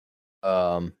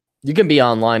You can be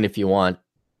online if you want,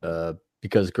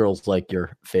 because girls like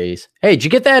your face. Hey, did you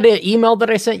get that email that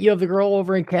I sent you of the girl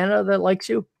over in Canada that likes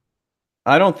you?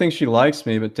 I don't think she likes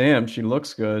me, but damn, she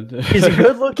looks good. She's a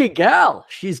good looking gal.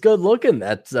 She's good looking.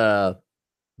 That's the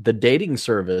dating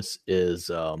service is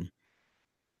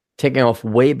taking off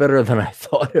way better than I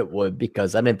thought it would,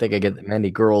 because I didn't think I'd get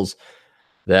many girls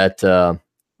that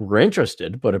were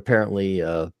interested, but apparently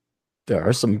there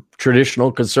are some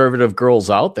traditional conservative girls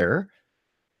out there.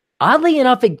 Oddly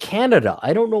enough, in Canada,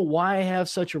 I don't know why I have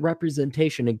such a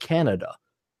representation in Canada.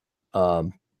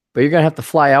 But you're going to have to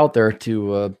fly out there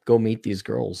to go meet these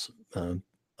girls,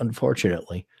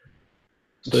 unfortunately.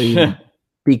 So you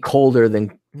be colder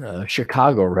than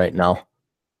Chicago right now.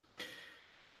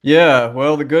 Yeah,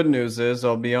 well, the good news is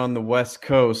I'll be on the West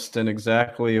Coast in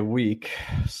exactly a week.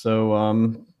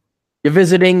 So, You're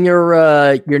visiting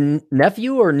your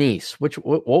nephew or niece?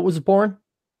 What was born?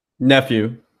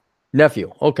 nephew.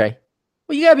 Nephew. Okay.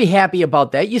 Well, you gotta be happy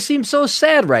about that. You seem so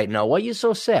sad right now. Why are you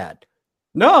so sad?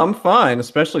 No, I'm fine,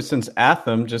 especially since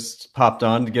Atham just popped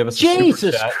on to give us a super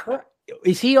Jesus chat. Christ.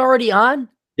 Is he already on?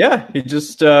 Yeah, he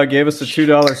just gave us a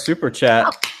 $2 super chat.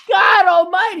 God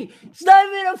almighty. It's not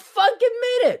even a fucking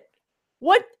minute.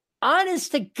 What?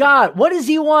 Honest to God. What does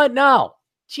he want now?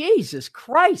 Jesus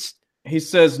Christ. He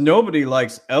says nobody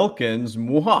likes Elkins.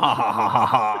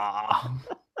 Mwahahaha.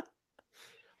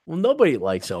 Well, nobody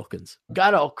likes Elkins.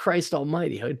 God, Christ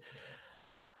almighty.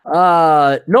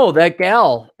 No, that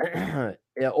gal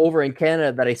over in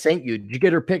Canada that I sent you, did you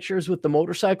get her pictures with the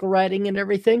motorcycle riding and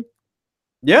everything?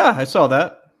 Yeah, I saw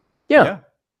that. Yeah.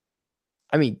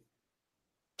 I mean,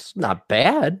 it's not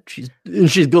bad. She's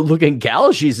a good looking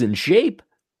gal. She's in shape.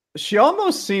 She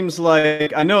almost seems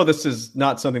like, I know this is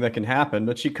not something that can happen,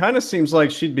 but she kind of seems like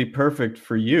she'd be perfect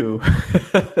for you.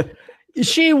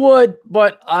 She would,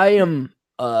 but I am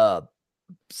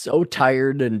so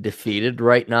tired and defeated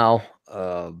right now.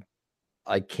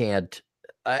 I can't.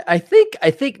 I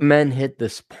think men hit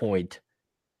this point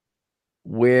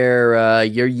where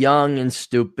you're young and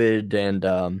stupid,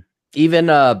 and even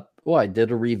I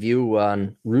did a review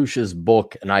on Roosh's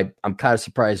book, and I'm kind of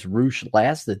surprised Roosh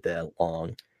lasted that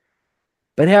long.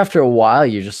 But after a while,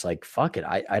 you're just like, fuck it,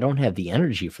 I don't have the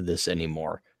energy for this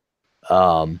anymore.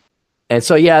 And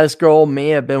so, yeah, this girl may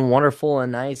have been wonderful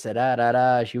and nice.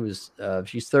 She's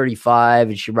 35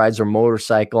 and she rides her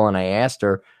motorcycle. And I asked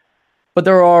her, but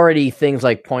there are already things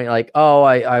like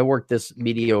I work this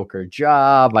mediocre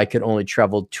job. I could only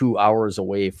travel 2 hours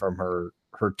away from her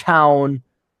town.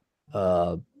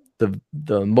 The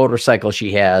motorcycle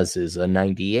she has is a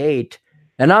 98.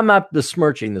 And I'm not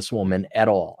besmirching this woman at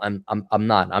all. I'm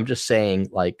not. I'm just saying,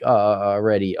 like,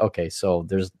 already, okay, so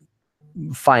there's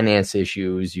finance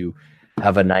issues. You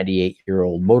have a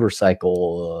 98-year-old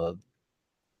motorcycle.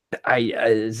 I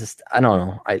don't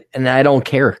know. I don't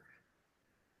care.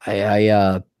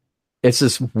 It's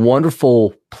this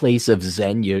wonderful place of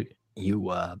zen you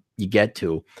get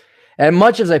to. And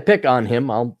much as I pick on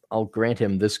him, I'll grant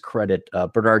him this credit.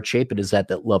 Bernard Chapin is at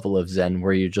that level of zen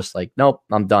where you're just like, nope,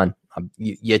 I'm done.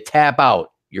 You tap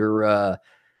out. You're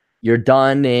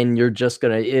done, and you're just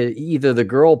gonna either the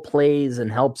girl plays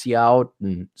and helps you out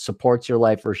and supports your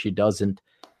life, or she doesn't.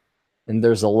 And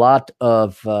there's a lot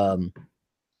of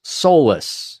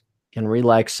solace and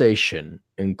relaxation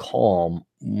and calm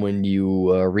when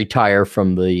you retire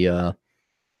from the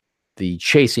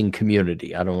chasing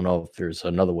community. I don't know if there's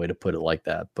another way to put it like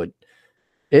that, but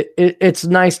it's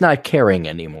nice not caring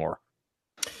anymore.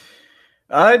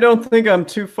 I don't think I'm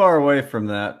too far away from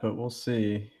that, but we'll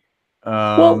see.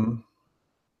 Well,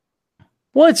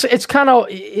 it's kind of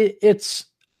it's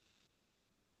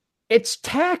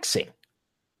taxing.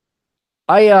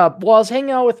 I was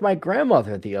hanging out with my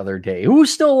grandmother the other day,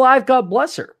 who's still alive, God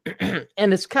bless her.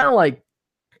 And it's kind of like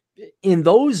in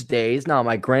those days. Now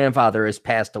my grandfather has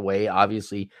passed away.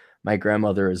 Obviously, my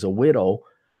grandmother is a widow,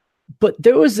 but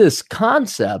there was this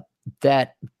concept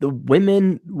that the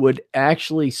women would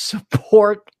actually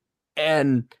support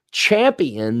and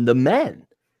champion the men.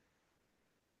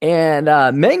 And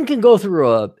men can go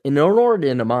through an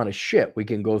inordinate amount of shit. We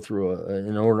can go through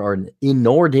an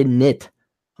inordinate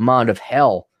amount of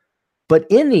hell. But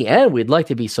in the end, we'd like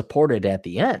to be supported at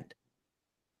the end.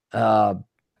 And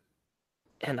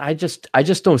I just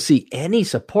don't see any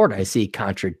support. I see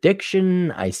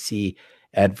contradiction. I see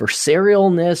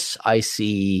adversarialness. I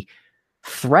see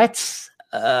threats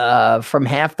from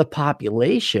half the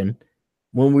population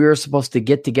when we were supposed to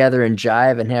get together and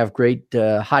jive and have great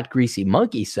hot greasy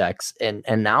monkey sex, and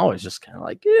now it's just kind of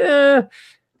like,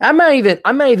 I'm not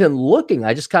even looking.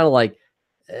 I just kind of like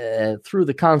through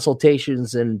the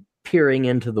consultations and peering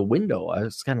into the window, I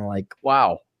was kind of like,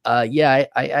 wow, yeah,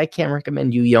 I can't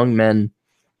recommend you young men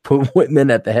put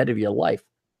women at the head of your life.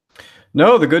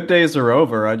 No, the good days are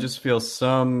over. I just feel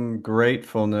some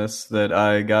gratefulness that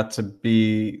I got to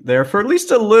be there for at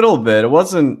least a little bit. It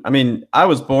wasn't, I mean, I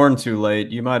was born too late.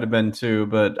 You might have been too,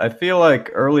 but I feel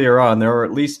like earlier on there were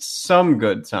at least some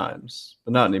good times,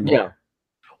 but not Yeah. anymore.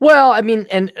 Well, I mean,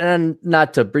 and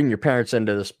not to bring your parents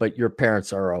into this, but your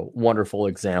parents are a wonderful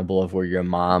example of where your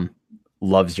mom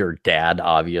loves your dad,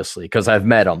 obviously, because I've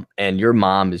met him, and your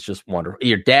mom is just wonderful.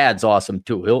 Your dad's awesome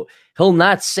too. He'll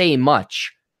not say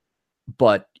much,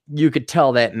 but you could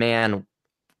tell that man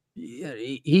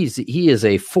he is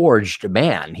a forged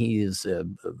man. He is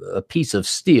a piece of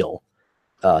steel.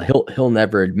 He'll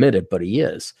never admit it, but he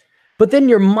is. But then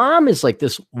your mom is like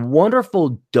this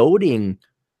wonderful, doting,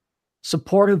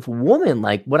 supportive woman.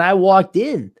 Like when I walked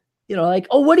in, like,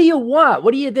 oh, what do you want?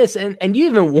 What do you this? And you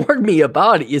even warned me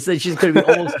about it. You said she's going to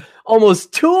be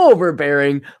almost too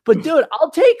overbearing. But dude, I'll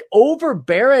take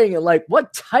overbearing and like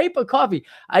what type of coffee?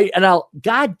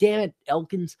 God damn it,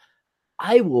 Elkins.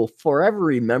 I will forever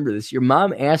remember this. Your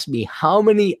mom asked me how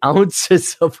many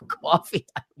ounces of coffee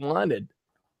I wanted.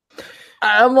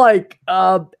 I'm like,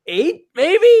 8,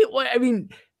 maybe? I mean,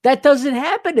 that doesn't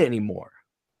happen anymore.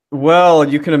 Well,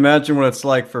 you can imagine what it's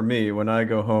like for me when I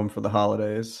go home for the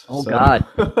holidays. Oh, so. God.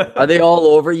 Are they all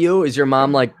over you? Is your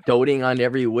mom like doting on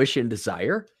every wish and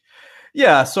desire?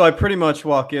 Yeah, so I pretty much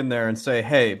walk in there and say,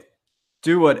 hey,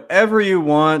 do whatever you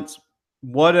want.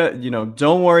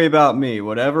 Don't worry about me.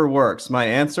 Whatever works. My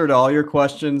answer to all your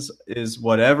questions is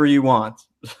whatever you want.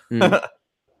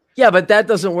 Yeah, but that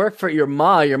doesn't work for your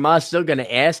mom. Your mom's still going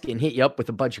to ask and hit you up with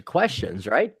a bunch of questions,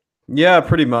 right? Yeah,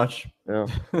 pretty much. Yeah.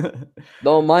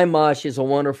 No, my mom, she's a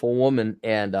wonderful woman.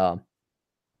 And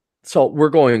so we're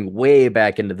going way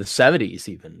back into the 70s,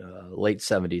 even late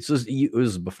 70s. It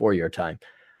was before your time.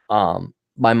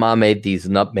 My mom made these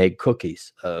nutmeg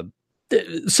cookies.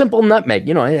 Simple nutmeg,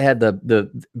 it had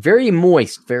the very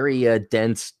moist, very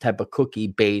dense type of cookie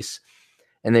base,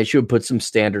 and then she would put some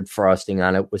standard frosting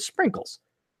on it with sprinkles.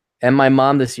 And my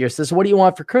mom this year says, "What do you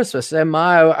want for Christmas?" And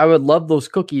I would love those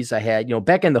cookies I had,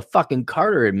 back in the fucking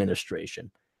Carter administration.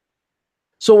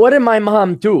 So what did my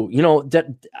mom do?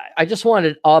 I just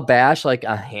wanted a bash, like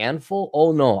a handful.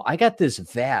 Oh no, I got this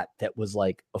vat that was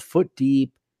like a foot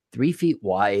deep, 3 feet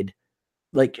wide.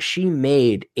 Like she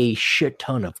made a shit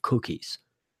ton of cookies,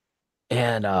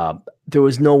 and there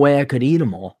was no way I could eat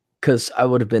them all because I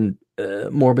would have been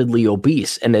morbidly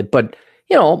obese. But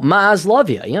Ma's love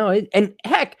you, and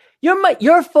heck,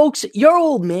 your folks, your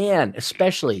old man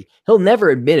especially, he'll never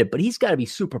admit it, but he's got to be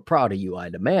super proud of you,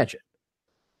 I'd imagine.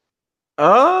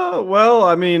 Well,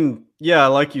 I mean, yeah,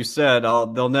 like you said,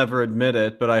 they'll never admit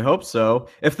it, but I hope so.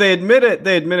 If they admit it,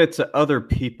 they admit it to other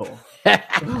people.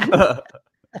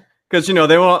 Because they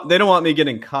don't want me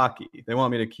getting cocky. They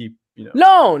want me to keep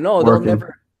No, they'll working.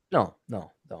 never. No.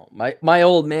 My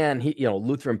old man, he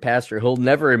Lutheran pastor, he'll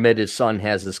never admit his son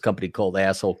has this company called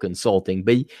Asshole Consulting,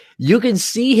 but you can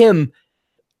see him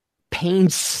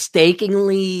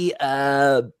painstakingly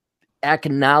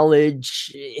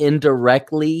acknowledge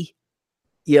indirectly,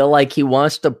 like he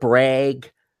wants to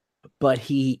brag, but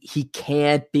he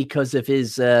can't because of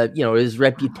his his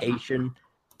reputation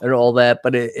and all that.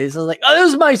 But it's like, oh,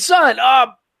 this is my son.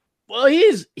 Well,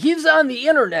 he's on the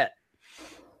internet.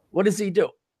 What does he do?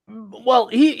 Well,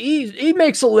 he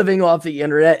makes a living off the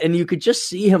internet, and you could just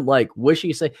see him like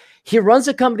wishing. He runs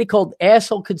a company called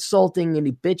Asshole Consulting, and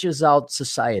he bitches out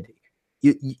society.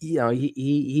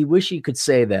 He wish he could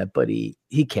say that, but he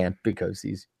can't because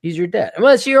he's your dad.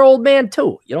 Well, it's your old man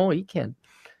too. He can't.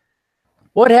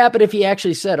 What happened if he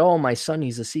actually said, "Oh, my son,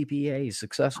 he's a CPA, he's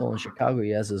successful in Chicago, he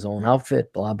has his own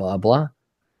outfit, blah blah blah"?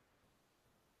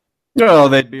 No,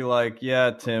 they'd be like,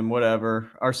 "Yeah, Tim,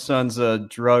 whatever. Our son's a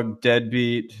drug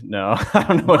deadbeat." No, I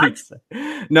don't know what he'd say.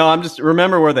 No, I'm just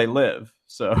remember where they live.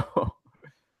 So,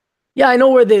 yeah, I know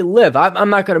where they live. I'm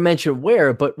not going to mention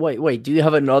where, but wait. Do you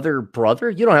have another brother?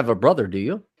 You don't have a brother, do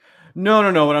you?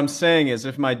 No. What I'm saying is,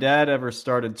 if my dad ever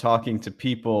started talking to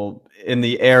people in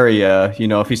the area,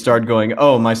 if he started going,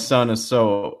 "Oh, my son is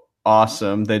so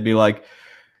awesome," they'd be like,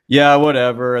 yeah,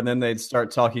 whatever. And then they'd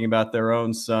start talking about their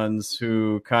own sons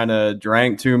who kind of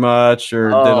drank too much or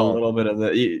did a little bit of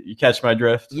the. You catch my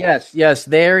drift? Yes.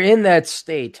 They're in that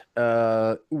state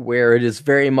where it is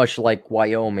very much like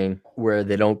Wyoming, where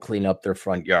they don't clean up their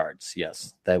front yards.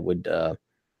 Yes, that would.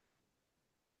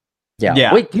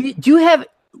 Yeah. Wait, do you have?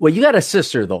 Well, you got a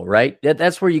sister though, right?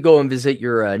 That's where you go and visit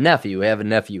your nephew. I have a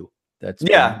nephew.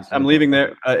 I'm leaving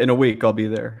there in a week. I'll be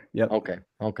there. Yep. Okay.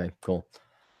 Cool.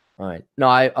 All right. No,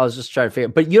 I was just trying to figure.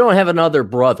 But you don't have another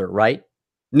brother, right?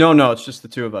 No. It's just the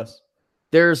two of us.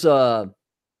 There's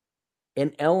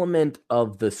an element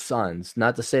of the sons.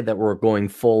 Not to say that we're going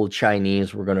full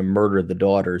Chinese, we're going to murder the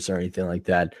daughters or anything like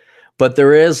that, but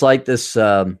there is like this.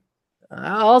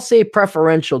 I'll say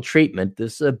preferential treatment.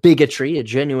 This bigotry, a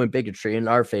genuine bigotry in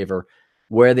our favor,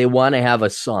 where they want to have a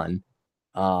son.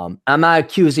 I'm not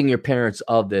accusing your parents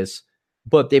of this,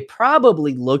 but they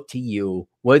probably look to you,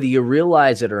 whether you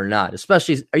realize it or not.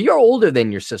 Especially, you're older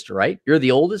than your sister, right? You're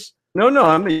the oldest. No, no,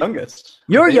 I'm the youngest.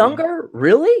 You're younger,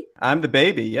 really? I'm the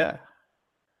baby. Yeah.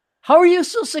 How are you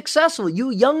so successful? You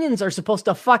youngins are supposed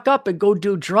to fuck up and go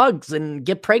do drugs and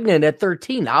get pregnant at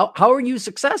 13. How are you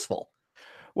successful?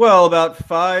 Well, about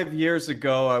 5 years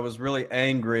ago, I was really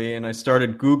angry and I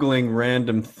started Googling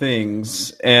random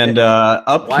things. And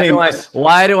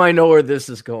why do I know where this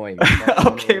is going?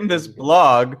 up came this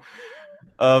blog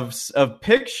of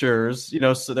pictures.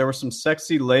 So there were some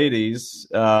sexy ladies.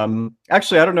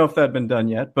 Actually, I don't know if that had been done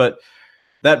yet, but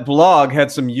that blog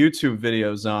had some YouTube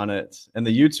videos on it. And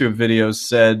the YouTube videos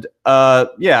said,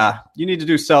 yeah, you need to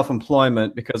do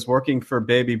self-employment because working for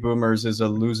baby boomers is a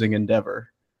losing endeavor.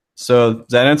 So does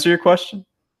that answer your question?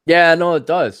 Yeah, no, it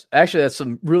does. Actually, that's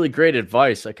some really great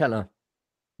advice.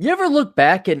 You ever look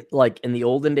back in the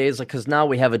olden days, because now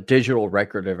we have a digital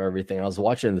record of everything. I was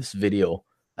watching this video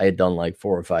I had done like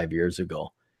 4 or 5 years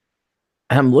ago.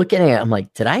 I'm looking at it, I'm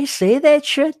like, did I say that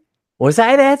shit? Was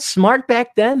I that smart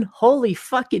back then? Holy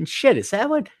fucking shit. Is that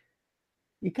what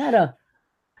you gotta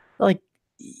like?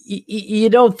 You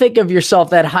don't think of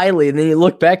yourself that highly, and then you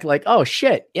look back like, oh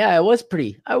shit, yeah, I was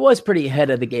pretty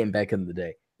ahead of the game back in the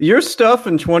day. Your stuff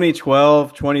in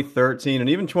 2012, 2013, and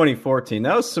even 2014,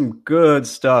 that was some good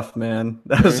stuff, man.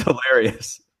 That was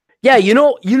hilarious. Yeah, you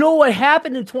know what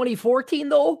happened in 2014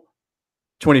 though?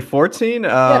 2014?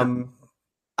 Yeah.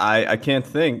 I can't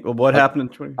think. What happened in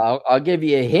 20? I'll give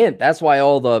you a hint. That's why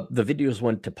all the videos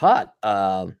went to pot.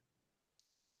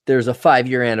 There's a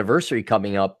 5-year anniversary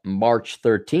coming up March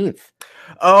 13th.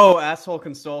 Oh, Asshole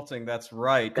Consulting. That's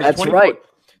right. That's right.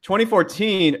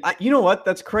 2014. You know what?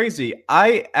 That's crazy.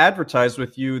 I advertised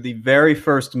with you the very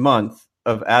first month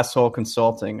of Asshole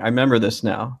Consulting. I remember this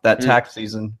now. That tax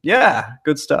season. Yeah,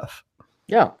 good stuff.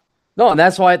 Yeah. No, and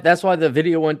that's why the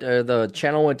video the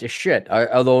channel went to shit.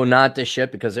 Although not to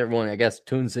shit because everyone, I guess,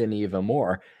 tunes in even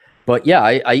more. But yeah,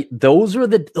 I those are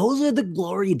the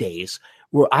glory days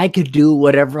where I could do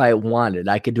whatever I wanted.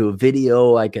 I could do a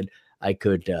video. I could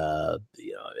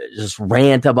just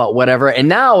rant about whatever. And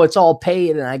now it's all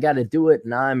paid, and I got to do it.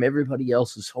 And I'm everybody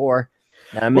else's whore,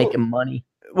 and I'm making money.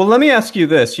 Well, let me ask you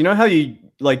this. You know how you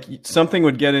something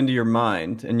would get into your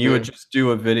mind, and you would just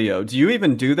do a video. Do you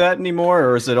even do that anymore,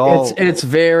 or is it all? It's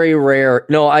very rare.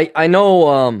 No, I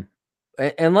know.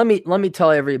 And let me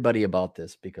tell everybody about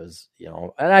this because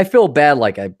and I feel bad,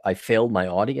 like I failed my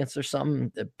audience or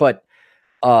something. But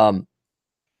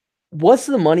once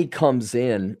the money comes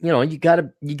in, you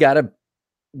gotta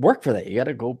work for that. You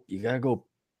gotta go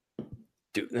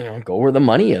go where the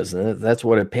money is. That's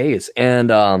what it pays.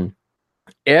 And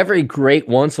every great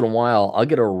once in a while, I'll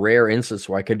get a rare instance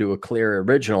where I can do a clear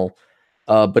original,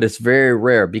 but it's very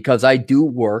rare because I do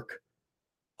work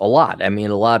a lot. I mean,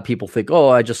 a lot of people think, oh,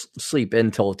 I just sleep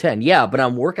until 10. Yeah, but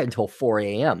I'm working until 4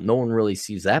 a.m. No one really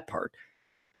sees that part.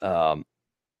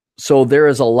 So there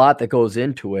is a lot that goes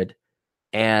into it.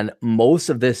 And most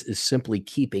of this is simply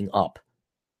keeping up.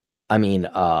 I mean,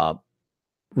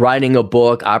 writing a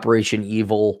book, Operation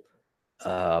Evil,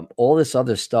 all this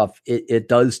other stuff, it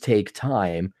does take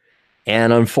time.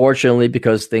 And unfortunately,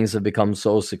 because things have become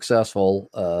so successful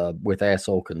with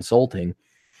Asshole Consulting,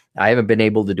 I haven't been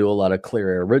able to do a lot of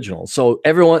Clary originals. So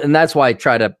everyone, and that's why I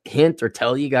try to hint or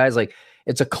tell you guys, like,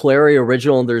 it's a Clary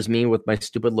original, and there's me with my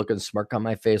stupid looking smirk on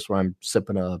my face where I'm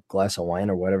sipping a glass of wine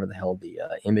or whatever the hell the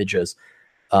image is.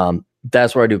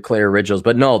 That's where I do Clary originals.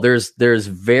 But no, there's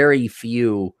very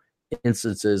few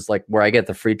instances like where I get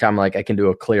the free time, like I can do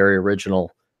a Clary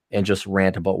original and just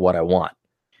rant about what I want.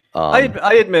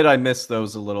 I admit I miss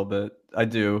those a little bit. I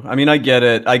do. I mean, I get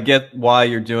it. I get why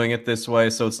you're doing it this way,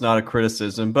 so it's not a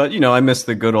criticism. But I miss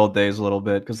the good old days a little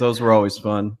bit because those were always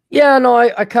fun. Yeah, no,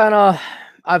 I kind of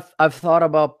I've thought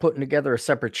about putting together a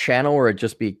separate channel where it'd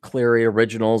just be Clary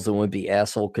originals and would be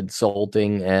Asshole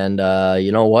Consulting. And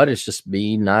you know what? It's just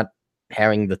me not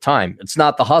having the time. It's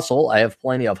not the hustle. I have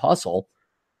plenty of hustle.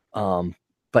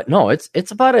 But no,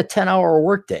 it's about a 10-hour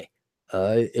workday.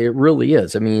 It really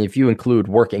is. I mean, if you include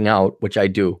working out, which I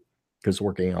do, because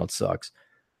working out sucks.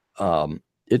 Are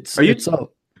you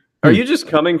just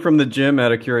coming from the gym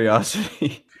out of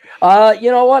curiosity? You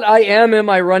know what? I am in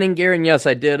my running gear, and yes,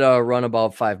 I did run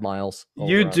about 5 miles.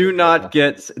 You do not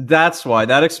get. That's why.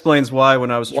 That explains why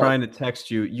when I was trying to text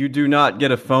you, you do not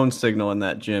get a phone signal in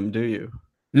that gym, do you?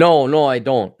 No, I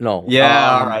don't. No.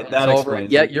 Yeah, all right, that It's over.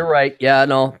 explains Yeah, it. you're right. Yeah,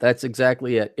 no, that's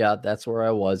exactly it. Yeah, that's where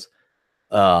I was.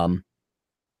 Um,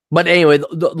 but anyway,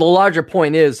 the larger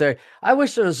point is that I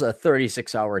wish there was a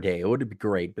 36-hour day. It would be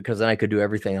great because then I could do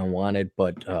everything I wanted.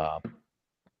 But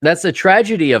that's the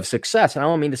tragedy of success. And I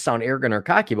don't mean to sound arrogant or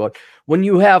cocky, but when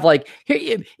you have like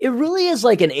here, it really is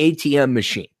like an ATM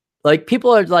machine. Like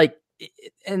people are like,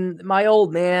 and my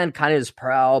old man kind of is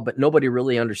proud, but nobody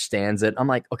really understands it. I'm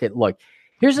like, okay, look,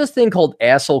 here's this thing called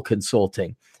asshole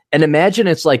consulting. And imagine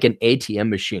it's like an ATM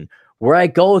machine where I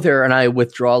go there and I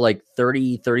withdraw like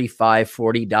 30, 35,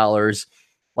 $40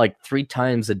 like 3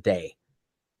 times a day.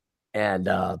 And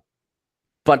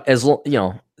but as you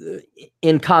know,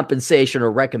 in compensation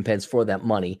or recompense for that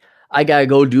money, I gotta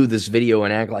go do this video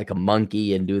and act like a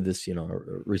monkey and do this,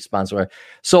 response.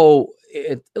 So,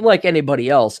 like anybody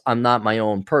else, I'm not my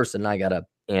own person. I gotta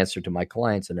answer to my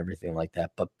clients and everything like that.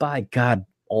 But by God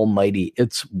Almighty,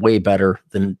 it's way better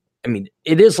than. I mean,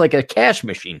 it is like a cash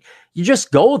machine. You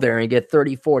just go there and get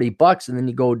 30, $40, and then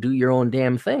you go do your own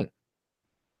damn thing.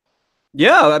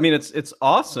 Yeah, I mean it's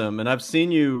awesome, and I've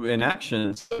seen you in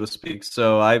action, so to speak.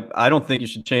 So I don't think you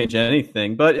should change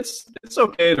anything, but it's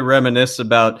okay to reminisce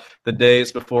about the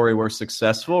days before we were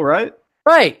successful, right?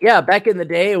 Right. Yeah. Back in the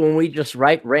day when we just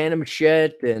write random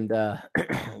shit and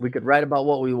we could write about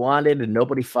what we wanted and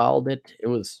nobody followed it. It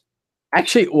was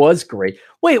great.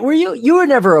 Wait, you were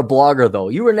never a blogger though.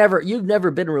 You've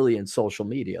never been really in social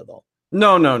media though.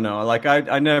 No, no, no. Like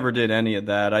I never did any of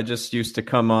that. I just used to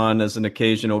come on as an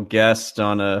occasional guest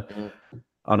on a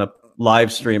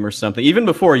live stream or something. Even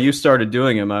before you started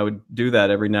doing them, I would do that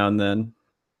every now and then.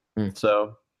 Mm.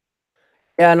 So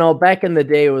Yeah, no, back in the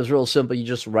day it was real simple. You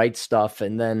just write stuff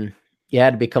and then you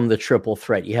had to become the triple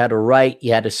threat. You had to write,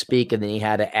 you had to speak, and then you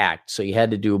had to act. So you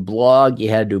had to do a blog, you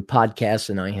had to do podcasts,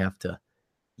 and now you have to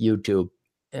YouTube.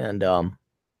 And I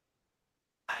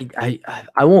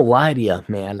won't lie to you,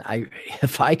 man.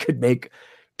 If I could make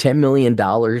 $10 million,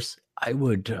 I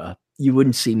would. You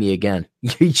wouldn't see me again.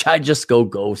 I just go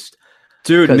ghost.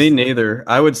 dude, me neither.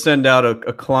 I would send out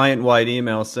a client-wide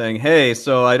email saying, "Hey,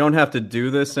 so I don't have to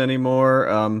do this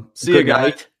anymore. See you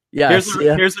guys. Night. Yeah,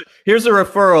 Here's a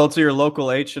referral to your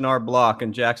local H&R Block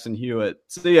in Jackson Hewitt.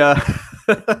 See ya."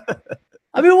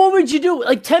 I mean, what would you do?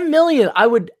 Like 10 million,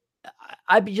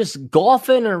 I'd be just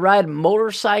golfing and riding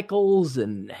motorcycles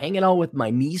and hanging out with my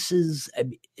nieces.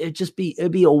 It'd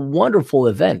be a wonderful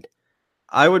event.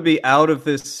 I would be out of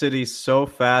this city so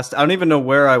fast. I don't even know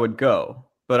where I would go,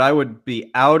 but I would be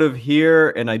out of here,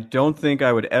 and I don't think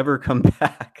I would ever come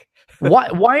back.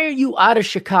 Why are you out of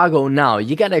Chicago now?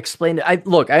 You got to explain it.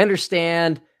 I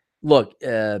understand. Look,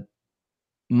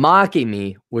 mocking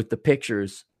me with the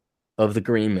pictures of the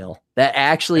Green Mill. That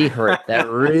actually hurt.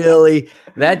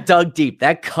 That dug deep.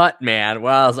 That cut, man.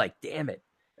 Well, I was like, damn it.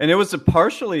 And it was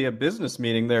partially a business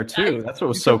meeting there too. That's what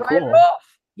was so cool.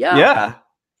 Yeah. Yeah.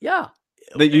 Yeah.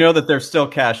 That you know that they're still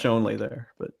cash only there.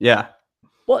 But yeah.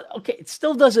 Well, okay, it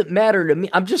still doesn't matter to me.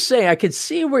 I'm just saying I could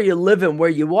see where you live and where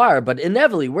you are, but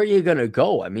inevitably, where are you going to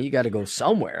go? I mean, you got to go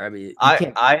somewhere. I mean,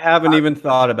 I haven't even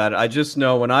thought about it. I just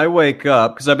know when I wake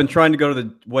up, because I've been trying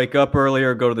to wake up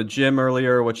earlier, go to the gym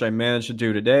earlier, which I managed to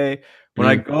do today. When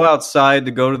I go outside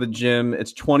to go to the gym,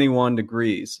 it's 21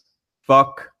 degrees.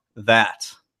 Fuck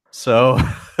that. So,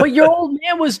 but your old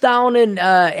man was down in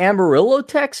Amarillo,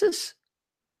 Texas.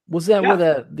 Was that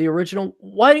where the original?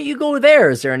 Why don't you go there?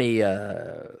 Is there any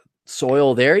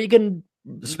soil there you can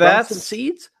sprout some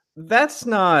seeds? That's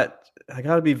not. I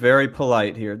got to be very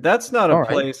polite here. That's not a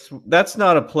place. Right. That's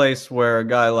not a place where a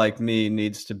guy like me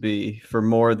needs to be for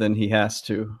more than he has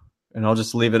to. And I'll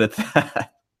just leave it at that.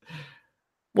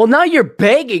 Well, now you're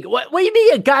begging. What do you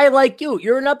mean, a guy like you?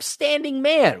 You're an upstanding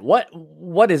man.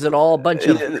 What is it all a bunch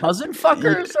of cousin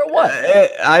fuckers or what?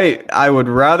 I would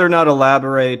rather not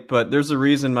elaborate, but there's a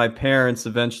reason my parents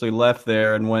eventually left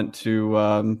there and went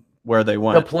to where they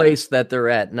went. The place that they're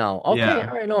at now. Okay, yeah.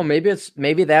 All right. No,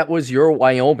 maybe that was your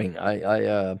Wyoming.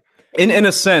 In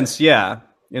a sense, yeah.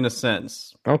 In a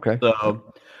sense. Okay.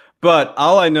 So. But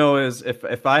all I know is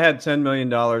if I had $10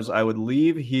 million, I would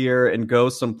leave here and go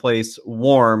someplace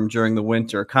warm during the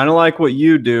winter. Kind of like what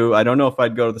you do. I don't know if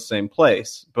I'd go to the same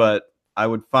place, but I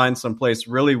would find someplace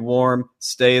really warm,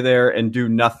 stay there, and do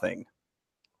nothing.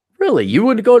 Really? You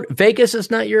would go – Vegas is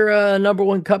not your number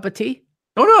one cup of tea?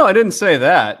 Oh, no, I didn't say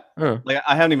that. Like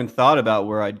I haven't even thought about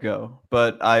where I'd go.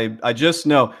 But I just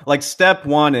know. Like step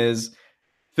one is –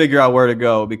 figure out where to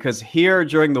go, because here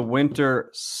during the winter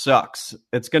sucks.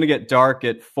 It's going to get dark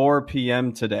at 4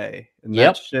 p.m. today, and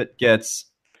that shit gets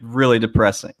really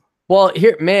depressing. Well,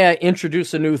 here, may I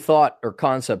introduce a new thought or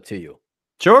concept to you?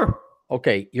 Sure.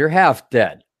 Okay, you're half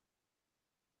dead.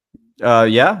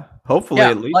 Yeah, hopefully Yeah,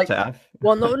 at least like, half.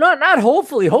 well, no, not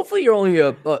hopefully. Hopefully, you're only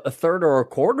a third or a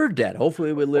quarter dead.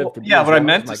 Hopefully, we live Well, to be yeah, as what I long as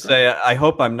meant my to grand. say, I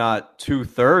hope I'm not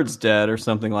 2/3 dead or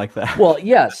something like that. Well,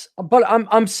 yes, but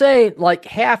I'm saying like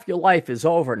half your life is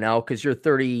over now because you're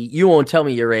 30. You won't tell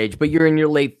me your age, but you're in your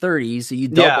late 30s. So you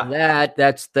double Yeah, that.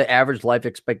 That's the average life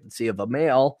expectancy of a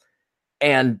male.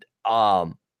 And I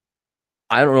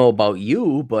don't know about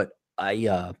you, but I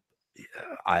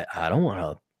don't want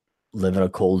to live in a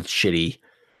cold, shitty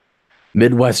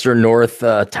Midwestern North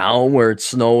town where it's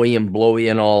snowy and blowy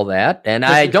and all that. And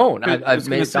I don't. I I've was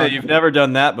going to made say gone. you've never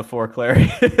done that before,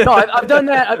 Clary. No, I've done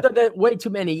that. I've done that way too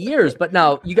many years. But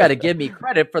now you got to give me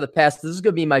credit for the past. This is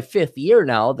going to be my 5th year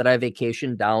now that I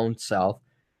vacation down south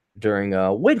during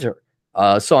winter.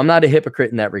 So I'm not a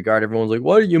hypocrite in that regard. Everyone's like,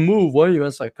 "Why do you move? Why do you?"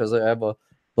 It's like because I have a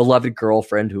beloved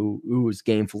girlfriend who is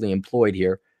gainfully employed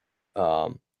here.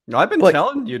 Um, I've been but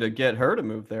telling you to get her to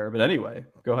move there, but anyway,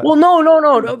 go ahead. well,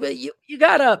 no. But you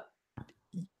gotta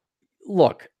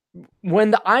look,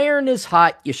 when the iron is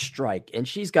hot, you strike. And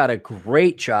she's got a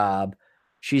great job.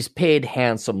 She's paid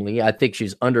handsomely. I think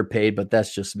she's underpaid, but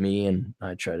that's just me, and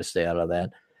I try to stay out of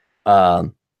that.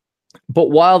 Um, but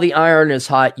while the iron is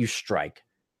hot, you strike.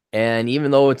 And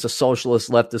even though it's a socialist,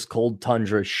 leftist, cold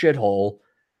tundra shithole,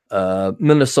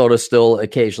 Minnesota still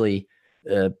occasionally,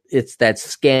 it's that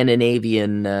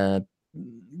Scandinavian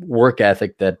work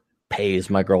ethic that pays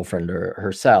my girlfriend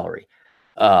her salary.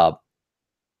 Uh,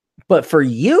 but for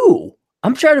you,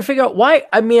 I'm trying to figure out why.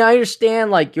 I mean, I understand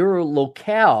like you're a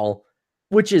locale,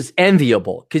 which is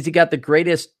enviable because you got the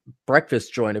greatest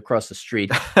breakfast joint across the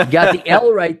street. You got the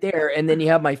L right there, and then you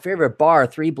have my favorite bar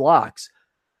 3 blocks.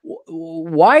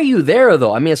 Why are you there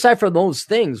though? I mean, aside from those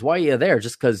things, why are you there?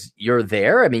 Just because you're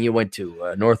there? I mean, you went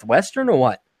to Northwestern or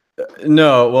what?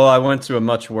 No, well, I went to a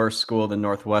much worse school than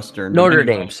Northwestern, but Notre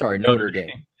anyway, Dame. Sorry, Notre Notre Dame.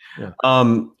 Dame.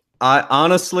 Yeah. I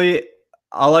honestly,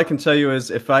 all I can tell you is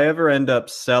if I ever end up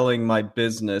selling my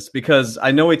business, because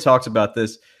I know we talked about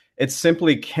this, it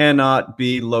simply cannot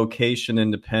be location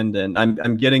independent.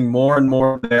 I'm getting more and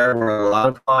more there where a lot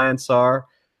of clients are,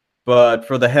 but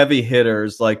for the heavy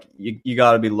hitters, like you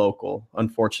got to be local.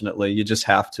 Unfortunately, you just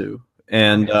have to.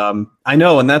 And I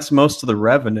know, and that's most of the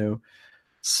revenue.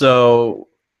 So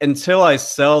until I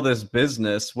sell this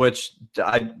business, which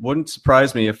I wouldn't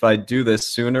surprise me if I do this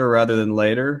sooner rather than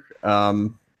later,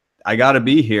 I got to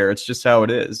be here. It's just how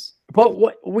it is. But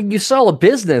when you sell a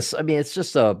business, I mean, it's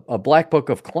just a black book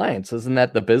of clients. Isn't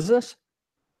that the business?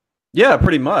 Yeah,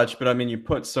 pretty much. But I mean, you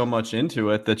put so much into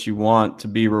it that you want to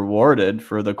be rewarded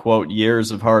for the quote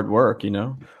years of hard work, you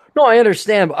know? No, I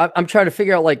understand. But I'm trying to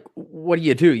figure out like, what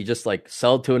do? You just like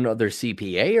sell to another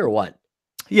CPA or what?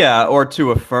 Yeah, or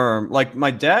to a firm. Like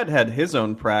my dad had his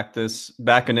own practice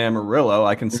back in Amarillo.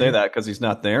 I can say that because he's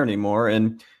not there anymore.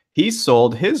 And he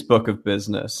sold his book of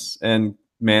business and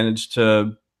managed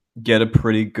to get a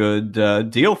pretty good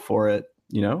deal for it,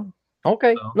 you know?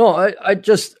 Okay. So. No, I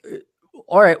just,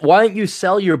 all right. Why don't you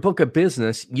sell your book of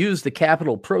business, use the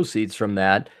capital proceeds from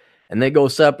that, and then go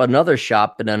set up another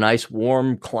shop in a nice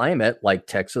warm climate like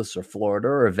Texas or Florida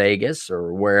or Vegas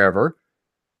or wherever?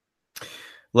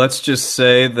 Let's just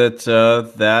say that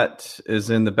that is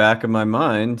in the back of my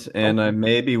mind, and I Okay.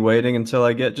 may be waiting until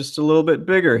I get just a little bit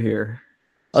bigger here.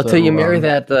 Until you So, marry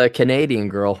that Canadian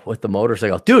girl with the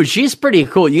motorcycle. Dude, she's pretty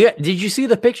cool. Did you see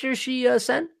the picture she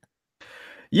sent?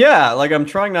 yeah, like I'm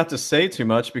trying not to say too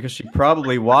much because she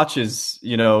probably watches,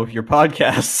 you know, your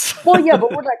podcasts. Well, yeah,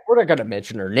 but we're not gonna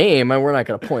mention her name and we're not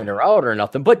gonna point her out or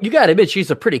nothing. But you gotta admit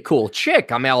she's a pretty cool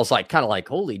chick. I mean, I was like kind of like,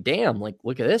 holy damn, like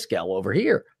look at this gal over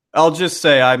here. I'll just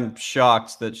say I'm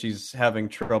shocked that she's having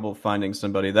trouble finding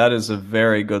somebody. That is a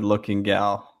very good looking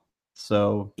gal.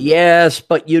 So, Yes,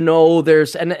 but you know,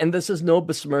 there's and this is no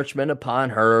besmirchment upon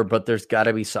her, but there's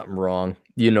gotta be something wrong.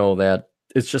 You know that.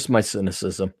 It's just my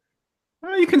cynicism.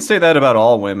 well, you can say that about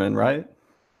all women, right?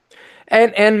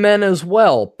 And men as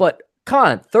well. But come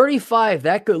on, 35,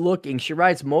 that good looking. She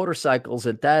rides motorcycles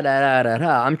and da da da da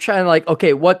da. I'm trying to like,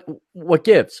 okay, what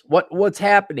gives? What's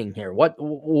happening here?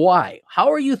 Why?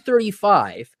 How are you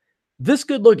 35? This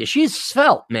good looking. She's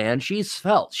svelte, man. She's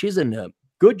svelte. She's in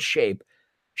good shape.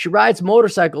 She rides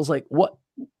motorcycles. Like what?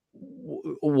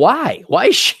 Why? Why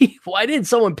is she? Why didn't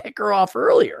someone pick her off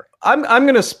earlier? I'm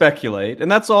going to speculate,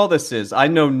 and that's all this is. I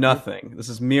know nothing. This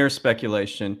is mere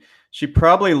speculation. She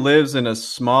probably lives in a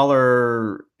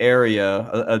smaller area,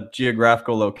 a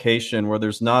geographical location where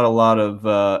there's not a lot of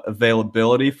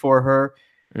availability for her.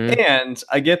 Mm. And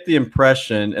I get the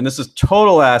impression, and this is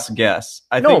total ass guess.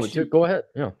 I No, think she, go ahead.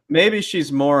 Yeah. maybe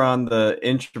she's more on the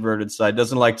introverted side,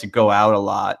 doesn't like to go out a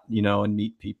lot, you know, and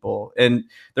meet people. And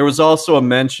there was also a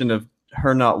mention of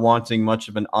her not wanting much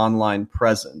of an online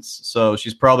presence. So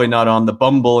she's probably not on the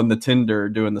Bumble and the Tinder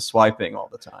doing the swiping all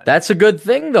the time. That's a good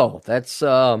thing, though. That's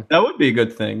that would be a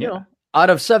good thing. You know, out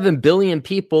of 7 billion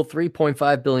people,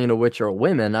 3.5 billion of which are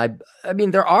women. I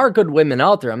mean, there are good women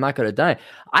out there. I'm not going to deny.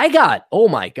 Oh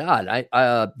my God.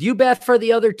 Do you bet for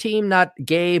the other team, not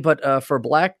gay, but for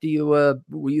black? Will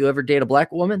you ever date a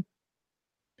black woman?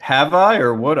 Have I,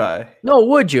 or would I? No,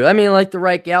 would you? I mean, like the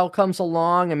right gal comes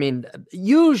along. I mean,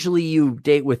 usually you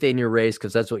date within your race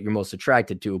because that's what you're most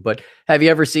attracted to. But have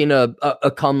you ever seen a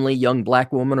comely young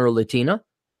black woman or Latina?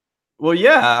 Well,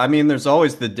 yeah. I mean, there's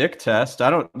always the dick test.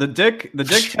 The dick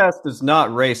test is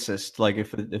not racist. Like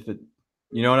if it,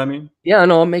 you know what I mean? Yeah,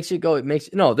 no,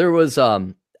 there was,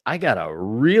 I got a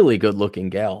really good looking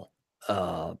gal.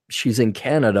 She's in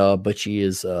Canada, but she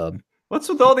is, what's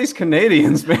with all these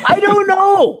Canadians, man? I don't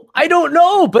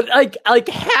know, but like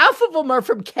half of them are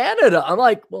from Canada. I'm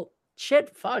like, well,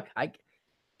 shit, fuck.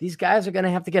 These guys are going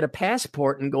to have to get a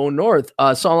passport and go north.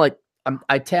 So I'm like,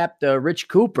 I tapped Rich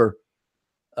Cooper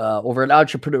over at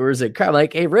Entrepreneurs at I'm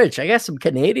like, hey, Rich, I got some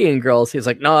Canadian girls. He's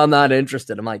like, no, I'm not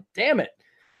interested. I'm like, damn it.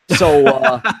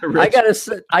 So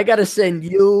I gotta send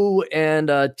you and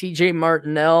TJ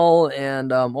Martinell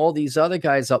and all these other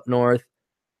guys up north.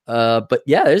 But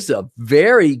yeah, there's a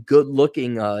very good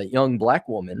looking young black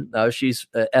woman. She's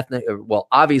ethnic, well,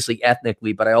 obviously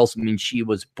ethnically, but I also mean she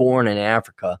was born in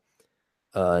Africa,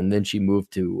 and then she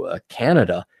moved to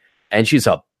Canada, and she's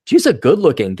a good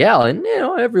looking gal. And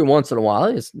every once in a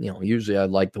while, usually I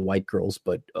like the white girls,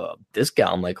 but this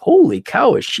gal, I'm like, holy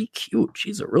cow, is she cute?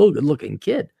 She's a real good looking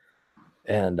kid.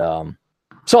 And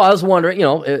so I was wondering,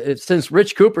 since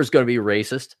Rich Cooper's going to be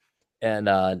racist and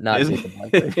not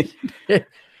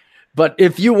but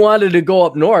if you wanted to go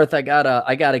up north, I got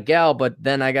a gal, but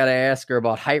then I got to ask her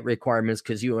about height requirements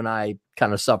because you and I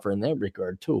kind of suffer in that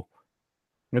regard too.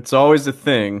 It's always a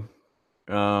thing.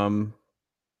 Maybe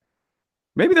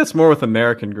that's more with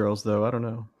American girls, though. I don't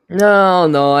know.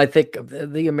 No, I think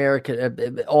the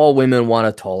American, all women want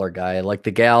a taller guy. Like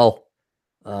the gal,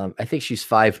 I think she's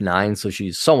 5'9", so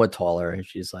she's somewhat taller. And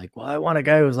she's like, well, I want a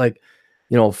guy who's like,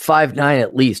 5'9"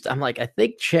 at least. I'm like, I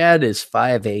think Chad is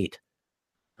 5'8".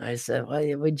 I said,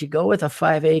 well, would you go with a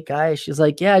 5'8" guy? She's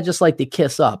like, yeah, I just like to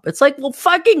kiss up. It's like, well,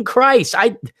 fucking Christ.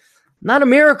 I'm not a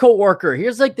miracle worker.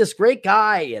 Here's like this great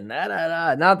guy. And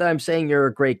not that I'm saying you're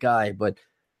a great guy, but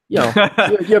you're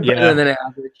better than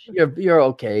average. You're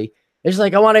okay. It's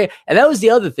like, I want to, and that was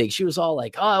the other thing. She was all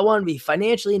like, oh, I want to be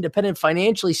financially independent,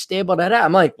 financially stable.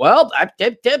 I'm like, well,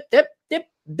 dip,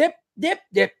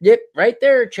 right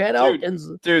there, Chad Elkins.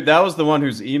 Dude, that was the one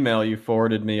whose email you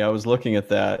forwarded me. I was looking at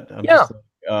that.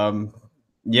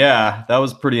 Yeah, that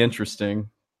was pretty interesting.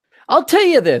 I'll tell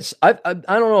you this. I don't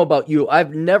know about you.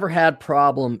 I've never had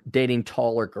problem dating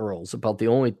taller girls. About the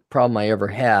only problem I ever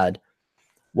had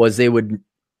was they would,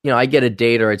 I get a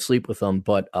date or I'd sleep with them,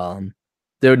 but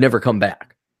they would never come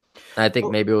back. I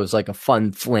think maybe it was like a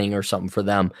fun fling or something for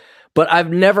them. But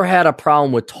I've never had a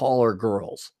problem with taller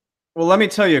girls. Well, let me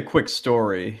tell you a quick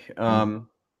story.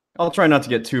 I'll try not to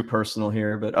get too personal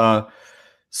here, but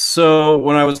so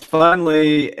when I was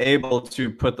finally able to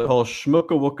put the whole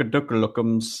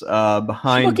schmucka-wooka-dooka-lookums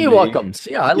behind me. Schmucky-wookums.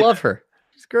 Yeah, I love her.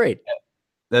 She's great.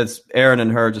 That's Aaron and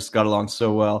her just got along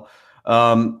so well.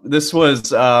 This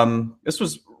was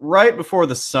right before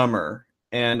the summer,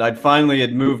 and I'd finally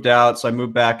had moved out, so I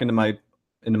moved back into my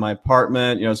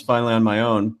apartment. I was finally on my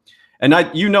own. And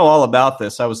all about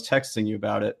this. I was texting you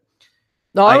about it.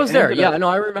 No, I was there. Yeah, no,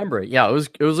 I remember it. Yeah,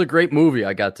 it was a great movie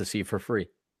I got to see for free.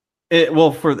 I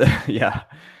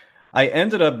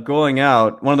ended up going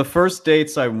out. One of the first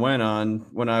dates I went on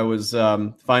when I was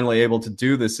finally able to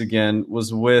do this again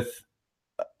was with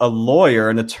a lawyer,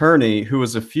 an attorney who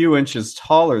was a few inches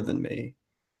taller than me.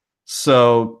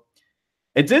 So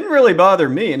it didn't really bother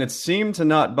me, and it seemed to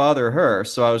not bother her.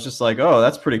 So I was just like, oh,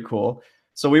 that's pretty cool.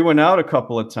 So we went out a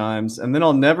couple of times, and then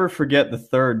I'll never forget the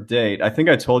third date. I think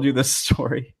I told you this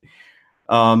story.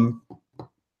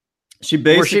 She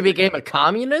became a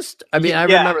communist? I mean, I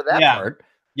remember that part.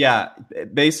 Yeah,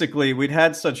 basically, we'd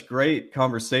had such great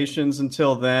conversations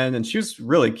until then, and she was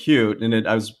really cute, and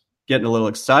I was getting a little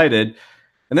excited.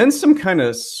 And then some kind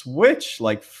of switch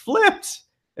flipped,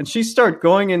 and she started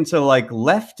going into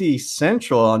lefty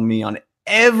central on me on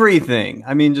everything.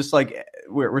 I mean, just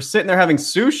we're sitting there having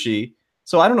sushi.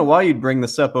 So I don't know why you'd bring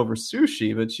this up over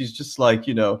sushi, but she's just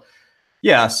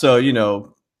yeah,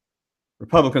 so,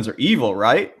 Republicans are evil,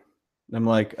 right? And I'm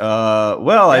like,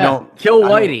 I don't. Kill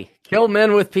Whitey. Kill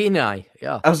men with peni.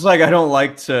 Yeah. I was like, I don't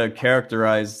like to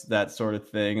characterize that sort of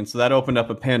thing. And so that opened up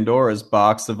a Pandora's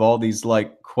box of all these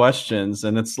questions.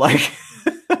 And it's like,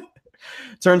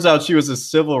 Turns out she was a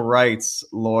civil rights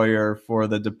lawyer for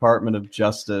the Department of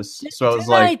Justice. So I was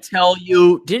Didn't I like, tell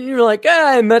you? Didn't you like,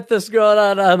 I met this girl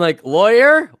and I'm like,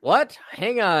 lawyer? What?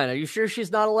 Hang on. Are you sure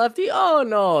she's not a lefty? Oh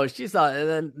no, she's not.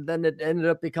 And then it ended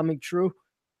up becoming true.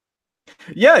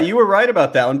 yeah, you were right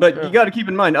about that one. But you Yeah. got to keep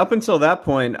in mind, up until that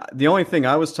point, the only thing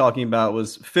I was talking about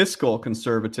was fiscal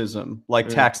conservatism, like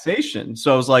Mm, taxation.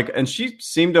 So I was like, and she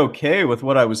seemed okay with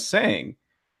what I was saying.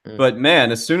 mm. But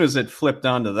man, as soon as it flipped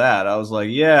onto that, I was like,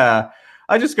 yeah,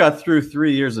 I just got through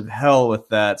 3 years of hell with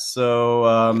that. So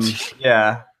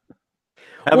yeah,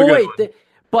 have a Well, good wait, one.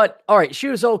 but all right, she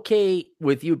was okay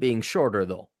with you being shorter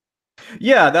though.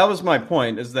 Yeah, that was my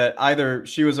point, is that either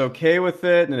she was okay with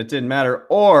it and it didn't matter,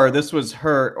 or this was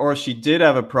her, or she did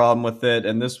have a problem with it,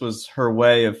 and this was her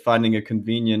way of finding a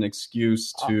convenient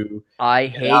excuse Uh, to I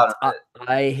get out hate of I, it.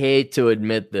 I hate to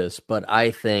admit this, but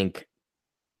I think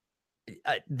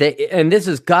they, and this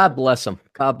is God bless them.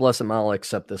 God bless them. I'll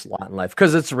accept this lot in life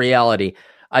because it's reality.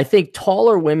 I think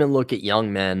taller women look at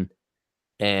young men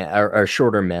or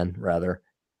shorter men rather,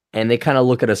 and they kind of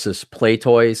look at us as play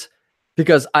toys.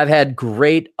 Because I've had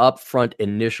great upfront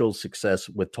initial success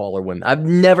with taller women. I've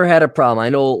never had a problem. I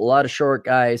know a lot of short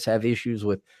guys have issues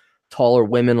with taller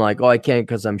women, like, oh, I can't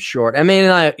because I'm short. I mean,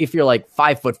 if you're like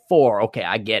 5'4", okay,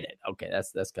 I get it. Okay,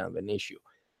 that's kind of an issue.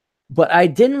 But I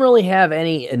didn't really have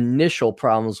any initial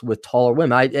problems with taller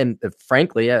women. And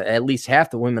frankly, at least half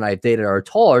the women I've dated are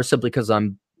taller simply because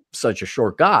I'm such a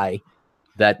short guy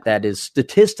that is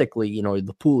statistically,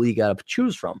 the pool you got to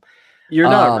choose from. You're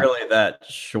not Um, really that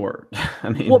short. I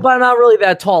well, mean, but I'm not really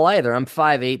that tall either. I'm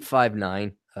 5'8",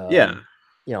 5'9". yeah.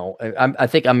 I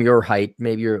think I'm your height.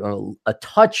 Maybe you're a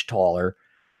touch taller.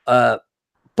 Uh,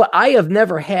 but I have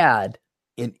never had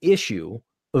an issue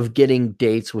of getting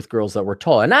dates with girls that were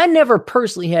tall. And I never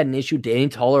personally had an issue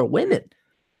dating taller women.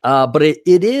 But it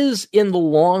is in the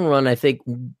long run, I think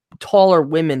taller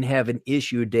women have an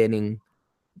issue dating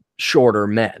shorter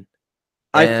men.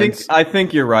 And I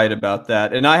think you're right about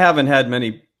that. And I haven't had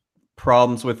many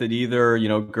problems with it either,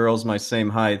 girls my same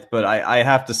height, but I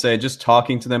have to say, just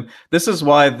talking to them, this is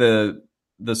why the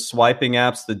swiping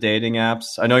apps, the dating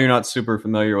apps, I know you're not super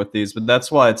familiar with these, but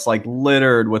that's why it's like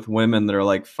littered with women that are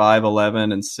like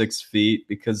 5'11" and 6 feet,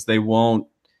 because they won't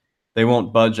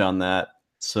budge on that.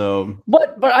 So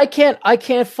But I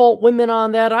can't fault women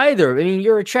on that either. I mean,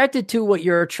 you're attracted to what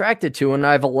you're attracted to, and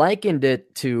I've likened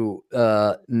it to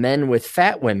men with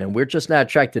fat women. We're just not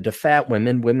attracted to fat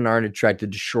women. Women aren't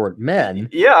attracted to short men.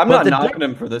 yeah, I'm But not the knocking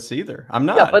them for this either. I'm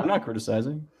yeah, not. I'm but not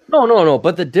criticizing. no.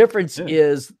 But the difference Yeah.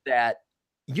 is that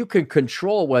you can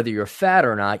control whether you're fat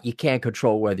or not. You can't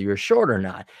control whether you're short or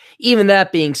not. Even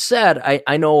that being said,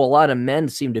 I know a lot of men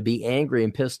seem to be angry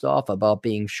and pissed off about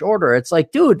being shorter. It's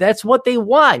like, dude, that's what they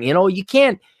want. You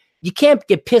can't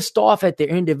get pissed off at their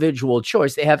individual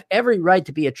choice. They have every right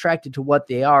to be attracted to what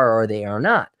they are or they are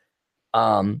not.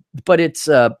 But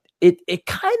it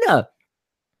kind of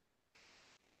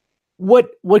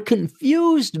what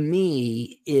confused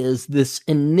me is this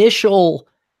initial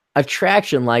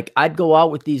attraction. Like, I'd go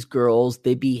out with these girls,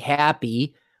 they'd be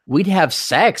happy, we'd have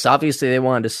sex. Obviously, they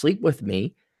wanted to sleep with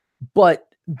me, but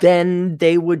then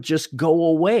they would just go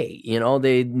away.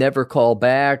 They'd never call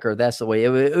back, or that's the way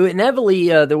inevitably.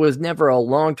 There was never a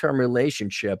long-term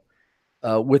relationship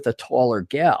with a taller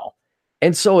gal.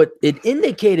 And so it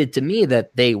indicated to me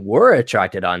that they were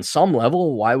attracted on some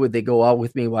level. Why would they go out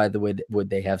with me? Why would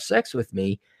they have sex with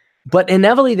me? But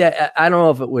inevitably, that I don't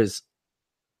know if it was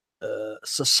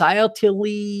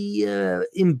societally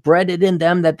inbred in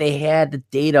them that they had to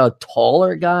date a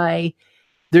taller guy.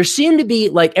 There seemed to be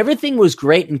like everything was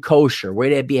great and kosher, where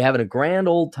they'd be having a grand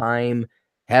old time,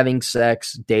 having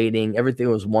sex, dating,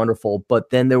 everything was wonderful. But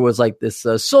then there was like this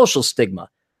social stigma,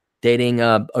 dating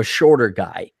a shorter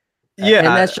guy. And Yeah,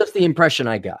 that's just the impression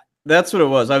I got. that's what it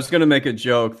was. I was going to make a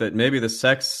joke that maybe the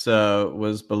sex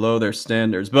was below their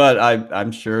standards, but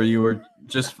I'm sure you were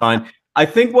just fine. I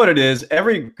think what it is,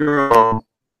 every girl,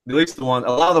 at least a lot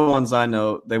of the ones I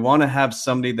know, they want to have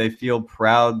somebody they feel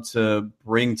proud to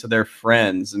bring to their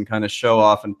friends and kind of show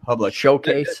off in public.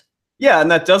 Showcase. Yeah,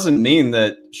 and that doesn't mean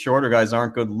that shorter guys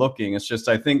aren't good looking. It's just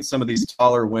I think some of these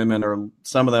taller women, or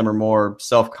some of them, are more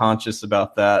self-conscious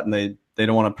about that, and they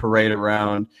don't want to parade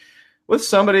around with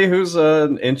somebody who's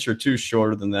an inch or two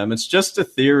shorter than them. It's just a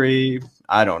theory.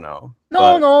 I don't know.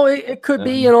 No, it could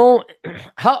be, Um,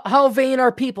 how vain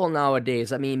are people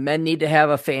nowadays? I mean, men need to have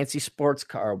a fancy sports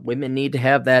car. Women need to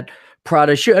have that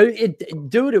Prada shoe.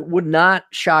 Dude, it would not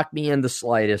shock me in the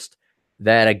slightest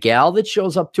that a gal that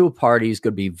shows up to a party is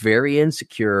going to be very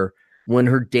insecure when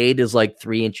her date is like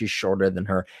 3 inches shorter than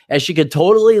her. And she could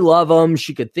totally love him.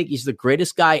 She could think he's the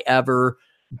greatest guy ever.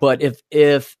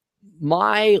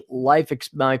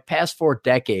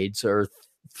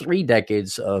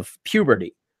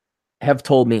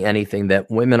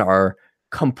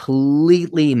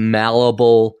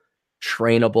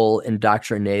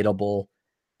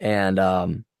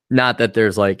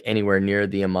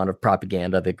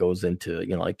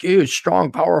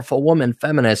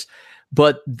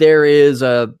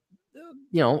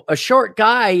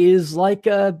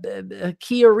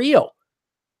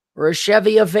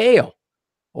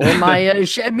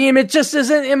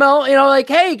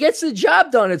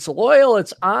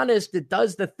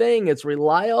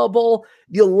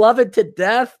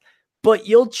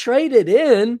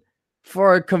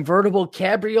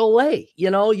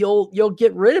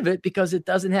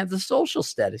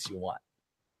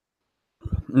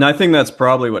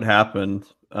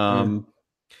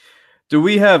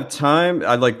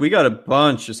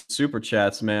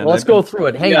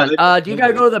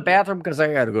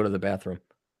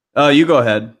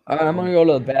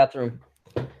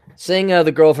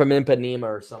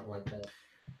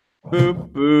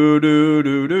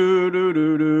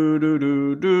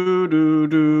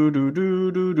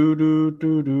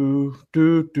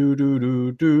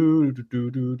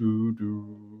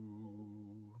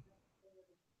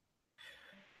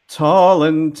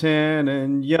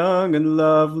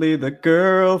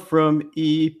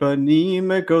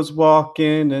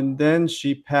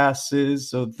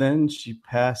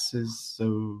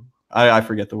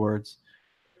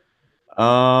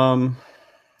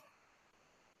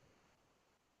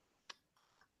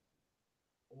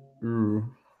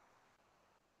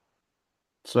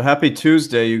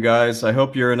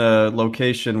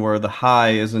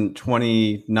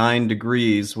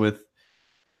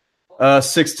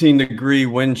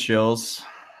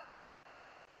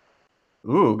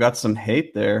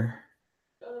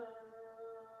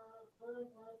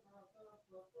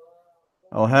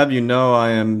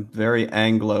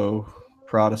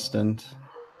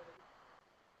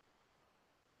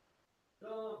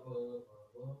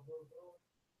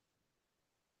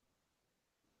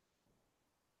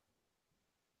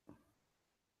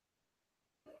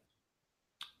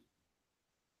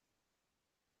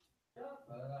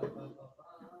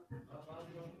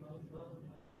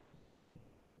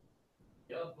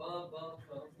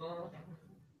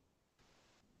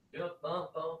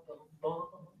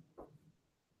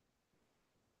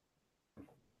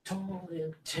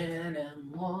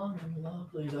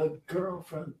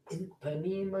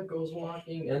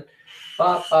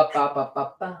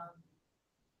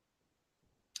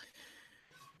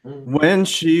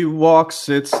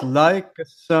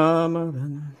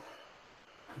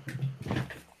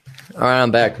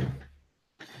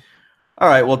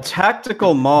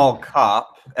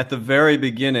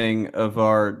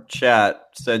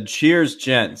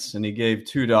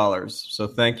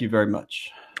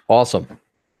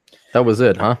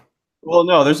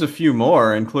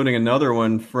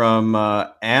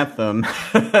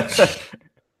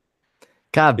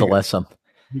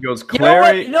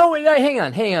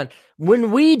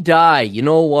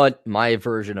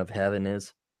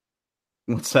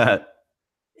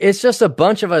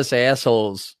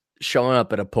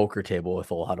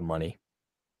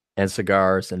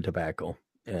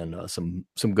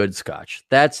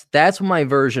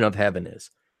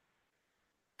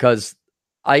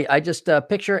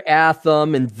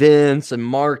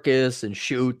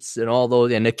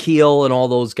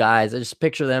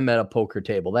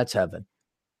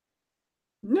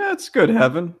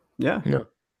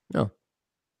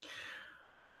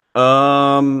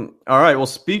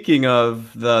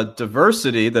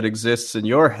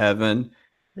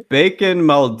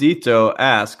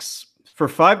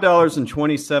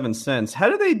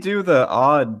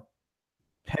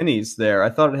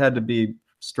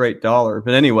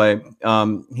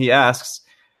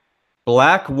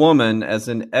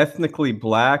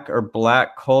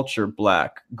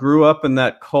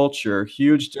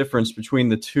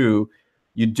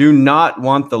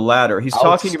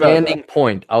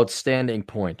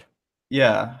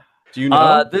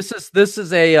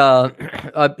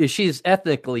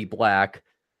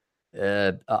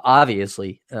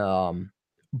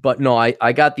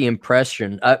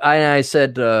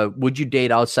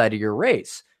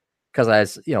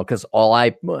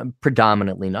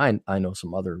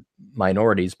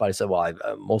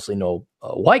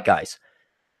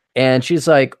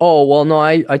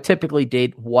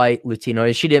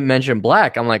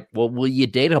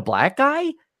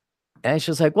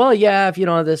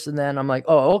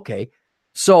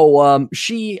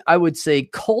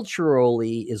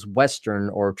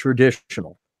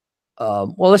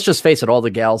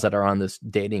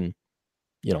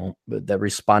 that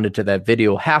responded to that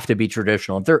video have to be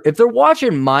traditional. If they're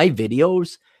watching my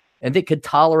videos and they could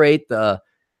tolerate the,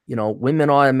 women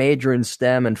ought to major in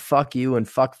STEM and fuck you and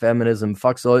fuck feminism,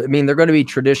 they're going to be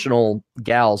traditional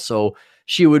gals. So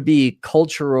she would be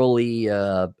culturally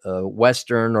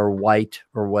Western or white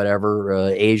or whatever,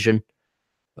 Asian,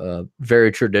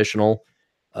 very traditional.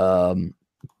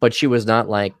 But she was not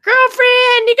like,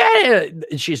 girlfriend, you got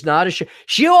it. She's not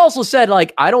she also said,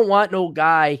 like, I don't want no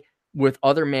guy with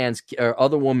other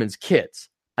woman's kids.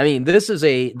 I mean, this is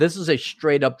a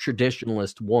straight up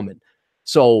traditionalist woman.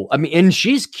 So, I mean, and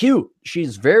she's cute.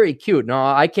 She's very cute.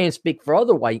 Now, I can't speak for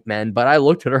other white men, but I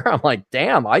looked at her. I'm like,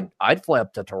 damn, I'd fly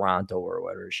up to Toronto or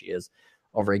wherever she is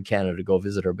over in Canada to go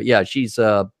visit her. But yeah, she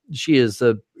is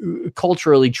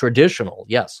culturally traditional.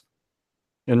 Yes.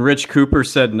 And Rich Cooper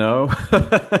said no.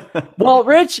 Well,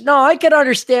 Rich, no, I can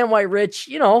understand why Rich,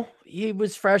 he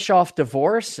was fresh off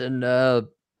divorce. And,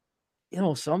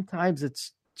 sometimes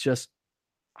it's just,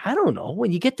 I don't know,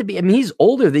 when you get to be, I mean, he's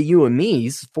older than you and me.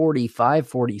 He's 45,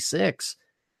 46.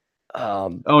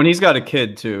 And he's got a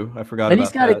kid too. I forgot about that. And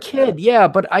he's got a kid. Yeah.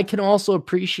 But I can also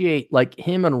appreciate like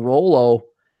him and Rolo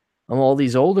and all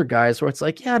these older guys where it's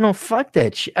like, yeah, no, fuck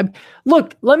that shit.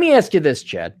 Look, let me ask you this,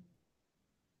 Chad.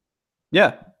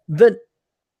 Yeah.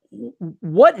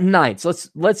 What nights,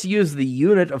 let's use the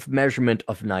unit of measurement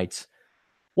of nights.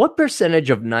 What percentage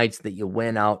of nights that you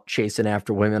went out chasing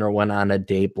after women or went on a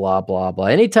date, blah, blah, blah.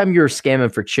 Anytime you were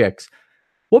scamming for chicks,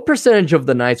 what percentage of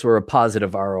the nights were a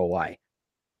positive ROI?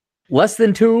 Less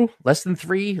than 2, less than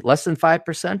 3, less than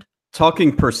 5%?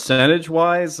 Talking percentage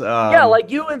wise? Yeah, like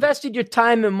you invested your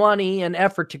time and money and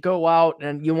effort to go out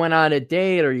and you went on a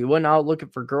date or you went out looking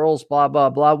for girls, blah, blah,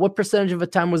 blah. What percentage of the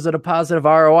time was it a positive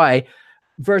ROI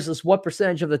versus what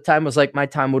percentage of the time was like my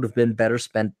time would have been better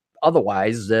spent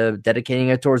otherwise, dedicating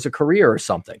it towards a career or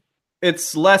something?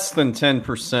 It's less than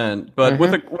 10%, but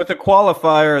with a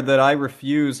qualifier that I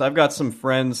refuse. I've got some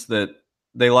friends that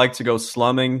they like to go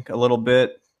slumming a little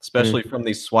bit, especially from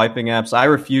these swiping apps. I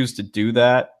refuse to do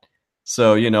that.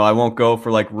 So, I won't go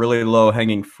for like really low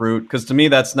hanging fruit because to me,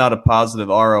 that's not a positive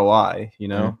ROI,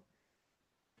 No,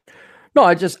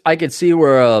 I could see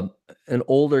where an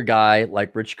older guy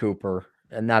like Rich Cooper,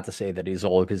 and not to say that he's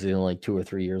old because he's only 2 or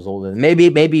 3 years older.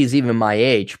 Maybe he's even my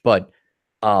age, but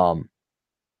I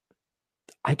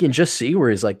can just see where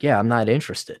he's like, yeah, I'm not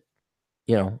interested.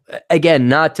 Again,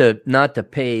 not to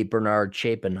pay Bernard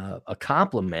Chapin a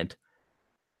compliment,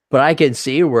 but I can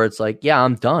see where it's like, yeah,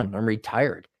 I'm done. I'm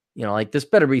retired. Like this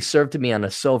better be served to me on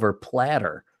a silver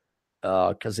platter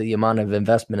because of the amount of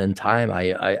investment and time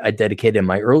I dedicated in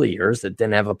my early years that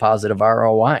didn't have a positive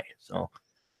ROI. So.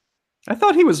 I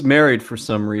thought he was married for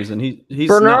some reason. He's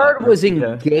Bernard was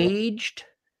engaged,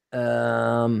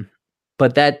 but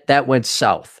that went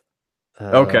south.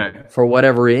 Okay, for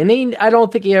whatever reason. I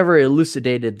don't think he ever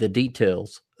elucidated the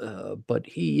details. But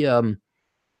he,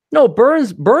 no,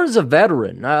 Burns a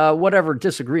veteran. Whatever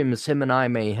disagreements him and I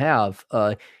may have,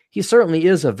 he certainly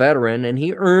is a veteran, and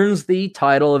he earns the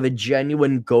title of a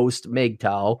genuine ghost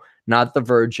MGTOW, not the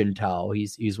Virgin Tau.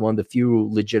 He's one of the few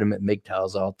legitimate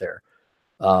MGTOWs out there.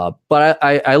 But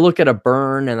I look at a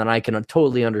Burn and then I can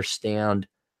totally understand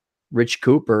Rich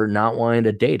Cooper not wanting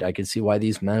to date. I can see why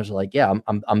these men are like, yeah,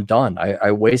 I'm done.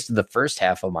 I wasted the first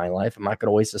half of my life. I'm not going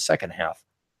to waste the second half.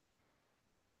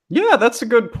 Yeah, that's a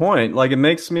good point. Like, it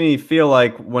makes me feel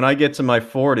like when I get to my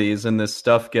 40s and this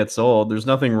stuff gets old, there's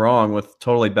nothing wrong with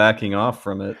totally backing off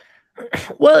from it.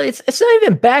 Well, it's not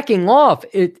even backing off.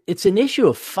 It's an issue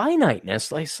of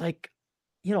finiteness. It's like,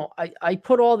 I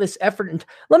put all this effort into.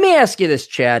 Let me ask you this,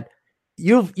 Chad.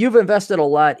 You've invested a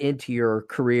lot into your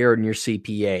career and your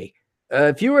CPA.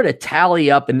 If you were to tally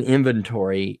up an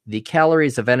inventory, the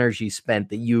calories of energy spent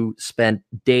that you spent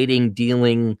dating,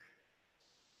 dealing,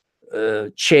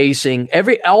 chasing,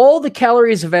 all the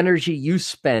calories of energy you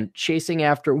spent chasing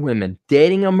after women,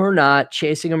 dating them or not,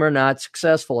 chasing them or not,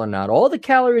 successful or not, all the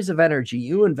calories of energy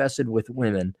you invested with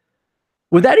women,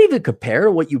 would that even compare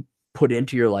to what you put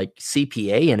into your like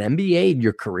CPA and MBA in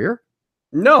your career?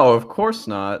 No, of course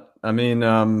not. I mean,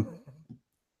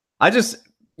 I just,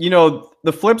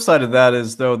 the flip side of that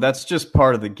is, though, that's just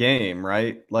part of the game,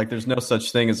 right? Like, there's no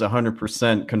such thing as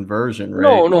 100% conversion,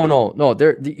 right? No.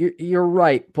 You're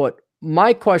right. But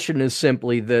my question is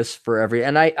simply this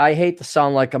and I hate to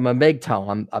sound like I'm a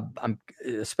MGTOW. I'm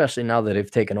especially now that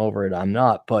I've taken over it, I'm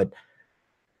not. But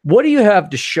what do you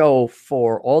have to show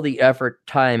for all the effort,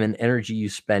 time, and energy you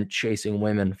spent chasing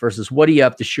women versus what do you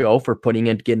have to show for getting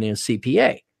a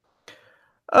CPA?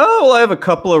 Oh, well, I have a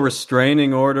couple of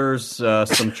restraining orders,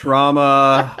 some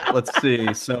trauma. Let's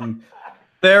see, some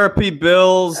Therapy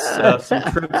bills, some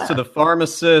trips to the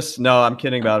pharmacist. No, I'm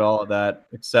kidding about all of that,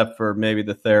 except for maybe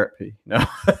the therapy. No.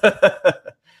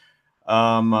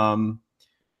 um, um,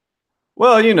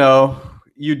 well,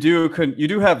 you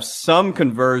do have some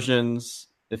conversions,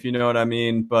 if you know what I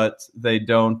mean, but they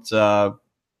don't.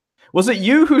 Was it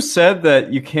you who said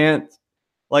that you can't,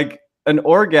 like, an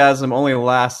orgasm only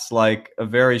lasts like a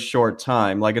very short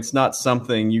time? Like, it's not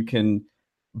something you can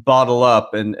bottle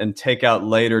up and take out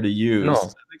later to use.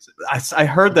 No, I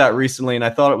heard that recently and I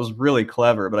thought it was really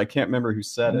clever, but I can't remember who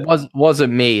said it.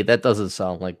 wasn't me. That doesn't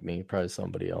sound like me. Probably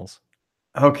somebody else.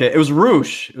 Okay, it was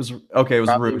Roosh. It was okay. It was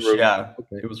Probably Roosh. Ruth. Yeah,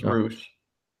 Okay. it was Yeah. Roosh.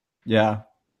 Yeah.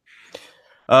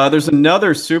 There's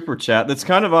another super chat that's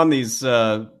kind of on these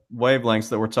wavelengths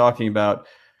that we're talking about.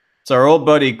 It's our old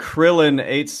buddy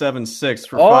Krillin876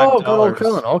 for five Oh, good old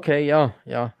Krillin. dollars. Okay, yeah,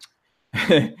 yeah.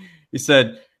 He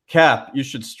said, "Cap, you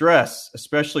should stress,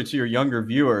 especially to your younger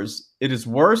viewers, it is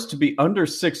worse to be under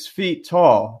 6 feet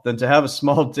tall than to have a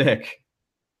small dick."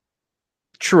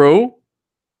 True,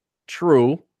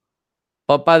 true.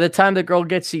 But by the time the girl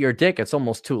gets to your dick, it's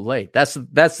almost too late. That's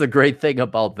the great thing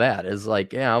about that is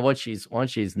like, yeah, once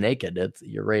she's naked,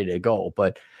 you're ready to go.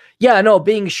 But yeah, no,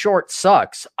 being short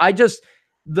sucks. I just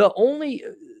the only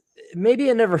maybe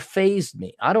it never phased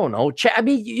me. I don't know. I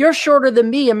mean, you're shorter than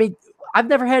me. I mean, I've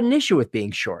never had an issue with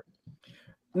being short.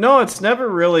 No, it's never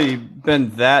really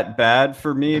been that bad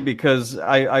for me because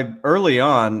I early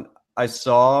on I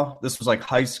saw this was like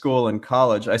high school and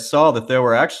college. I saw that there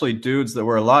were actually dudes that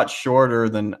were a lot shorter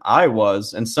than I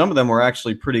was, and some of them were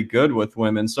actually pretty good with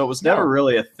women. So it was never Yeah,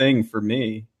 really a thing for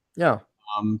me. yeah.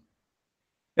 Um,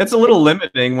 it's a little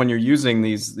limiting when you're using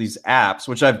these apps,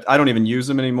 which I don't even use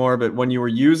them anymore. But when you were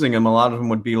using them, a lot of them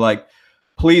would be like,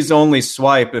 "Please only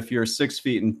swipe if you're 6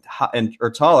 feet and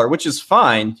or taller," which is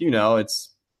fine. It's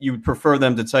you would prefer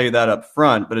them to tell you that up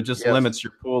front, but it just Yes. limits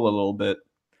your pool a little bit.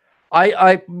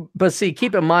 But see,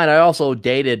 keep in mind, I also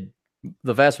dated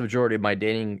the vast majority of my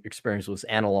dating experience was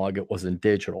analog. It wasn't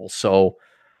digital. So,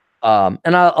 and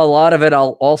a lot of it,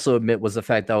 I'll also admit, was the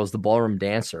fact that I was the ballroom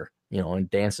dancer, and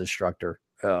dance instructor.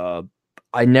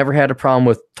 I never had a problem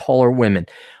with taller women.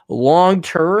 Long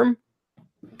term,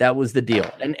 that was the deal.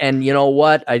 And you know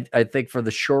what? I think for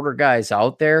the shorter guys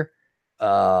out there,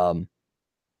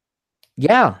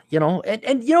 yeah,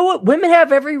 and you know what? Women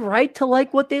have every right to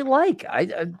like what they like.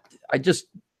 I just,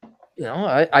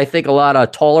 I think a lot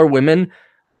of taller women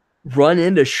run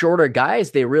into shorter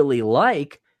guys they really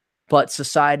like, but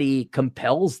society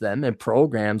compels them and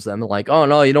programs them like, oh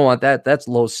no, you don't want that. That's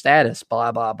low status,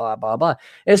 blah, blah, blah, blah, blah.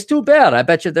 It's too bad. I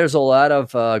bet you there's a lot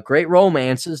of great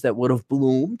romances that would have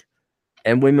bloomed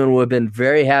and women would have been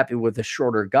very happy with a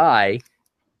shorter guy.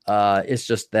 It's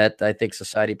just that I think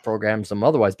society programs them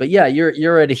otherwise. But yeah,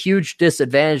 you're at a huge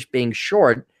disadvantage being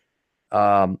short.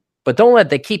 But don't let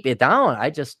that keep you down. I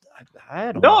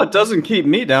don't No, know. it doesn't keep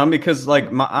me down because like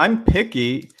I'm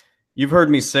picky. You've heard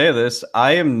me say this.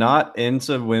 I am not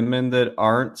into women that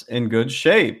aren't in good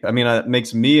shape. I mean, it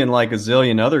makes me and like a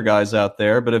zillion other guys out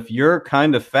there. But if you're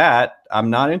kind of fat, I'm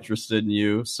not interested in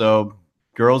you. So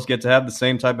girls get to have the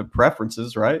same type of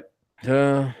preferences, right?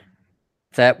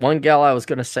 That one gal I was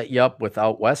going to set you up with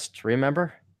out west,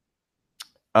 remember?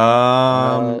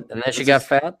 And then she got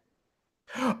fat.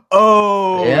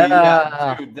 Oh yeah,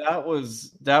 Yeah, dude, that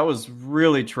was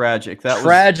really tragic.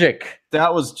 tragic.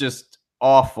 That was just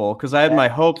awful because I had my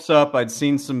hopes up. I'd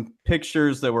seen some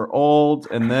pictures that were old,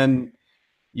 and then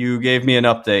you gave me an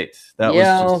update. That was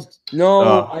just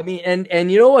no. I mean,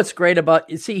 and you know what's great about?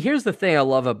 See, here's the thing I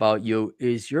love about you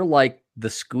is you're like the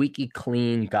squeaky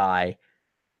clean guy.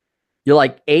 You're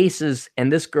like aces,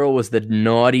 and this girl was the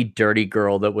naughty, dirty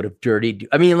girl that would have dirtied you.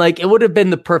 I mean, like it would have been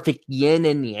the perfect yin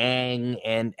and yang,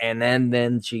 and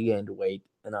then she gained weight,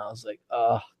 and I was like,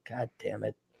 oh god damn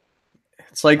it!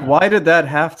 It's like, why did that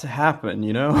have to happen?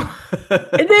 It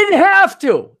didn't have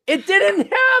to. It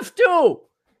didn't have to,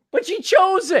 but she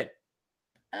chose it.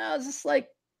 And I was just like,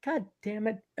 god damn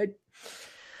it!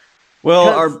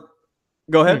 Well,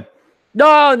 go ahead. No,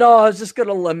 I was just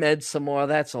gonna lament some more.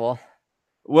 That's all.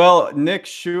 Well, Nick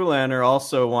Schulander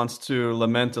also wants to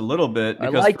lament a little bit I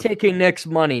because like taking Nick's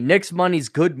money. Nick's money's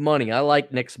good money. I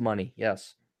like Nick's money.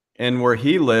 Yes. and where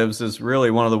he lives is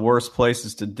really one of the worst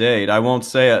places to date. I won't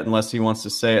say it unless he wants to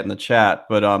say it in the chat.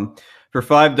 But for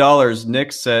 $5,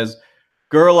 Nick says,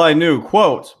 "Girl I knew,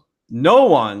 quote, no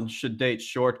one should date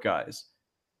short guys.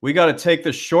 We got to take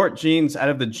the short genes out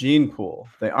of the gene pool.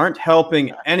 They aren't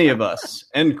helping any of us,"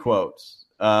 end quote.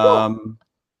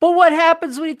 But what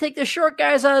happens when you take the short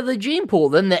guys out of the gene pool?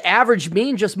 Then the average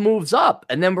mean just moves up.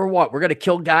 And then we're what? We're going to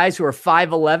kill guys who are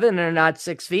 5'11" and are not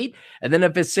 6 feet. And then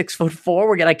if it's 6'4",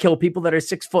 we're going to kill people that are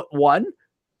 6'1".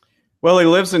 Well, he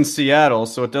lives in Seattle,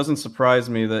 so it doesn't surprise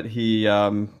me that he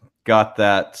got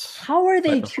that. How are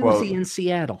they choosy quote. in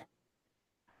Seattle?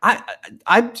 I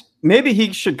maybe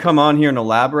he should come on here and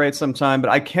elaborate sometime, but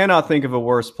I cannot think of a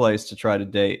worse place to try to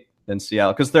date than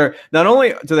Seattle, because they're not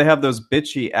only do they have those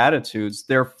bitchy attitudes,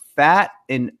 they're fat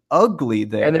and ugly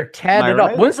there, and they're tatted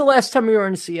up. When's the last time you were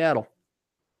in Seattle?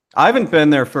 I haven't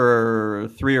been there for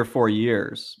 3 or 4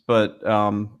 years, but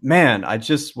man, I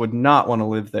just would not want to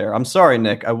live there. I'm sorry,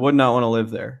 Nick, I would not want to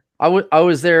live there. I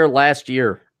was there last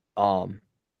year, and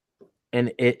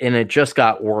it just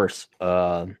got worse.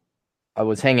 I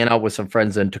was hanging out with some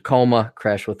friends in Tacoma,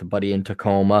 crashed with a buddy in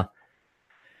Tacoma.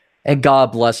 And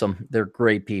God bless them. They're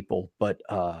great people. But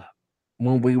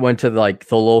when we went to like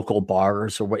the local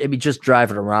bars or what, just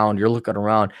driving around, you're looking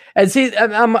around. And see,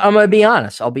 I'm going to be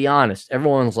honest. I'll be honest.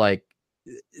 Everyone's like,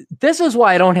 this is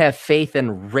why I don't have faith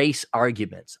in race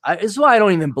arguments. This is why I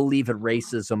don't even believe in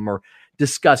racism or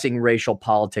discussing racial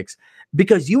politics.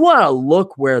 Because you want to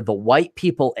look where the white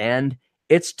people end.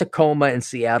 It's Tacoma and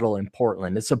Seattle and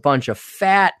Portland. It's a bunch of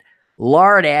fat,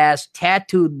 lard-ass,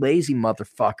 tattooed, lazy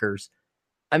motherfuckers.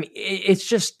 I mean,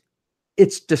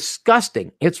 it's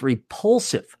disgusting. It's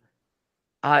repulsive.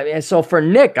 And so for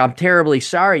Nick, I'm terribly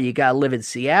sorry you got to live in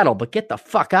Seattle, but get the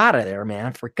fuck out of there,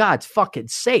 man, for God's fucking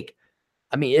sake.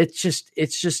 I mean,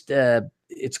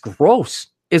 it's gross.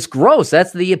 It's gross.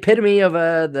 That's the epitome of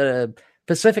the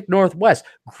Pacific Northwest.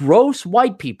 Gross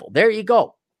white people. There you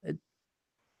go.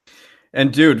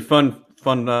 And dude, fun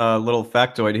little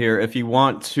factoid here. If you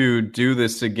want to do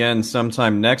this again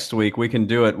sometime next week, we can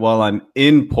do it while I'm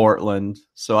in Portland.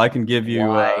 So I can give you.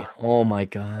 Oh my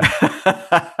God.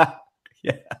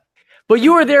 Yeah. But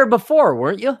you were there before,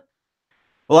 weren't you?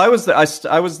 Well, I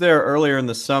was there earlier in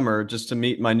the summer just to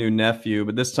meet my new nephew,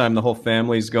 but this time the whole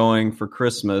family's going for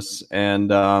Christmas,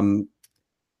 and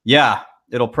yeah,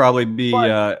 it'll probably be.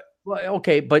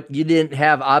 Okay, but you didn't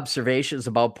have observations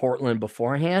about Portland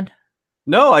beforehand?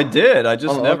 No, I did. I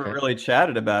just never really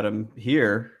chatted about him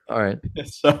here. All right.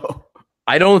 So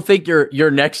I don't think your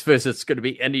next visit's going to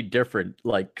be any different.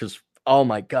 Like, because, oh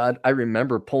my God, I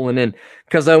remember pulling in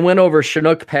because I went over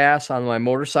Chinook Pass on my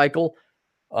motorcycle.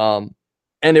 And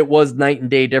it was night and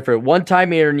day different. One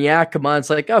time here in Yakima, it's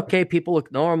like, okay, people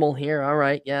look normal here. All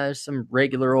right. Yeah, there's some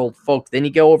regular old folk. Then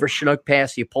you go over Chinook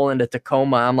Pass, you pull into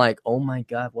Tacoma. I'm like, oh my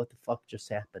God, what the fuck just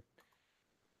happened?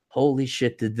 Holy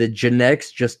shit, did the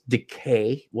genetics just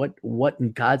decay? What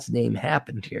in God's name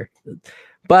happened here?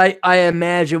 But I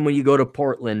imagine when you go to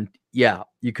Portland, yeah,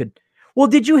 you could. Well,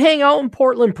 did you hang out in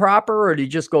Portland proper, or did you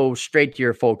just go straight to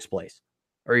your folks' place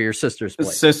or your sister's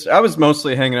place? I was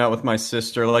mostly hanging out with my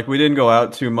sister. Like, we didn't go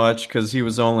out too much because he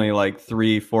was only like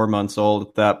 3-4 months old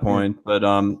at that point. But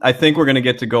I think we're going to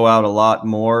get to go out a lot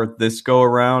more this go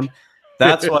around.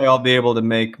 That's why I'll be able to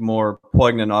make more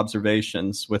poignant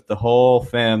observations with the whole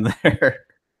fam there.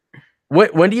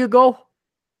 When do you go?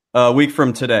 A week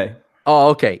from today. Oh,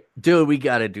 okay. Dude, we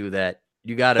got to do that.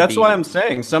 You got to. That's why I'm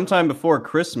saying sometime before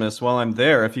Christmas while I'm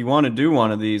there, if you want to do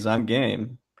one of these, I'm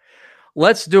game.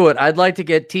 Let's do it. I'd like to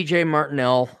get TJ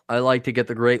Martinell. I'd like to get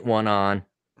the great one on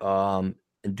and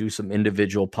do some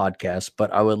individual podcasts,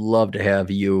 but I would love to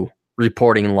have you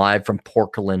reporting live from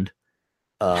Portland.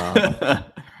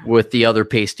 With the other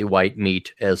pasty white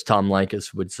meat, as Tom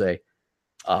Likas would say.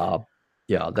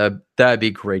 Yeah, that'd be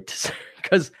great to say,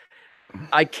 because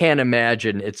I can't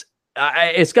imagine it's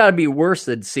got to be worse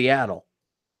than Seattle.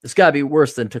 It's got to be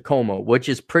worse than Tacoma, which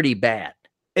is pretty bad.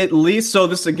 At least, so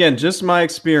this, again, just my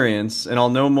experience, and I'll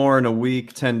know more in a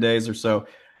week, 10 days or so.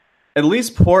 At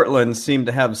least Portland seemed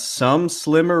to have some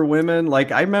slimmer women.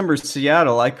 Like, I remember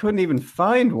Seattle, I couldn't even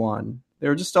find one. They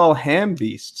were just all ham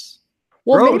beasts.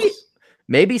 Well,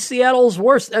 maybe Seattle's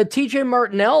worse. TJ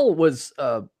Martinell was,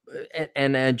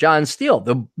 and John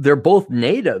Steele. They're both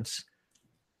natives.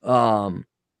 The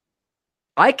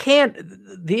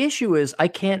issue is I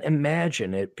can't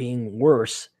imagine it being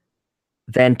worse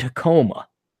than Tacoma.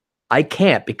 I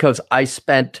can't, because I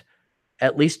spent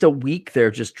at least a week there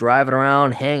just driving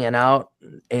around, hanging out,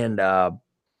 and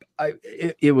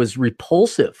it was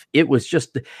repulsive. It was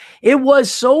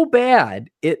so bad.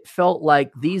 It felt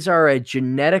like these are a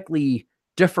genetically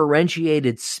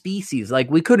differentiated species.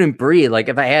 Like, we couldn't breathe. Like,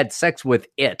 if I had sex with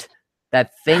that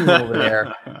thing over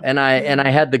there, and I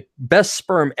had the best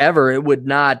sperm ever, it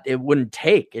wouldn't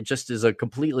take. It just is a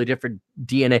completely different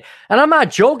DNA. And I'm not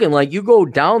joking. Like, you go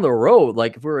down the road,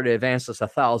 like if we were to advance this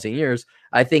 1,000 years,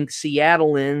 I think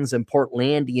Seattleans and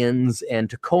Portlandians and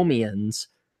Tacomians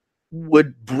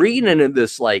would breed into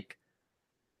this like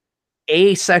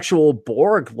asexual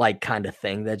Borg like kind of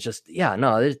thing that just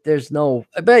there's no,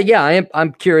 but yeah,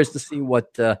 I'm curious to see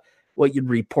what you'd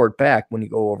report back when you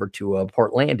go over to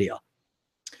Portlandia.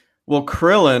 Well,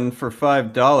 Krillin for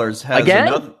 $5 has Again?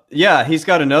 another. Yeah, he's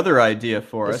got another idea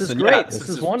for This us, is and great. this This is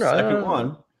is his second wonderful.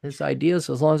 one. His ideas,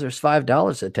 as long as there's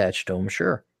 $5 attached to them,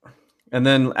 sure. And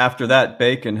then after that,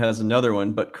 Bacon has another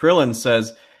one. But Krillin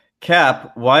says,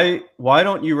 Cap, why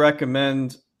don't you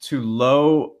recommend to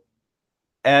low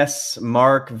S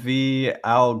Mark V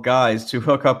Al guys to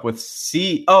hook up with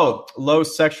low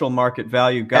sexual market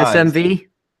value guys? SMV?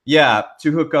 Yeah,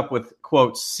 to hook up with,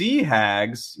 quote, C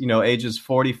hags, ages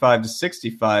 45 to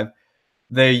 65.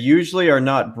 They usually are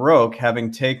not broke,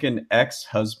 having taken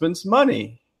ex-husband's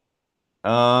money.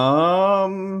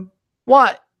 What?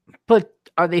 But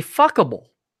are they fuckable?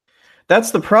 That's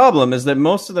the problem, is that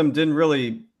most of them didn't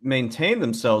really maintain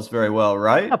themselves very well,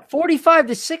 right? Yeah, 45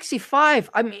 to 65.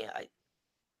 I mean,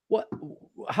 what?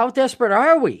 How desperate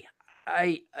are we?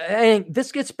 I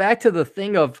this gets back to the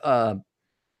thing of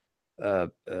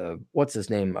what's his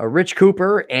name? Rich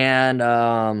Cooper and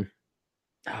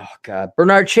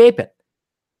Bernard Chapin.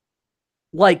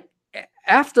 Like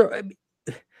after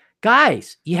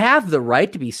guys, you have the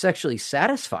right to be sexually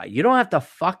satisfied. You don't have to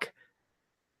fuck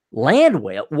land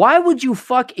whale. Why would you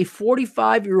fuck a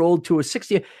 45-year-old to a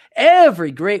 60?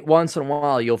 Every great once in a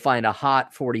while, you'll find a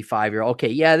hot 45-year-old. Okay,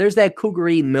 yeah, there's that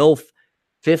cougary MILF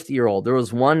 50-year-old. There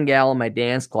was one gal in my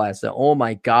dance class that, oh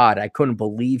my God, I couldn't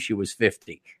believe she was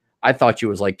 50. I thought she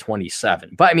was like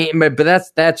 27. But I mean, but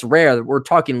that's rare. We're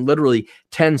talking literally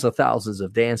tens of thousands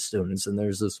of dance students, and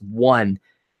there's this one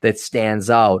that stands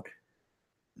out.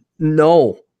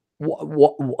 No.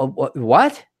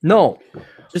 What? No.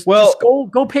 Just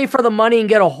go pay for the money and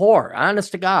get a whore.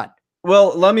 Honest to God.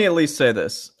 Well, let me at least say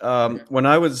this. When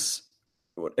I was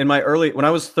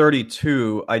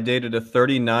 32, I dated a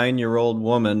 39-year-old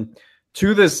woman.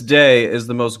 To this day, is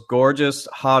the most gorgeous,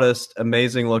 hottest,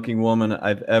 amazing-looking woman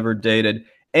I've ever dated,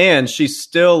 and she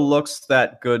still looks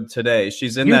that good today.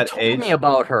 She's in that age. You told me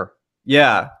about her.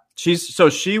 Yeah, she's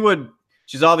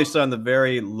obviously on the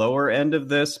very lower end of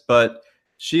this, but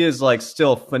she is like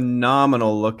still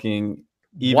phenomenal looking.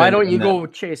 Why don't you go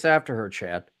chase after her,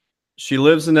 Chad? She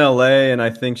lives in LA, and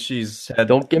I think she's had.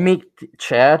 Don't give me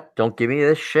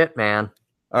this shit, man.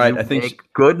 All right, I think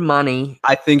good money.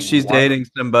 I think she's dating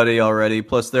somebody already.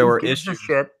 Plus, there were issues.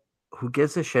 Who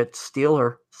gives a shit? Steal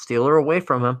her away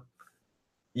from him.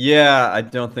 Yeah, I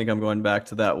don't think I'm going back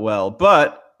to that well,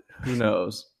 but who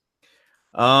knows?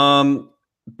 Bacon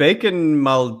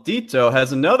Maldito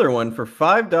has another one for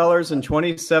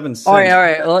 $5.27. All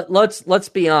right. Let's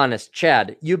be honest,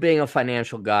 Chad. You being a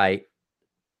financial guy,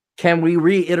 can we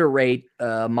reiterate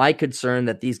my concern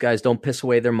that these guys don't piss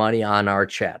away their money on our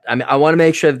chat? I mean, I want to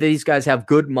make sure that these guys have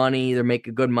good money, they're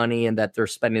making good money, and that they're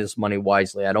spending this money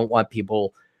wisely. I don't want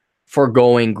people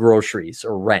foregoing groceries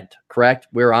or rent. Correct?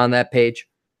 We're on that page.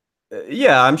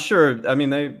 Yeah, I'm sure. I mean,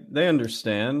 they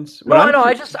understand.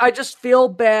 I just feel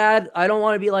bad. I don't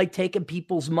want to be like taking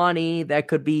people's money. That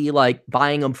could be like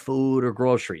buying them food or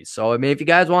groceries. So, I mean, if you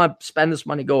guys want to spend this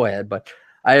money, go ahead. But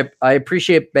I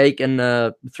appreciate Bacon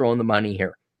throwing the money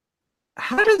here.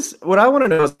 What I want to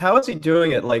know is how is he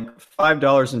doing it like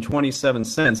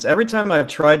 $5.27? Every time I've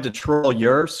tried to troll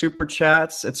your super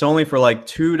chats, it's only for like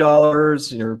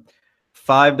 $2 or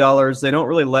 $5. They don't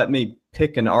really let me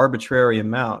pick an arbitrary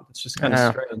amount. It's just kind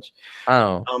of strange.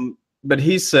 Oh. But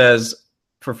he says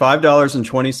for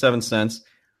 $5.27,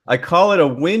 I call it a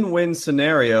win-win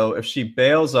scenario if she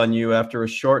bails on you after a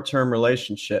short-term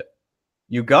relationship.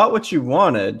 You got what you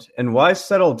wanted, and why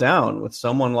settle down with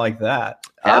someone like that?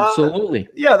 Absolutely.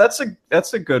 Yeah, that's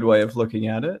a good way of looking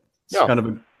at it. It's kind of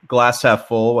a glass half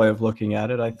full way of looking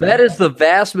at it, I think. That is the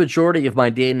vast majority of my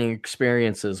dating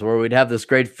experiences, where we'd have this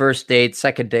great first date,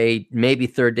 second date, maybe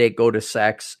third date, go to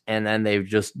sex, and then they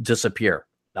just disappear.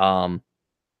 Yeah,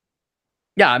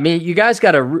 I mean, you guys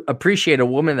got to appreciate a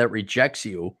woman that rejects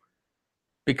you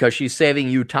because she's saving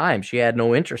you time. She had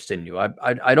no interest in you.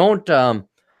 I don't.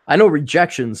 I know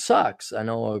rejection sucks. I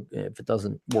know if it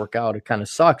doesn't work out, it kind of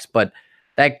sucks. But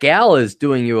that gal is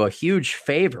doing you a huge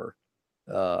favor,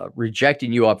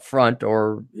 rejecting you up front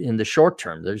or in the short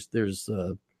term. There's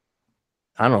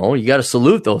I don't know. You got to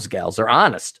salute those gals. They're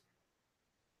honest.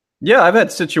 Yeah, I've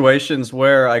had situations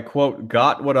where I, quote,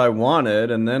 got what I wanted,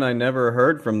 and then I never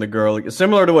heard from the girl.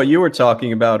 Similar to what you were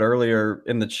talking about earlier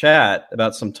in the chat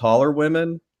about some taller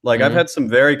women. Like, I've had some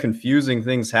very confusing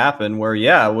things happen where,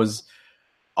 it was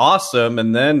awesome,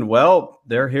 and then, well,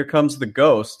 here comes the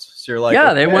ghost. So you're like,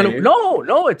 yeah, okay. They went.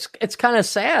 No, it's kind of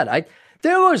sad.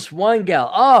 There was one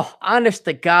gal. Oh, honest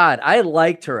to God, I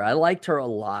liked her. I liked her a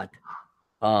lot.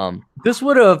 This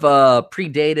would have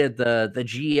predated the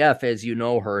GF as you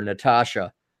know her,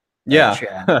 Natasha, Yeah,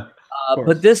 Chad. of But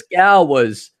course. this gal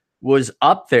was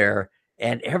up there,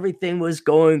 and everything was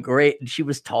going great. And she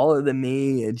was taller than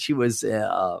me, and she was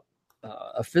a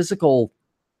physical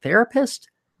therapist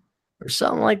or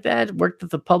something like that. Worked at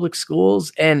the public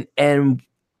schools, and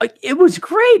it was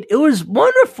great. It was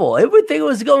wonderful. Everything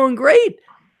was going great.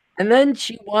 And then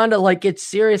she wanted to like get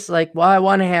serious, like, well, I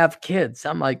want to have kids.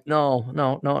 I'm like, no,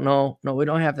 no, no, no, no, we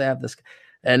don't have to have this.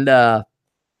 And the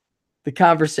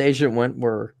conversation went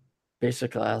where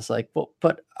basically I was like, well,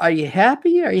 but are you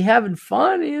happy? Are you having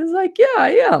fun? And he was like, yeah,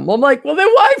 I am. I'm like, well, then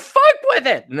why fuck with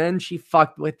it? And then she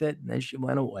fucked with it, and then she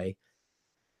went away.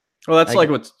 Well, that's I like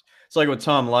got, what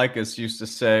Tom Likas used to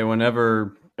say.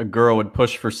 Whenever a girl would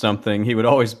push for something, he would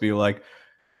always be like,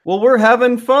 "Well, we're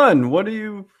having fun. What are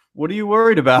you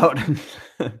worried about?"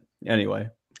 Anyway,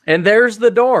 and there's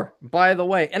the door, by the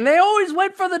way. And they always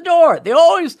went for the door. They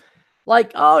always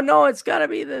like, oh no, it's got to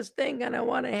be this thing, and I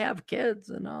want to have kids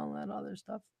and all that other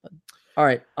stuff. But, all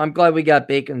right, I'm glad we got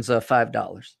Bacon's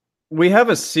 $5. we have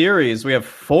a series. We have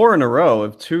 4 in a row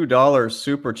of $2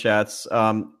 super chats.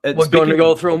 We're going to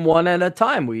go through them one at a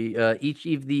time. We each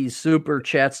of these super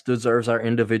chats deserves our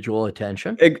individual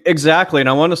attention. Exactly, and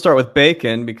I want to start with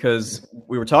Bacon because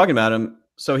we were talking about him.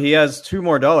 So he has $2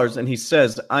 more, and he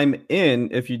says, "I'm in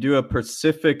if you do a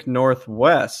Pacific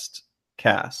Northwest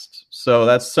cast." So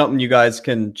that's something you guys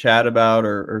can chat about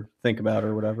or think about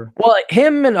or whatever. Well,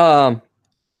 him and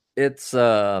it's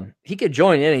he could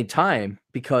join any time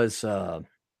because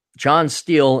John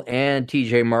Steele and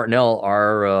TJ Martinell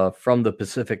are from the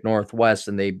Pacific Northwest,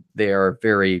 and they are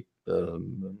very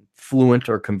fluent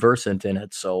or conversant in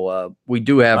it. So we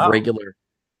do have regular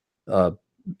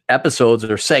episodes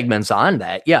or segments on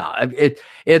that. Yeah,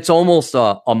 it's almost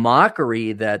a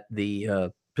mockery that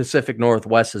the Pacific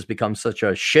Northwest has become such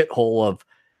a shithole of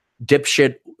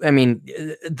dipshit. I mean,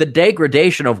 the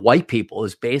degradation of white people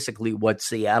is basically what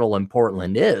Seattle and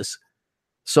Portland is.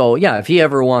 So yeah, if he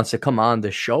ever wants to come on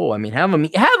the show, I mean, have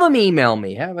him email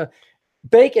me.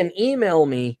 Bacon email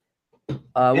me.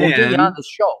 We'll get you on the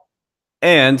show.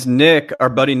 And Nick, our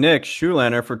buddy Nick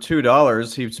Schulander, for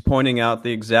 $2, he's pointing out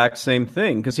the exact same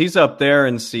thing because he's up there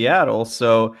in Seattle.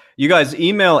 So you guys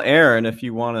email Aaron if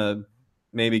you want to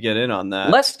maybe get in on that.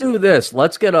 Let's do this.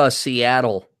 Let's get a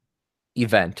Seattle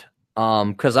event.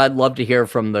 Because I'd love to hear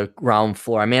from the ground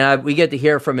floor. I mean, we get to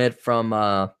hear from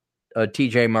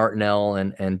TJ Martinell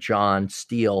and John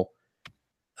Steele.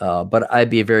 But I'd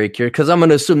be very curious because I'm going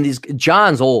to assume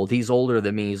John's old. He's older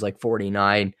than me. He's like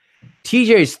 49.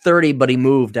 TJ's 30, but he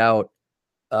moved out.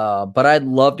 But I'd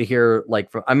love to hear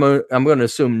I'm going to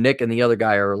assume Nick and the other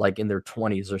guy are like in their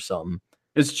 20s or something.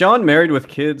 Is John married with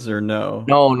kids or no?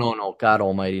 No. God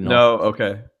almighty, no. No,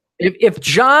 okay. If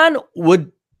John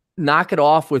would knock it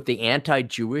off with the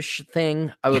anti-Jewish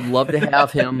thing, I would love to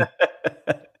have him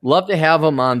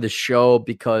on the show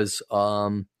because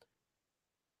how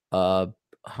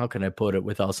can I put it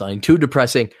without sounding too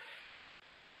depressing?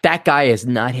 That guy has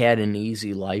not had an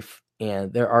easy life,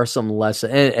 and there are some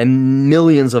lessons and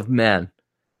millions of men,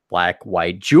 black,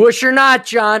 white, Jewish or not,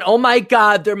 John. Oh my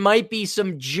God, there might be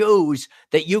some Jews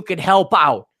that you could help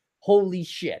out. Holy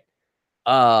shit.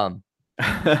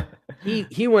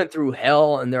 He went through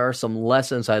hell, and there are some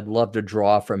lessons I'd love to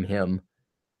draw from him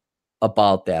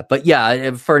about that. But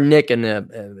yeah, for Nick and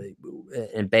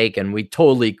Bacon, we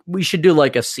should do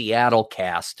like a Seattle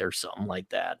cast or something like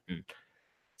that, and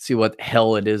see what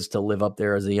hell it is to live up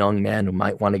there as a young man who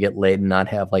might want to get laid and not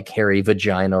have like hairy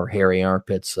vagina or hairy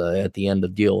armpits at the end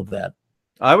of deal with that.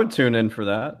 I would tune in for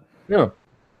that. Yeah.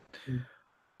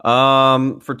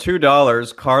 For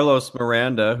 $2, Carlos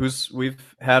Miranda,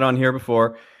 we've had on here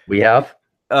before. We have?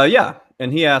 Yeah.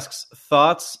 And he asks,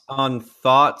 thoughts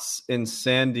in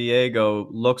San Diego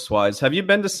looks wise. Have you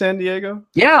been to San Diego?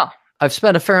 Yeah. I've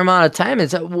spent a fair amount of time.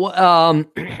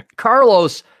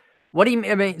 Carlos, what do you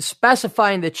mean? I mean,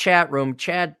 specify in the chat room,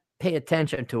 Chad, pay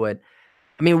attention to it.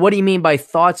 I mean, what do you mean by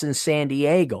thoughts in San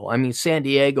Diego? I mean, San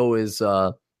Diego is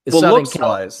looks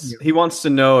wise. He wants to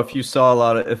know if you saw a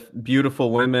lot of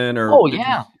beautiful women or. Oh,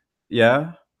 yeah.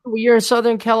 Yeah. Well, you're in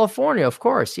Southern California, of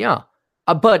course. Yeah.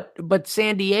 But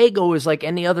San Diego is like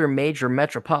any other major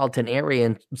metropolitan area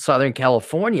in Southern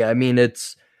California. I mean,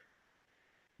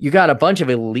 you got a bunch of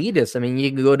elitists. I mean,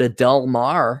 you can go to Del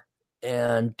Mar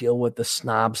and deal with the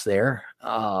snobs there.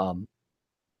 La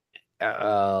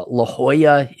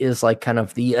Jolla is like kind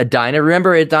of the Edina.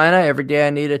 Remember Edina? Every day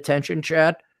I need attention,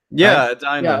 Chad. Yeah, right?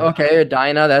 Edina. Yeah, okay,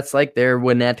 Edina. That's like their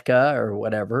Winnetka or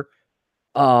whatever.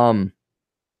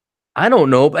 I don't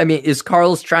know. I mean, is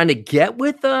Carlos trying to get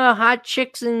with hot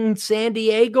chicks in San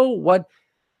Diego? What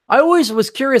I always was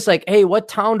curious, like, hey, what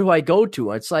town do I go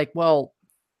to? It's like, well,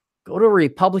 go to a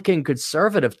Republican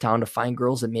conservative town to find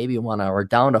girls that maybe want to are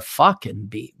down to fuck and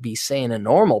be sane and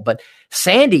normal. But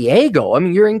San Diego, I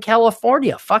mean, you're in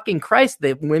California. Fucking Christ,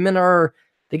 the women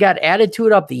they got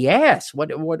attitude up the ass.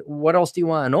 What else do you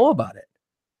want to know about it?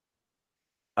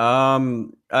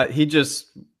 He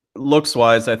just looks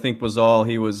wise, I think, was all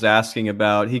he was asking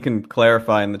about. He can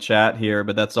clarify in the chat here,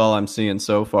 but that's all I'm seeing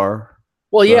so far.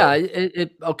 Well, yeah,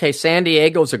 okay. San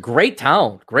Diego's a great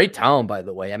town, by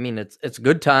the way. I mean, it's a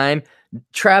good time.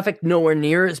 Traffic nowhere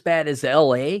near as bad as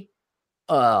L.A.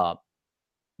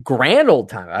 Grand old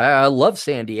time. I love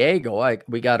San Diego.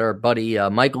 We got our buddy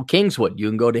Michael Kingswood. You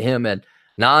can go to him at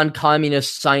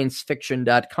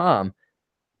noncommunistsciencefiction.com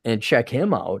and check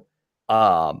him out.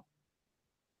 But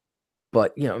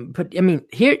I mean,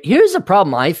 here's the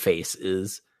problem I face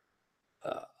is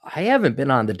I haven't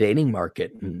been on the dating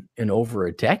market in over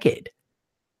a decade.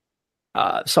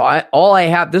 So all I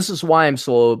have, this is why I'm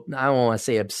so, I don't want to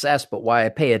say obsessed, but why I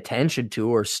pay attention to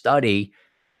or study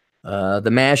the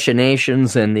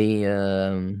machinations and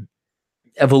the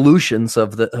evolutions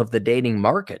of the dating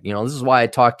market. This is why I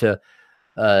talked to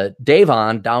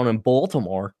Davon down in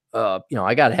Baltimore.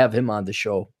 I got to have him on the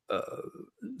show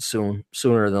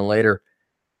sooner than later.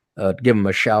 Give him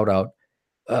a shout out.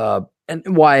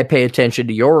 And why I pay attention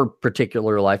to your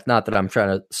particular life. Not that I'm trying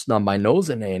to snub my nose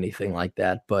into anything like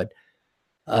that, but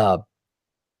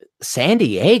San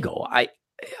Diego,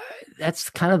 that's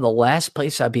kind of the last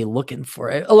place I'd be looking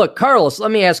for. Look, Carlos,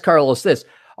 let me ask Carlos this.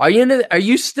 Are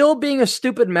you still being a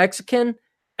stupid Mexican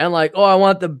and like, oh, I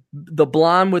want the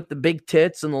blonde with the big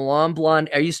tits and the long blonde?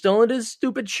 Are you still into this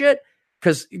stupid shit?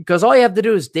 Because all you have to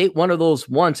do is date one of those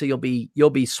once, so you'll be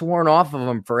sworn off of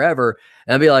them forever,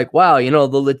 and be like, wow, the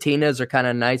Latinas are kind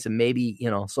of nice, and maybe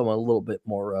someone a little bit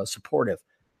more supportive.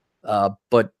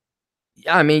 But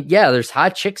I mean, yeah, there's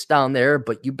hot chicks down there,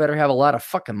 but you better have a lot of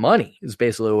fucking money. Is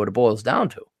basically what it boils down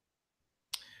to.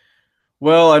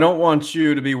 Well, I don't want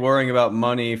you to be worrying about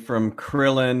money from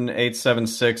Krillin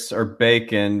 876 or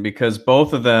Bacon, because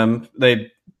both of them $2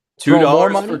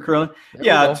 for Krillin.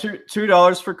 Yeah,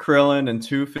 $2 for Krillin and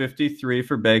 $2.53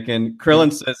 for Bacon.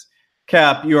 Krillin says,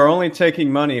 Cap, you are only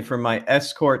taking money from my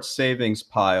escort savings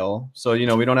pile. So,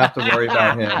 we don't have to worry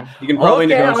about him. You can probably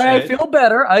negotiate.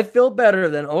 I feel better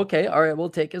then. Okay, all right,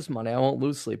 we'll take his money. I won't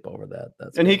lose sleep over that.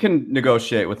 And he can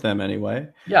negotiate with them anyway.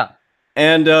 Yeah.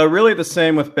 And really the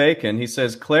same with Bacon. He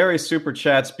says, Clary super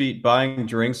chats beat buying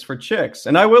drinks for chicks.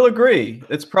 And I will agree.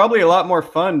 It's probably a lot more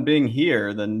fun being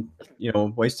here than,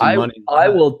 wasting money. I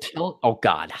will tell. Oh,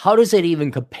 God. How does it even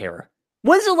compare?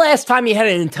 When's the last time you had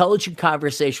an intelligent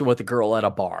conversation with a girl at a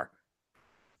bar?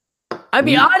 I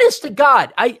mean, honest to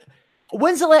God. I'm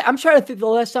trying to think the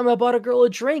last time I bought a girl a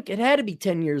drink. It had to be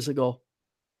 10 years ago.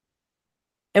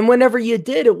 And whenever you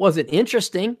did, it wasn't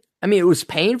interesting. I mean, it was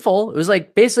painful. It was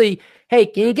like basically, hey,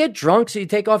 can you get drunk so you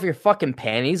take off your fucking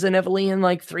panties inevitably in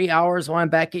like 3 hours while I'm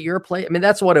back at your place? I mean,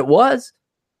 that's what it was.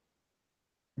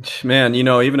 Man,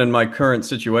 even in my current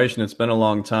situation, it's been a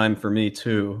long time for me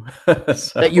too.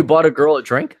 So, that you bought a girl a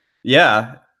drink?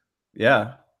 Yeah.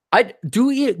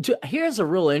 Here's a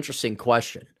real interesting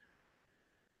question.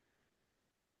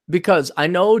 Because I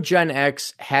know Gen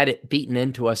X had it beaten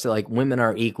into us that like women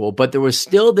are equal, but there was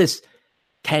still this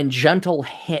tangential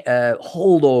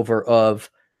holdover of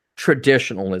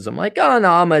traditionalism. Like, oh no,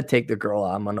 I'm going to take the girl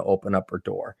out. I'm going to open up her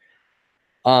door.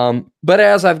 But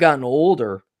as I've gotten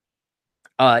older,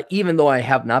 even though I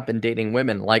have not been dating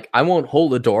women, like I won't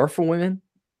hold a door for women.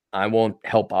 I won't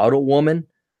help out a woman.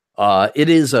 It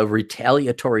is a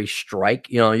retaliatory strike.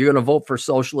 You're going to vote for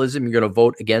socialism. You're going to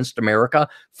vote against America.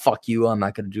 Fuck you. I'm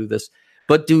not going to do this.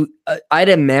 But I'd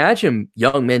imagine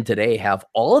young men today have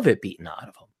all of it beaten out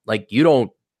of them. Like, you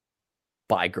don't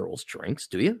buy girls drinks,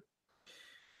 do you?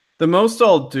 The most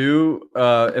I'll do,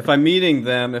 if I'm meeting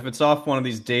them, if it's off one of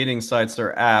these dating sites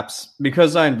or apps,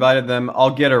 because I invited them,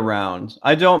 I'll get around.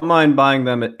 I don't mind buying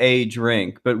them a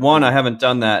drink, but one, I haven't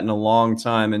done that in a long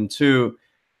time, and two,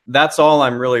 that's all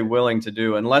I'm really willing to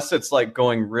do, unless it's like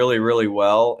going really, really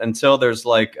well, until there's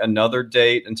like another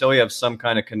date, until we have some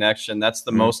kind of connection. That's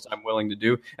the most I'm willing to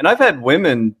do. And I've had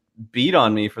women beat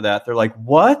on me for that. They're like,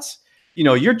 what?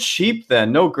 You're cheap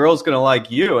then. No girl's going to like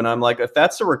you. And I'm like, if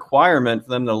that's a requirement for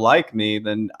them to like me,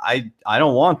 then I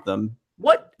don't want them.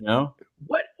 What?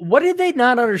 What did they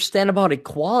not understand about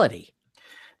equality?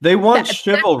 They want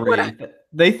chivalry.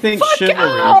 They think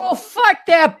chivalry. Oh, fuck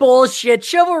that bullshit.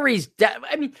 Chivalry's dead.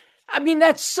 I mean,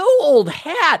 that's so old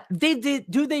hat.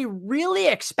 Do they really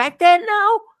expect that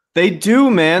now? They do,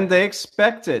 man. They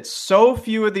expect it. So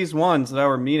few of these ones that I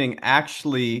were meeting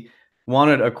actually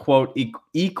wanted a quote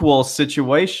equal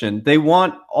situation. They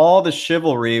want all the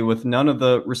chivalry with none of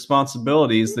the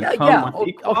responsibilities that Yeah, come yeah. with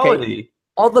Okay. equality.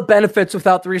 All the benefits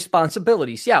without the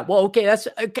responsibilities. Yeah. Well, okay. That's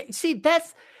okay. See,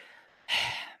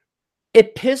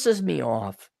 it pisses me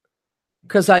off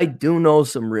because I do know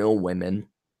some real women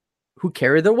who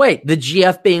carry their weight. The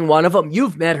GF being one of them.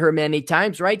 You've met her many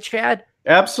times, right, Chad?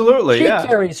 Absolutely, She yeah.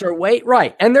 carries her weight,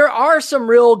 right? And there are some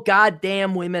real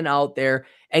goddamn women out there,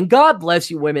 and God bless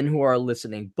you, women who are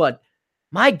listening. But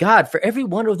my God, for every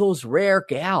one of those rare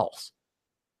gals,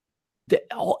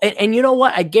 and you know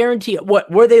what? I guarantee it. What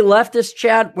were they leftists,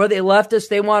 Chad? Were they leftists?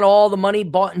 They want all the money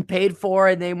bought and paid for,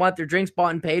 and they want their drinks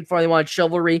bought and paid for. They want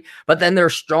chivalry, but then they're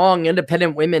strong,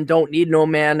 independent women don't need no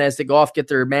man as they go off get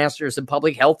their masters in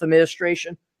public health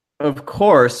administration. Of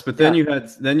course, but Yeah.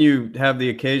 then you have the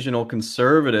occasional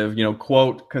conservative,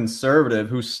 quote conservative,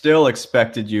 who still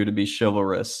expected you to be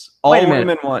chivalrous. Wait a All minute.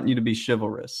 women want you to be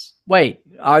chivalrous. Wait,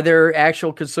 are there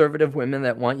actual conservative women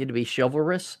that want you to be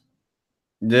chivalrous?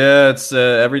 Yeah, it's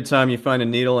every time you find a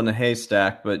needle in a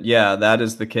haystack, but yeah, that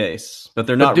is the case. But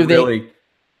they're But not really.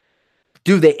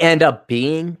 do they end up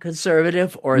being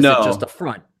conservative, or is it just a No,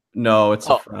 front? no, it's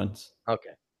a Oh, front.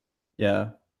 okay. Yeah.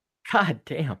 God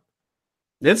damn.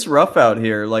 It's rough out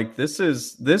here. Like this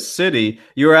city.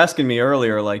 You were asking me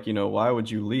earlier, like, why would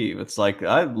you leave? It's like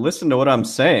I listen to what I'm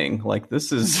saying. Like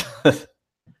this is this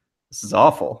is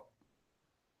awful.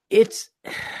 It's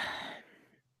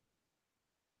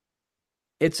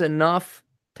enough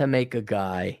to make a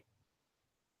guy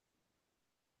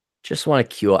just want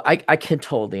to queue up. I can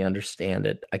totally understand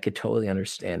it. I could totally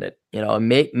understand it.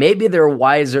 Maybe they're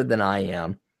wiser than I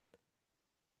am.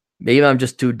 Maybe I'm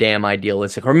just too damn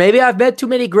idealistic, or maybe I've met too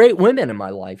many great women in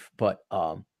my life. But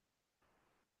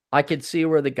I could see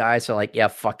where the guys are like, yeah,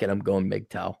 fuck it, I'm going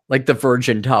MGTOW, like the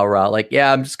Virgin Towel route. Like,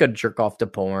 yeah, I'm just gonna jerk off to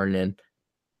porn, and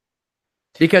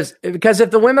because if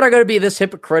the women are gonna be this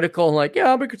hypocritical, like,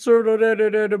 yeah, I'm a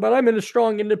conservative, but I'm in a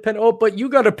strong independent. Oh, but you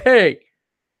gotta pay.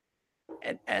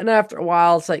 And after a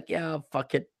while, it's like, yeah,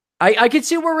 fuck it. I could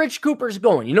see where Rich Cooper's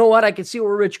going. You know what? I could see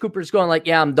where Rich Cooper's going. Like,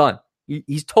 yeah, I'm done.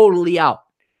 He's totally out.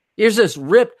 Here's this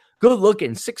ripped,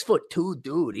 good-looking 6'2"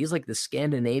 dude. He's like the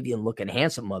Scandinavian-looking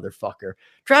handsome motherfucker.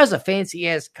 Drives a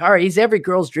fancy-ass car. He's every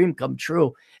girl's dream come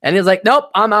true. And he's like,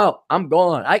 nope, I'm out. I'm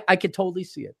gone. I could totally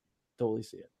see it. Totally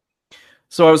see it.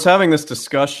 So I was having this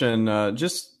discussion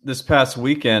just this past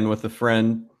weekend with a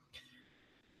friend.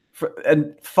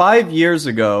 And 5 years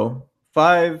ago,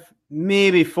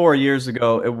 maybe 4 years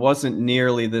ago, it wasn't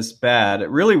nearly this bad. It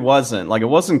really wasn't. Like, it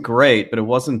wasn't great, but it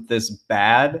wasn't this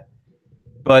bad.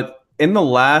 But in the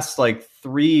last like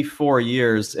 3-4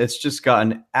 years, it's just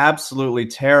gotten absolutely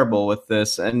terrible with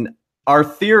this. And our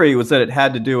theory was that it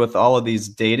had to do with all of these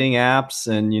dating apps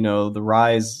and, the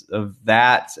rise of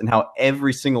that and how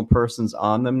every single person's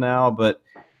on them now. But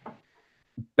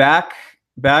back,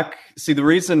 see, the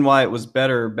reason why it was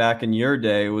better back in your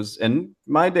day was, and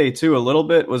my day too, a little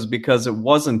bit, was because it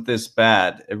wasn't this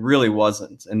bad. It really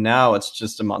wasn't. And now it's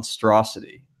just a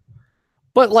monstrosity.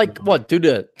 But like what, due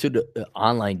to the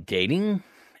online dating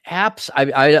apps?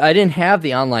 I didn't have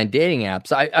the online dating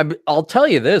apps. I'll tell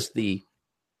you this, the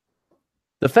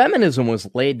feminism was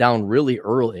laid down really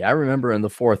early. I remember in the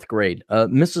 4th grade.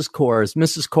 Mrs.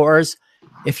 Coors,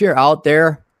 if you're out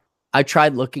there, I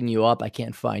tried looking you up. I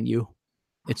can't find you.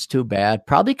 It's too bad.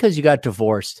 Probably because you got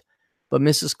divorced. But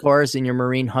Mrs. Coors and your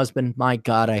Marine husband, my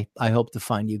God, I hope to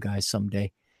find you guys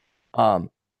someday.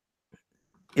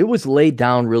 It was laid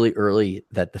down really early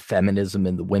that the feminism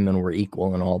and the women were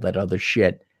equal and all that other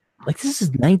shit. Like, this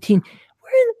is 19.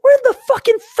 We're in the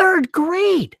fucking 3rd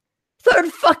grade. 3rd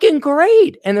fucking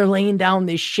grade. And they're laying down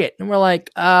this shit. And we're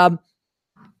like,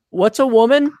 what's a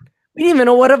woman? We didn't even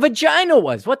know what a vagina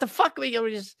was. What the fuck?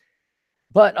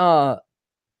 But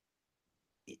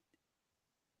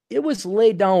it was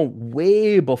laid down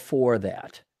way before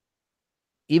that.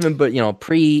 Even, but,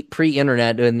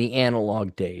 pre-internet in the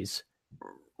analog days.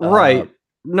 Right.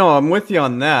 No, I'm with you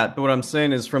on that. But what I'm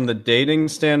saying is, from the dating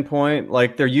standpoint,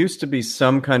 like, there used to be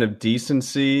some kind of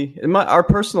decency. In my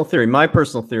personal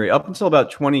theory, up until about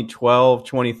 2012,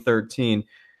 2013,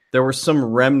 there were some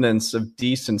remnants of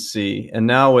decency. And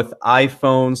now with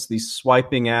iPhones, these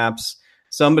swiping apps,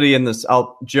 somebody in this,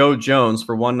 Joe Jones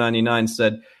for $1.99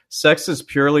 said, sex is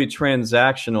purely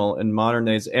transactional in modern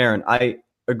days. Aaron, I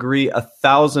agree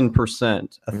 1,000%,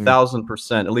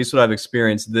 1,000%. At least what I've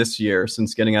experienced this year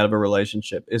since getting out of a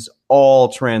relationship is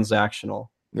all transactional.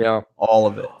 Yeah, all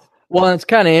of it. Well, it's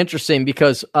kind of interesting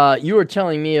because you were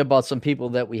telling me about some people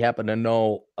that we happen to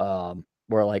know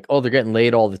where like, oh, they're getting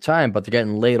laid all the time, but they're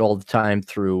getting laid all the time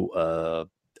through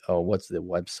what's the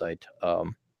website?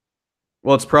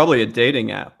 Well, it's probably a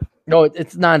dating app. No,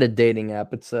 it's not a dating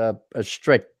app. It's a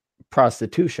strict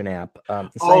prostitution app. It's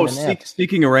not Oh, even an app.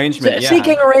 seeking arrangement. Yeah.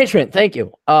 Seeking arrangement. Thank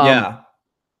you. Yeah.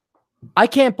 I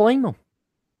can't blame them.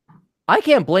 I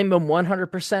can't blame them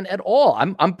 100% at all.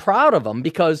 I'm proud of them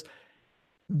because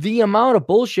the amount of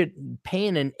bullshit,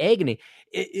 pain, and agony.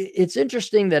 It's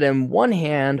interesting that in one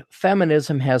hand,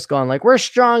 feminism has gone like, we're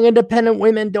strong, independent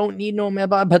women, don't need no man.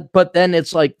 But then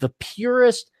it's like the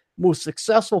purest, most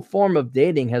successful form of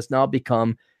dating has now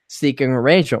become seeking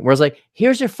arrangement. Where it's like,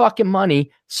 here's your fucking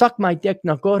money, suck my dick,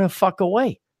 now go the fuck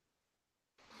away.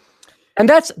 And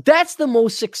that's the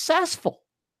most successful.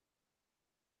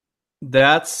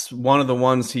 That's one of the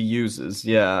ones he uses.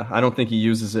 Yeah. I don't think he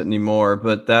uses it anymore,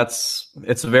 but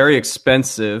it's very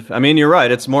expensive. I mean, you're right.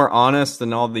 It's more honest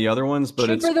than all the other ones, but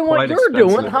it's cheaper than quite what you're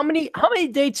expensive. doing. How many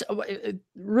dates?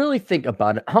 Really think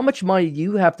about it. How much money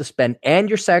you have to spend and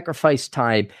your sacrifice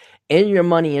time and your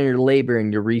money and your labor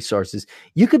and your resources.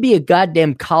 You could be a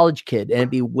goddamn college kid and it'd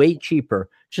be way cheaper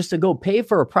just to go pay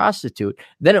for a prostitute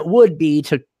than it would be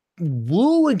to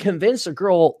woo and convince a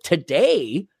girl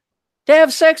today to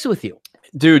have sex with you.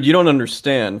 Dude, you don't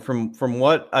understand. From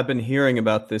what I've been hearing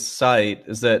about this site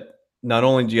is that not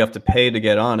only do you have to pay to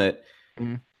get on it,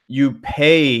 you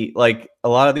pay, like, a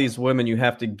lot of these women you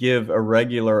have to give a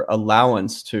regular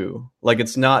allowance to. Like,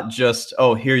 it's not just,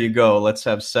 oh, here you go, let's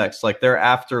have sex. Like, they're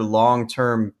after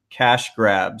long-term cash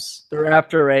grabs. They're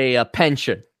after a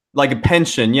pension. Like a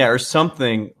pension, yeah, or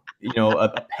something,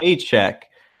 a paycheck.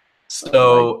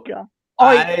 So, oh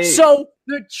my God. So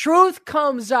the truth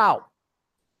comes out.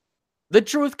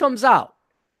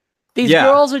 These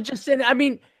girls are just in. I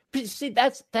mean, see,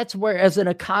 that's where, as an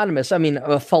economist, I mean,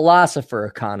 a philosopher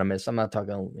economist, I'm not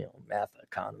talking, math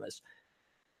economist.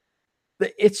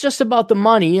 It's just about the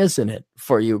money, isn't it,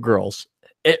 for you girls?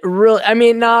 It really, I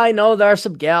mean, now I know there are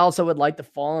some gals that would like to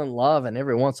fall in love, and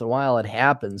every once in a while it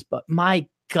happens, but my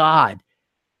God,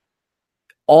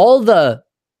 all the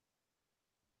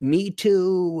Me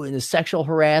Too and the sexual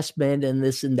harassment and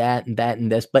this and that and that and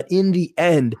this. But in the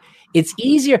end, it's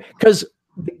easier because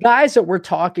the guys that we're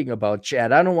talking about,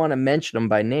 Chad, I don't want to mention them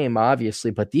by name,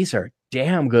 obviously, but these are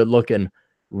damn good looking,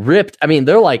 ripped. I mean,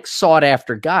 they're like sought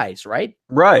after guys, right?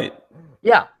 Right.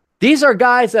 Yeah. These are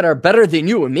guys that are better than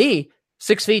you and me,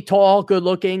 6 feet tall, good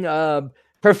looking,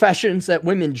 professions that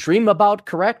women dream about,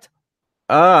 correct?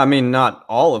 I mean, not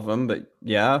all of them, but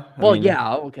yeah.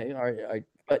 Yeah. Okay. All right.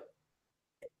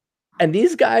 And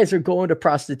these guys are going to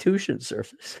prostitution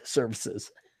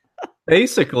services.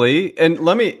 Basically, and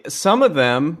some of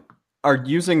them are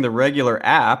using the regular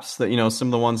apps that, some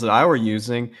of the ones that I were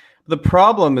using. The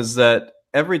problem is that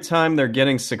every time they're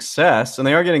getting success, and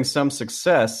they are getting some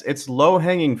success, it's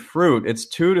low-hanging fruit. It's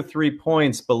 2 to 3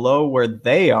 points below where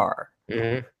they are.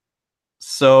 Mm-hmm.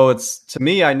 So to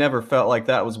me, I never felt like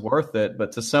that was worth it,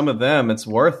 but to some of them, it's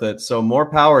worth it. So more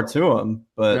power to them.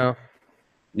 But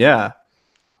yeah.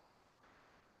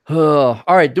 All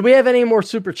right. Do we have any more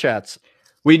super chats?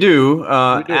 We do.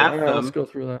 All right, let's go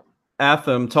through that.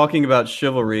 Atham, talking about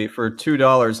chivalry, for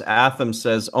 $2, Atham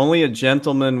says, only a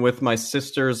gentleman with my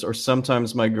sisters or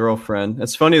sometimes my girlfriend.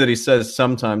 It's funny that he says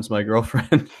sometimes my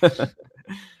girlfriend.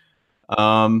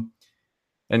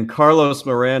 And Carlos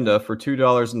Miranda, for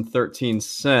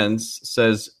 $2.13,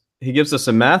 says, he gives us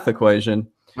a math equation.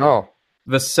 Oh.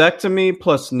 Vasectomy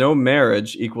plus no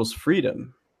marriage equals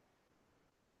freedom.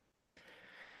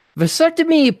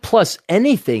 Vasectomy plus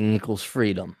anything equals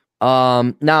freedom.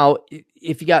 Now,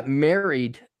 if you got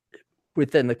married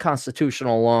within the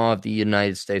constitutional law of the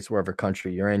United States, wherever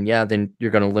country you're in, then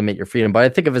you're going to limit your freedom. But I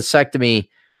think of vasectomy,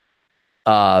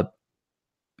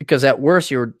 because at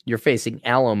worst you're facing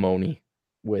alimony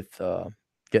with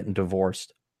getting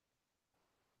divorced.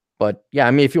 But yeah,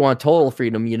 I mean, if you want total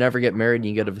freedom, you never get married and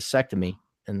you get a vasectomy,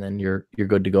 and then you're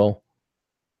good to go.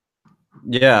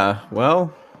 Yeah,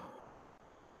 well,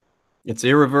 it's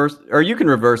irreversible, or you can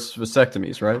reverse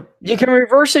vasectomies, right? You can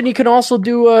reverse it. And you can also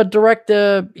do a direct.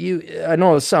 I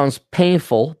know it sounds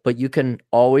painful, but you can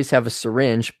always have a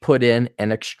syringe put in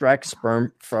and extract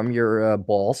sperm from your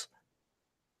balls,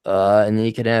 and then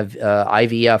you can have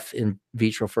IVF, in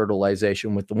vitro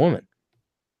fertilization, with the woman.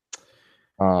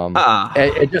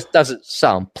 It just doesn't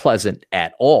sound pleasant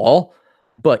at all,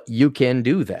 but you can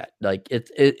do that. Like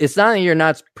it's not that you're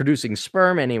not producing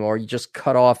sperm anymore. You just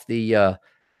cut off the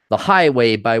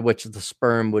highway by which the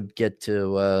sperm would get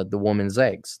to the woman's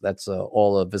eggs. That's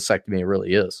all a vasectomy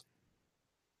really is.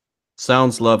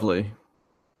 Sounds lovely.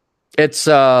 It's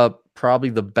probably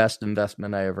the best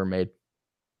investment I ever made.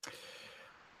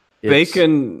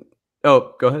 Bacon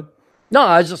Oh, go ahead. No,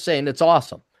 I was just saying it's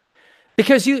awesome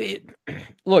because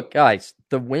look, guys,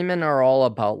 the women are all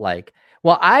about like,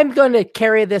 well, I'm going to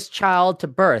carry this child to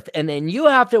birth, and then you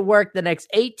have to work the next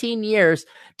 18 years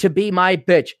to be my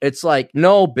bitch. It's like,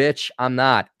 no, bitch, I'm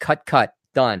not. Cut,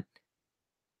 done.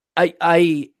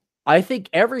 I think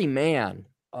every man.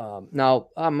 Now,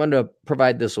 I'm going to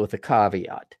provide this with a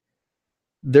caveat.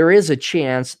 There is a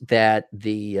chance that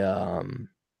the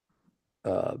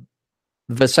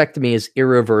vasectomy is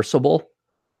irreversible.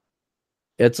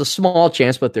 It's a small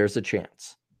chance, but there's a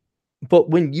chance. But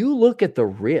when you look at the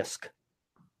risk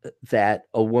that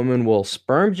a woman will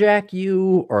sperm jack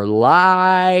you or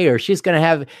lie, or she's going to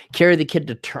have carry the kid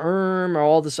to term or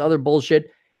all this other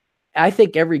bullshit, I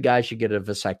think every guy should get a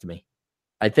vasectomy.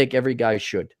 I think every guy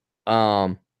should.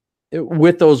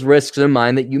 With those risks in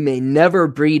mind that you may never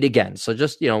breed again. So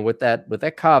just, with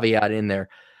that caveat in there,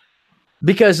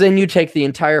 because then you take the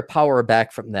entire power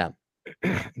back from them.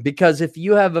 Because if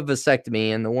you have a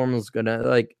vasectomy and the woman's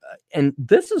gonna and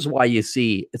this is why you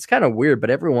see, it's kind of weird,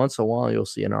 but every once in a while you'll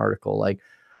see an article like,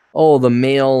 oh, the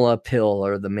male pill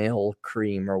or the male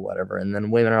cream or whatever, and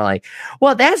then women are like,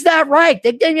 well, that's not right,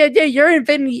 you're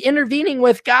intervening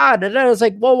with God. And I was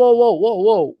like,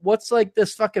 whoa, what's like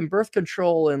this fucking birth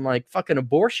control and like fucking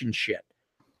abortion shit?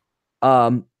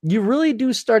 You really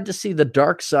do start to see the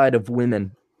dark side of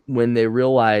women when they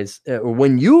realize, or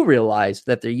when you realize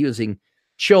that they're using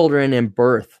children and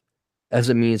birth as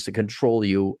a means to control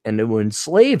you and to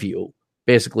enslave you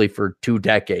basically for 2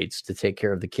 decades to take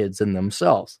care of the kids and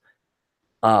themselves.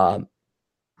 So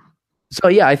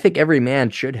yeah, I think every man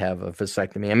should have a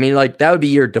vasectomy. I mean, like that would be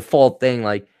your default thing.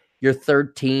 Like you're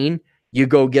 13, you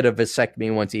go get a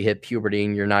vasectomy once you hit puberty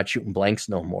and you're not shooting blanks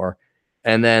no more.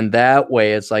 And then that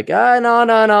way it's like,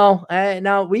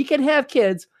 no, we can have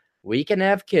kids. We can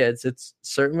have kids. It's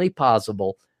certainly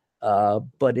possible.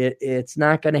 But it's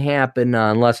not going to happen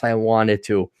unless I wanted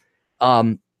to.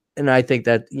 And I think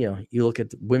that, you look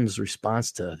at women's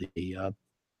response to the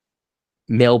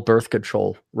male birth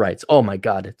control rights. Oh my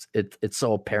God, it's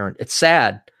so apparent. It's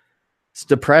sad. It's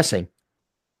depressing,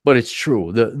 but it's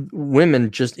true. The women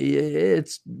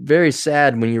it's very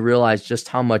sad when you realize just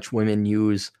how much women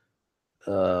use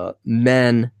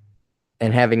men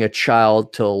and having a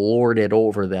child to lord it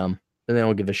over them, and they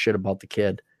don't give a shit about the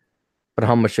kid. But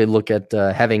how much they look at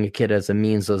having a kid as a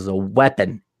means, as a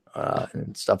weapon,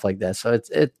 and stuff like that. So it's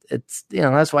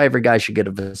that's why every guy should get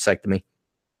a vasectomy.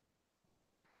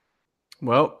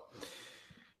 Well,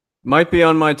 might be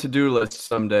on my to-do list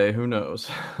someday. Who knows?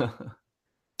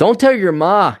 Don't tell your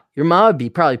ma. Your ma would be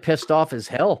probably pissed off as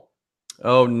hell.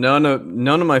 Oh, none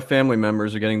of my family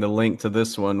members are getting the link to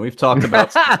this one. We've talked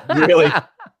about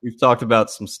we've talked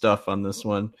about some stuff on this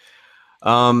one.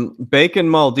 Bacon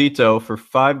Maldito for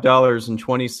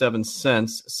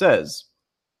 $5.27 says,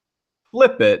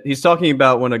 flip it. He's talking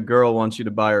about when a girl wants you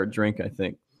to buy her a drink, I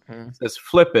think. Says,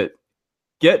 flip it.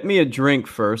 Get me a drink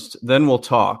first, then we'll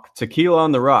talk. Tequila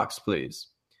on the rocks, please.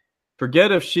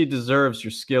 Forget if she deserves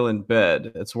your skill in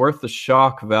bed. It's worth the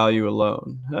shock value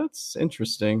alone. That's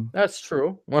interesting. That's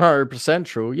true. 100%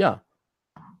 true. Yeah.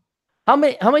 How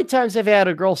many times have you had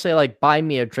a girl say, like, buy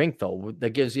me a drink, though,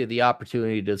 that gives you the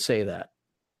opportunity to say that?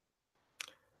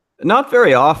 Not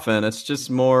very often. It's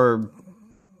just more,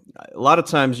 a lot of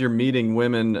times you're meeting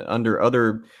women in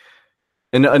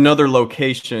other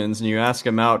locations and you ask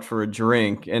them out for a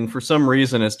drink. And for some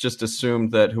reason, it's just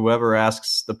assumed that whoever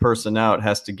asks the person out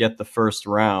has to get the first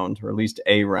round, or at least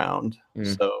a round.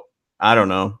 So I don't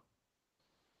know.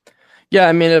 Yeah.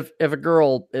 I mean, if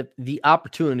the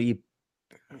opportunity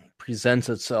presents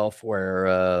itself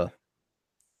where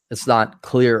it's not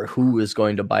clear who is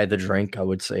going to buy the drink, I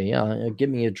would say, yeah, give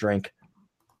me a drink.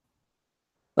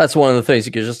 That's one of the things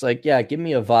you could just like, yeah, give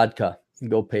me a vodka and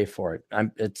go pay for it.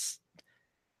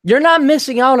 You're not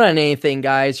missing out on anything,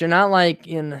 guys. You're not like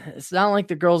it's not like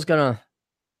the girl's gonna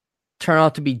turn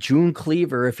out to be June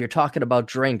Cleaver if you're talking about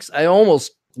drinks. I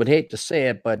almost would hate to say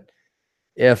it, but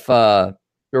if your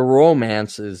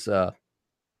romance is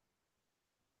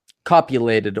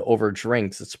copulated over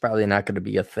drinks, it's probably not going to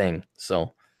be a thing.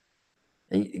 So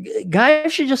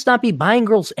guys should just not be buying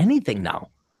girls anything now.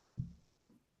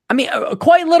 I mean,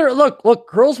 quite literally, look,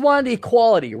 girls wanted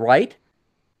equality, right?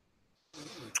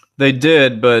 They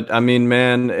did, but I mean,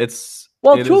 man, it's...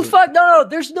 Well, no,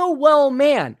 there's no well,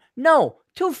 man. No,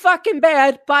 too fucking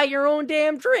bad. Buy your own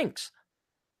damn drinks.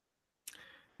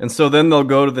 And so then they'll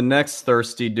go to the next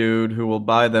thirsty dude who will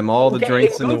buy them all the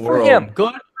drinks in the world.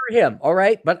 Good for him. All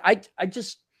right. But I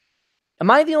just,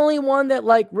 Am I the only one that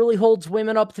like really holds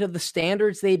women up to the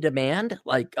standards they demand?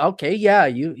 Like, okay, yeah,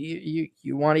 you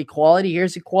want equality?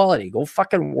 Here's equality. Go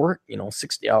fucking work,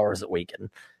 60 hours a week. And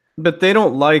But they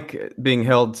don't like being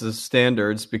held to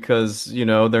standards because,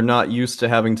 they're not used to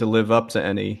having to live up to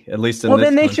any, at least in well, this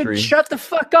then they should country. shut the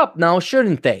fuck up now,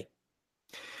 shouldn't they?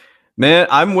 Man,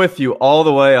 I'm with you all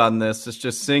the way on this. It's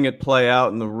just seeing it play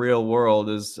out in the real world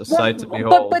is a sight to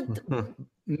behold. But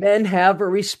men have a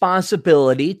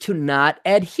responsibility to not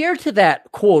adhere to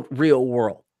that quote real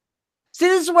world. See,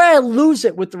 this is where I lose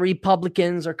it with the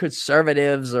Republicans or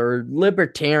conservatives or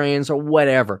libertarians or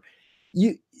whatever.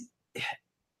 The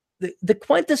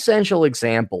quintessential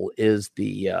example is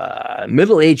the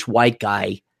middle-aged white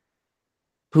guy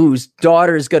whose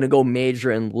daughter is going to go major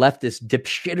in leftist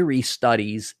dipshittery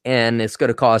studies, and it's going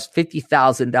to cost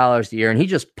 $50,000 a year, and he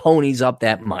just ponies up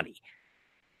that money.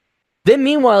 Then,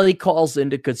 meanwhile, he calls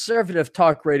into conservative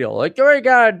talk radio, like, all you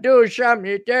got to do is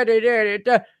something.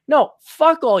 No,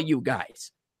 fuck all you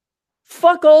guys.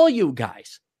 Fuck all you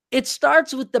guys. It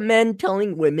starts with the men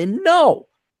telling women no.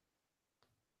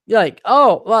 You're like,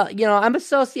 oh, well, I'm a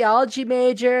sociology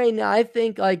major, and I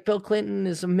think, like, Bill Clinton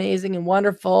is amazing and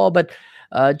wonderful, but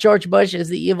George Bush is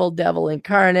the evil devil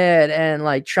incarnate, and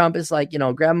like Trump is like,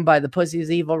 grab him by the pussy, is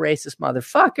evil racist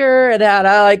motherfucker, and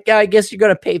I guess you're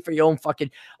gonna pay for your own fucking.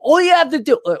 All you have to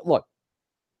do, look.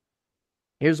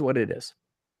 Here's what it is.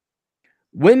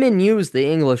 Women use the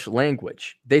English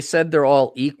language. They said they're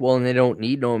all equal and they don't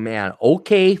need no man.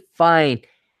 Okay, fine.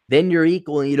 Then you're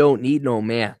equal and you don't need no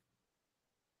man.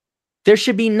 There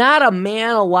should be not a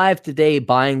man alive today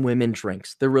buying women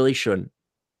drinks. There really shouldn't.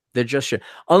 They just should.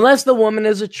 Unless the woman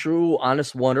is a true,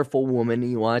 honest, wonderful woman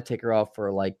and you want to take her out for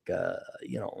like,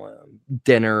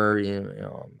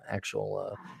 dinner,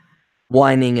 actual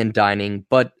whining and dining.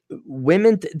 But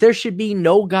women, there should be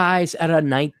no guys at a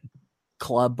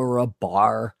nightclub or a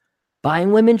bar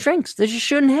buying women drinks. This just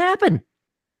shouldn't happen.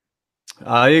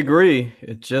 I agree.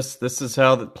 This is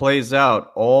how that plays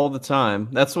out all the time.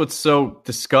 That's what's so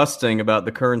disgusting about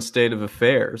the current state of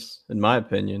affairs, in my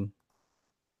opinion.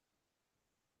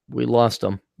 We lost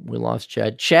him. We lost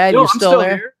Chad. Chad, you still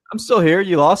there? Here. I'm still here.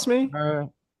 You lost me?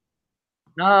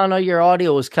 No, your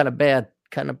audio was kind of bad.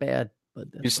 But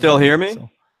you still hear me? So.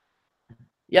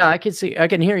 Yeah, I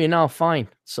can hear you now fine.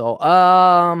 So,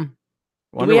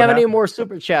 do we have any more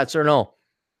super chats or no?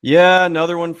 Yeah,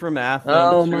 another one from Athens.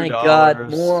 Oh my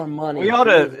God, more money. We ought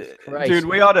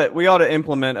to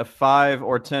implement a $5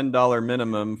 or $10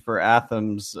 minimum for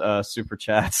Athens super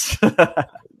chats.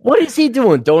 What is he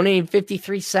doing? Donating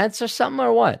 53 cents or something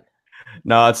or what?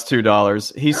 No, it's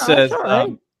 $2.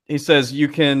 He says you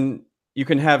can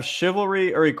have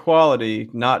chivalry or equality,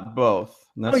 not both.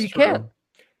 Oh, you can.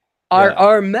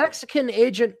 Our Mexican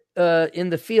agent in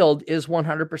the field is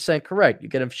 100% correct. You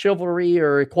can have chivalry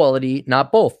or equality,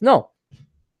 not both. No,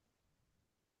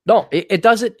 it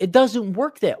doesn't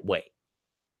work that way.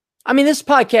 I mean, this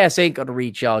podcast ain't going to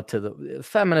reach out to the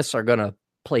feminists. Are going to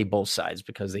play both sides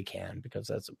because they can,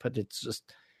 but it's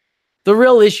just the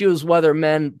real issue is whether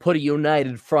men put a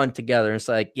united front together. It's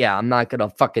like, yeah, I'm not going to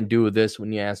fucking do this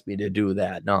when you ask me to do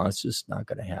that. No, it's just not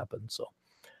going to happen. So,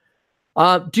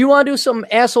 do you want to do some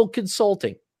asshole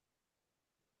consulting?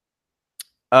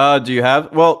 Do you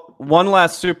have? Well, one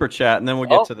last super chat, and then we'll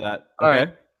get to that. Okay. All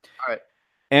right.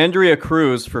 Andrea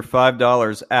Cruz for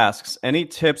 $5 asks, any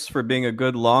tips for being a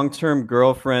good long-term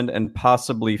girlfriend and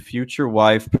possibly future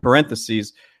wife,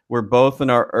 parentheses, we're both in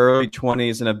our early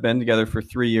 20s and have been together for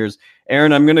 3 years.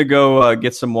 Aaron, I'm going to go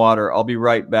get some water. I'll be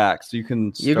right back. So you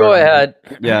can start. You go ahead.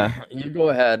 Yeah. You go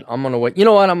ahead. I'm going to wait. You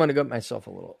know what? I'm going to get myself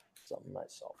a little something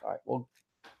myself. All right. We'll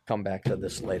come back to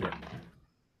this later.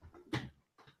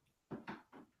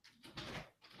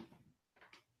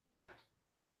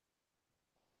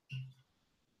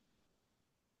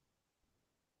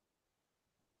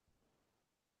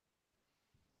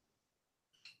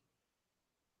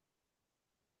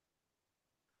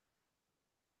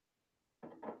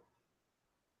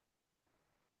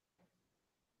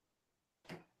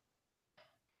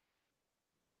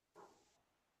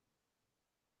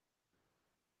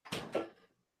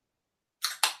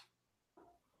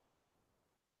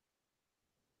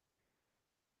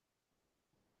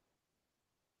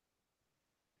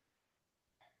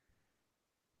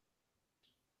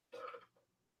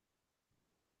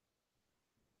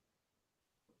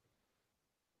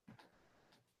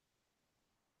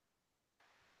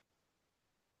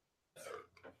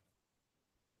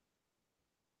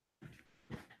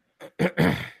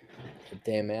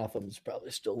 Damn, Athens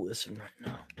probably still listening right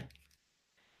now.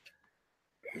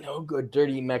 No good,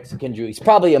 dirty Mexican Jew. He's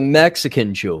probably a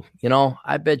Mexican Jew.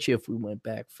 I bet you if we went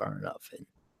back far enough.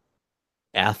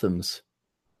 Athens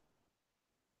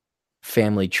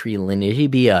family tree lineage.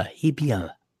 He'd be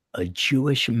a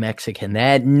Jewish Mexican.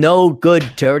 That no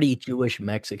good, dirty Jewish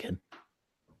Mexican.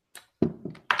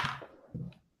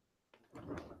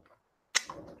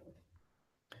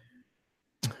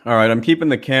 All right, I'm keeping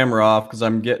the camera off because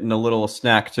I'm getting a little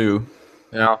snack too.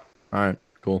 Yeah. All right.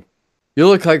 Cool. You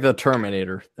look like the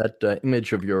Terminator. That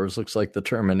image of yours looks like the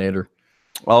Terminator.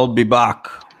 I'll be back.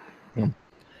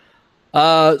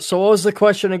 So what was the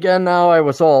question again? Now I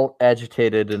was all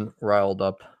agitated and riled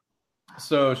up.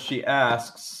 So she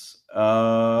asks,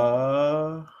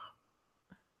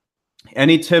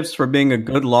 any tips for being a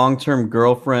good long-term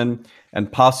girlfriend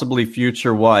and possibly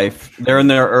future wife? They're in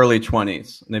their early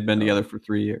 20s and they've been together for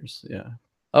 3 years. Yeah.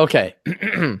 Okay.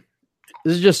 This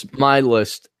is just my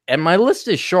list. And my list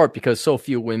is short because so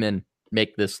few women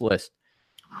make this list.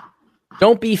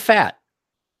 Don't be fat.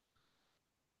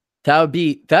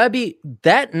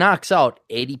 That knocks out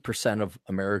 80% of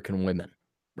American women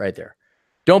right there.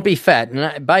 Don't be fat.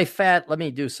 And by fat, let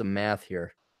me do some math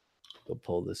here. Go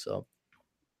pull this up.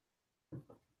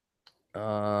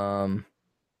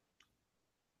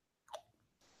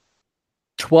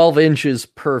 12 inches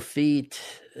per feet.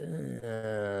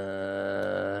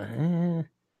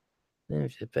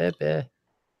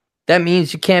 That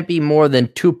means you can't be more than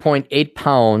 2.8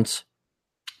 pounds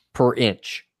per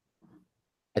inch.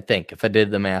 I think, if I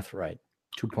did the math right.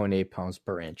 2.8 pounds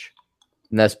per inch.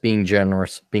 And that's being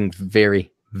generous. Being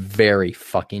very, very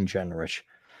fucking generous.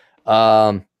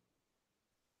 I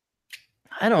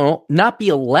don't know. Not be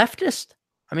a leftist?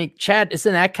 I mean, Chad,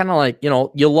 isn't that kind of like, you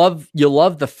love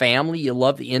the family, you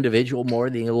love the individual more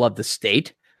than you love the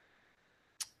state?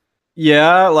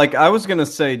 Yeah, like I was gonna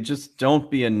say, just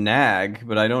don't be a nag,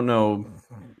 but I don't know.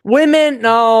 Women,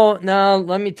 no.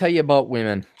 Let me tell you about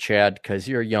women, Chad, because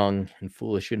you're young and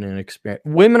foolish and inexperienced.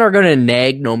 Women are going to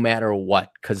nag no matter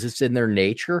what, because it's in their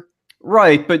nature.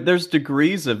 Right, but there's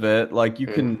degrees of it. Like you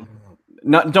can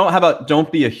not don't. How about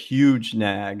don't be a huge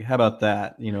nag? How about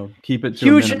that? Keep it to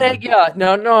Huge a minimum. nag, yeah.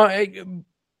 No.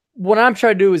 What I'm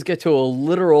trying to do is get to a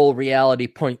literal reality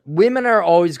point. Women are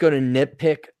always going to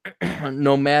nitpick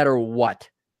no matter what.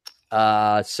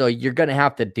 So you're going to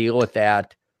have to deal with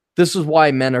that. This is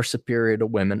why men are superior to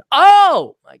women.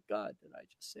 Oh my God, did I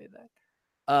just say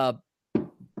that?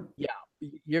 Yeah,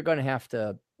 you're going to have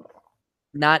to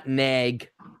not nag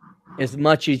as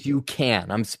much as you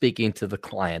can. I'm speaking to the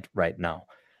client right now.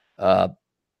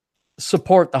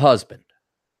 Support the husband.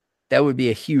 That would be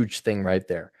a huge thing right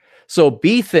there. So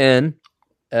be thin,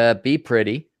 be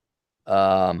pretty.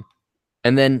 And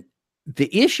then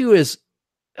the issue is,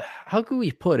 how can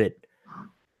we put it?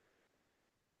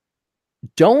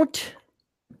 Don't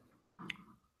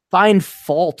find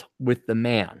fault with the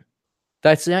man.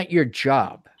 That's not your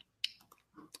job.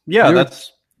 Yeah,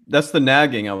 that's the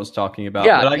nagging I was talking about.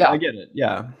 Yeah, but yeah. I get it.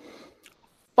 Yeah.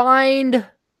 Find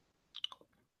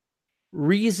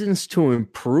reasons to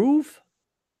improve.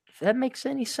 If that makes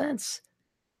any sense.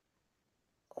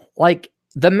 Like,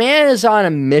 the man is on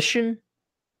a mission,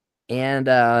 and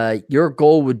your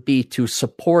goal would be to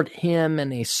support him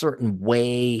in a certain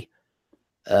way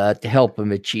to help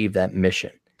him achieve that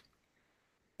mission.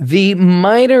 The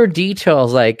minor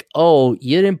details, like, oh,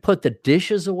 you didn't put the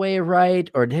dishes away right,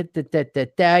 or I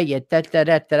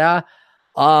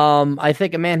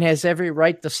think a man has every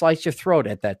right to slice your throat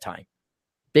at that time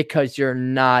because you're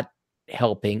not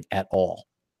helping at all.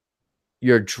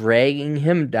 You're dragging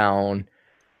him down.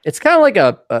 It's kind of like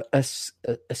a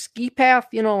ski path,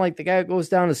 like the guy goes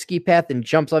down a ski path and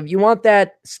jumps off. You want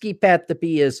that ski path to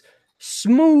be as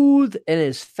smooth and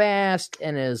as fast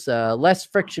and as less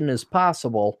friction as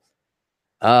possible.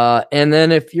 And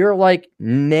then if you're like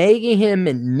nagging him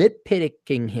and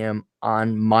nitpicking him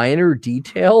on minor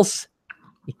details,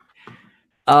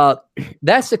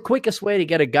 that's the quickest way to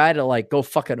get a guy to like go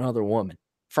fuck another woman,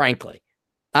 frankly.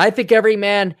 I think every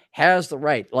man has the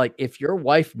right. Like, if your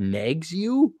wife nags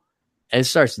you and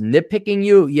starts nitpicking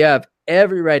you, you have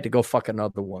every right to go fuck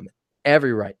another woman.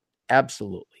 Every right.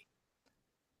 Absolutely.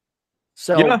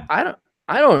 So yeah. I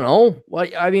don't know.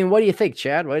 What do you think,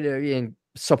 Chad? What do you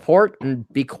support and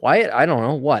be quiet? I don't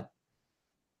know. What?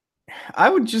 I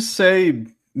would just say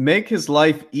make his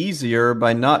life easier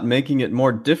by not making it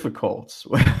more difficult.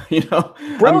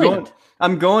 Brilliant.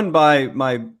 I'm going by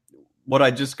what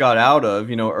I just got out of,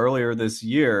 earlier this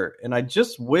year. And I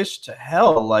just wish to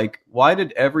hell, like, why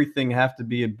did everything have to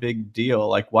be a big deal?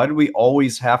 Like, why do we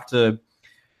always have to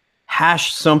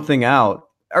hash something out?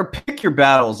 Or pick your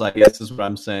battles, I guess is what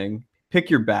I'm saying. Pick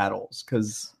your battles,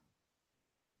 because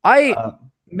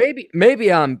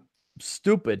maybe I'm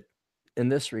stupid in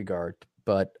this regard,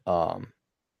 but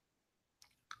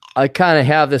I kind of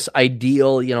have this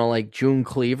ideal, like June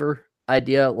Cleaver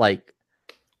idea. Like,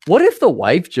 what if the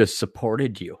wife just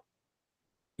supported you?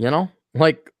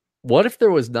 Like, what if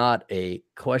there was not a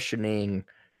questioning,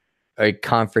 a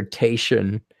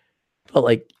confrontation, but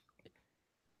like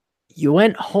you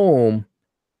went home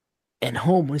and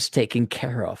home was taken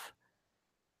care of?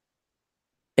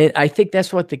 And I think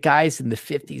that's what the guys in the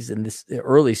 50s and the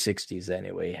early 60s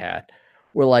anyway had,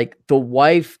 where like the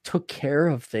wife took care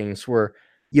of things, where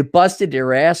you busted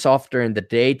your ass off during the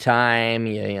daytime,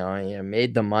 you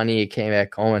made the money, you came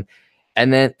back home,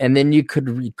 and then you could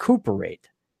recuperate.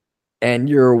 And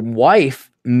your wife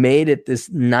made it this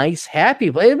nice, happy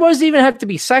place. It doesn't even have to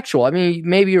be sexual. I mean,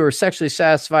 maybe you were sexually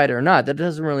satisfied or not. That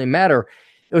doesn't really matter.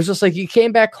 It was just like you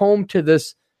came back home to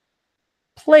this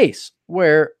place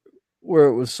where it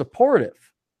was supportive,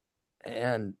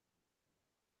 and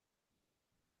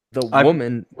the I've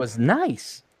woman was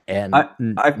nice and I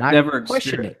I've not never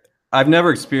questioning. I've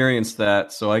never experienced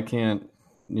that, so I can't,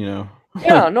 you know.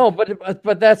 Yeah, no,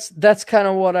 but that's kind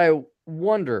of what I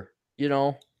wonder.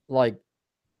 Like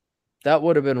that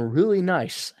would have been really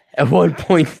nice at one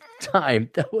point in time.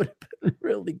 That would have been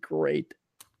really great.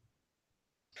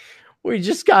 We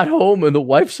just got home and the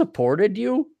wife supported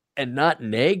you and not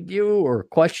nagged you or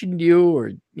questioned you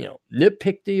or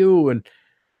nitpicked you, and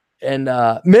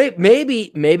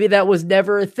maybe that was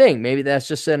never a thing. Maybe that's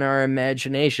just in our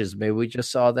imaginations. Maybe we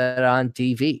just saw that on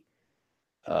TV.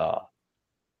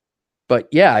 But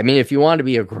yeah, I mean, if you want to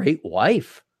be a great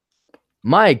wife,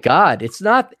 my God, it's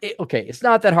not okay. It's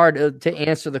not that hard to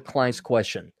answer the client's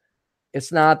question.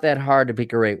 It's not that hard to be a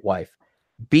great wife.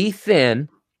 Be thin,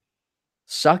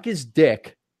 suck his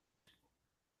dick.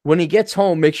 When he gets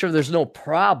home, make sure there's no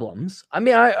problems. I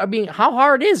mean, how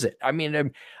hard is it? I mean,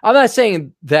 I'm not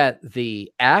saying that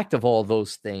the act of all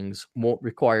those things won't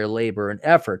require labor and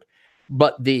effort,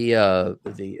 but the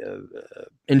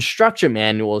instruction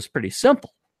manual is pretty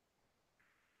simple.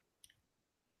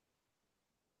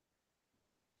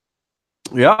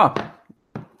 Yeah.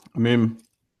 I mean,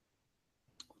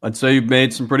 I'd say you've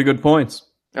made some pretty good points.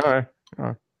 All right. All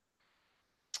right.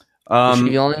 Is she Um,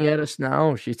 yelling at us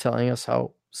now? Is she telling us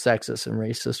how sexist and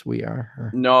racist we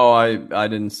are? no, I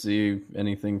didn't see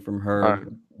anything from All her. right.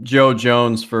 Joe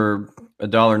Jones for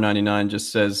 $1.99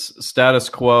 just says status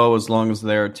quo as long as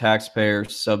they're taxpayer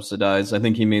subsidized. I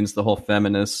think he means the whole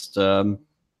feminist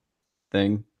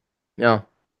thing. Yeah.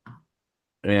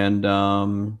 And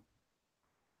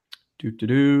do do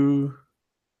do.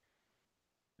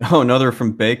 Oh, another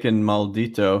from Bacon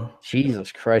Maldito.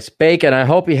 Jesus Christ. Bacon, I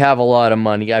hope you have a lot of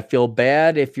money. I feel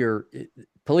bad if you're.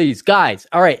 Please, guys.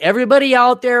 All right. Everybody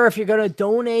out there, if you're going to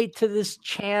donate to this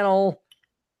channel,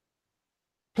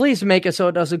 please make it so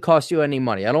it doesn't cost you any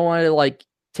money. I don't want to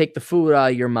take the food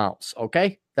out of your mouths.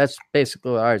 Okay. That's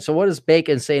basically all right. So what does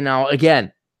Bacon say now?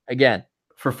 Again.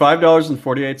 For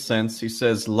 $5.48, he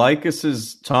says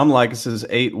Tom Leykis's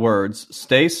 8 words: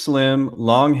 stay slim,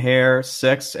 long hair,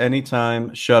 sex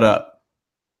anytime, shut up.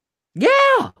 Yeah.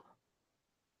 It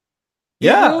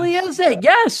Yeah. really is it.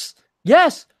 Yes.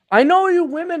 Yes. I know you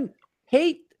women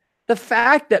hate the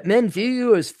fact that men view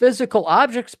you as physical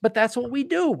objects, but that's what we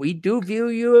do. We do view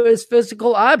you as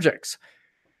physical objects.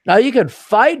 Now, you can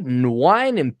fight and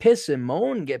whine and piss and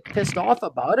moan and get pissed off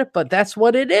about it, but that's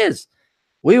what it is.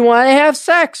 We want to have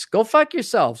sex. Go fuck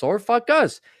yourselves or fuck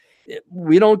us.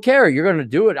 We don't care. You're going to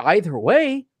do it either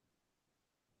way.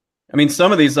 I mean,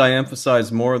 some of these I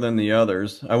emphasize more than the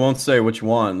others. I won't say which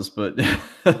ones, but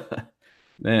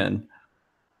man.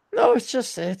 No,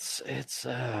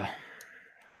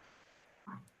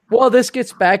 well, this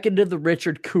gets back into the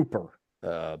Richard Cooper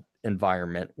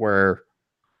environment where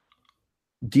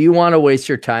do you want to waste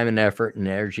your time and effort and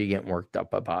energy getting worked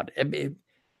up about it? I mean,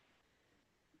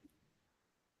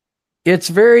 it's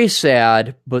very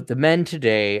sad, but the men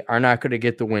today are not going to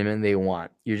get the women they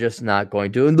want. You're just not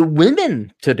going to. And the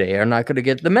women today are not going to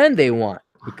get the men they want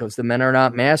because the men are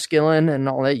not masculine and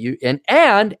all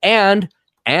that.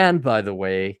 And by the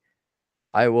way,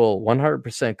 I will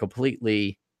 100%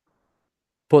 completely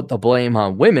put the blame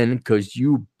on women because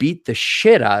you beat the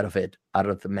shit out of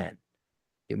the men.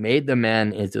 You made the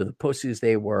men into the pussies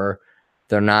they were.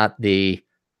 They're not the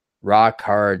rock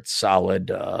hard,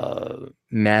 solid,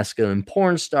 masculine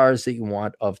porn stars that you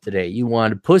want of today. You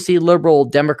want pussy liberal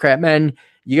Democrat men.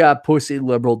 You got pussy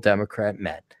liberal Democrat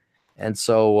men. And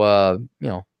so,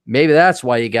 maybe that's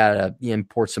why you got to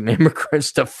import some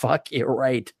immigrants to fuck you,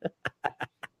 right?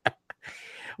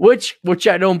 which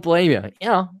I don't blame you.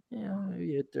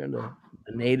 You turn the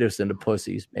natives into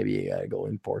pussies. Maybe you got to go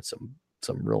import some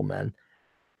real men.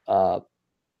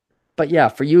 But yeah,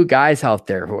 for you guys out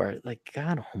there who are like,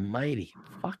 God almighty,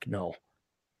 fuck no.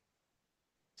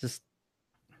 Just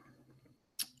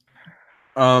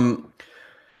Um,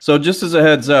 so just as a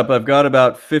heads up, I've got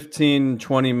about 15,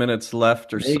 20 minutes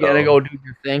left or you gotta go so. do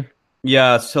your thing.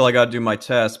 Yeah, still I got to do my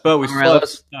test, but we All right, still have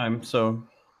let's some time. So,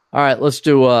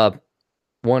 do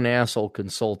one asshole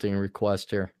consulting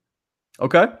request here.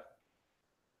 okay.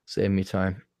 Save me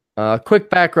time. Quick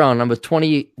background. I'm a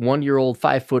 21-year-old,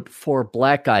 5'4"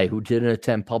 black guy who didn't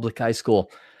attend public high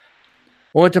school.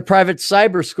 I went to private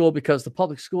cyber school because the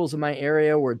public schools in my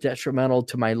area were detrimental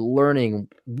to my learning.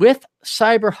 With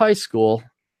cyber high school,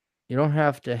 you don't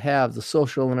have to have the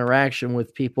social interaction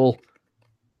with people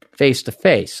face to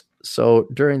face. So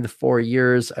during the 4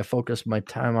 years, I focused my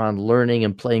time on learning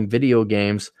and playing video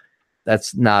games.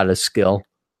 That's not a skill.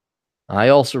 I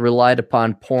also relied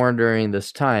upon porn during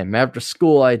this time. After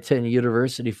school, I attended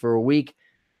university for a week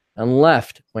and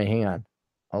left. Wait, hang on.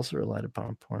 Also relied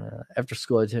upon porn. After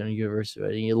school, I attended university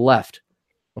and you left.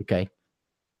 Okay.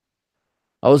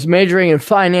 I was majoring in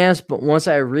finance, but once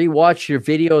I rewatched your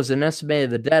videos and estimated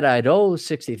the debt I'd owe,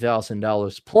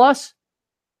 $60,000 plus,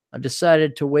 I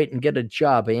decided to wait and get a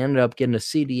job. I ended up getting a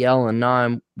CDL, and now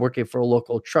I'm working for a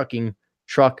local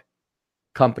truck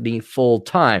company full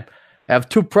time. I have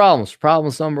two problems.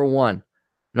 Problems number one,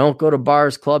 I don't go to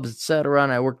bars, clubs, etc.,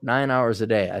 and I work 9 hours a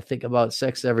day. I think about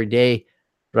sex every day,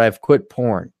 but I've quit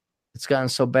porn. It's gotten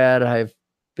so bad I've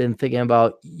been thinking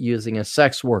about using a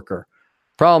sex worker.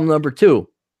 Problem number two,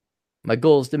 my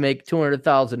goal is to make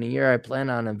 $200,000 a year. I plan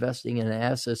on investing in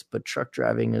assets, but truck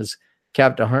driving is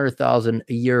capped $100,000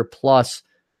 a year plus.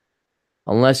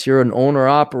 Unless you're an owner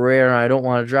operator, and I don't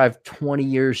want to drive 20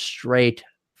 years straight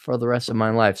for the rest of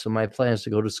my life. So my plan is to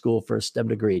go to school for a STEM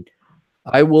degree.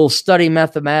 I will study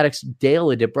mathematics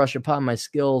daily to brush upon my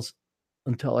skills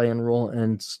until I enroll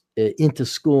into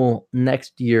school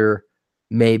next year,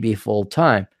 maybe full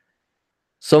time.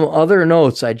 Some other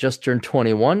notes. I just turned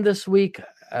 21 this week.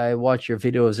 I watch your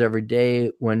videos every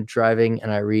day when driving,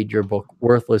 and I read your book,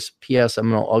 Worthless. P.S. I'm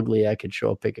no ugly. I could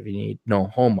show a pic if you need. No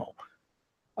homo.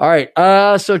 All right.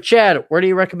 So Chad, where do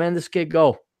you recommend this kid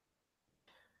go?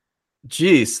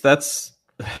 Geez, that's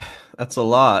a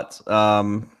lot.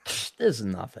 This is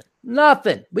nothing.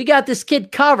 Nothing. We got this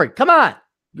kid covered. Come on.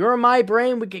 You're in my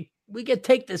brain. We could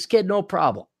take this kid, no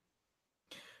problem.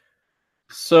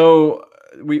 So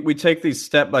we take these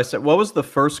step by step. What was the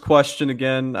first question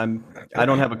again? I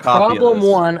don't have a copy Problem of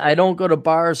this. one, I don't go to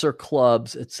bars or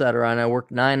clubs, etc., and I work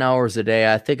 9 hours a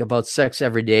day. I think about sex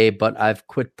every day, but I've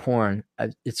quit porn.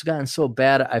 It's gotten so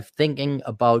bad, I'm thinking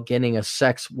about getting a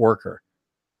sex worker.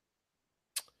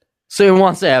 So he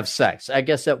wants to have sex. I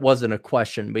guess that wasn't a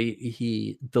question, but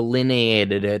he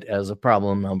delineated it as a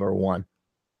problem number one.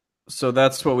 So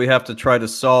that's what we have to try to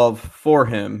solve for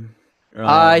him.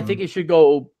 I think he should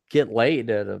go get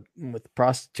laid with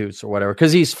prostitutes or whatever,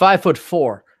 because he's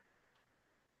 5'4".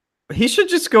 He should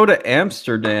just go to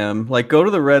Amsterdam, like go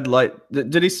to the red light.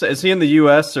 Did he say, is he in the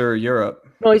U.S. or Europe?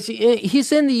 No,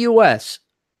 he's in the U.S.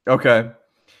 Okay.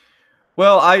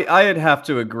 Well, I'd have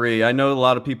to agree. I know a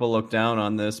lot of people look down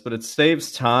on this, but it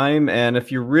saves time. And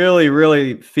if you're really,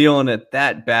 really feeling it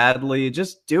that badly,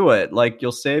 just do it. Like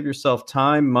you'll save yourself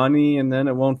time, money, and then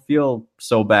it won't feel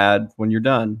so bad when you're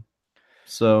done.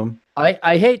 So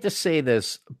I hate to say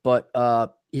this, but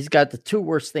he's got the two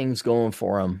worst things going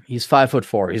for him. He's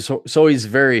 5'4". He's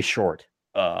very short.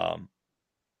 So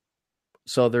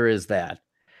there is that.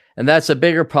 And that's a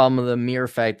bigger problem than the mere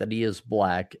fact that he is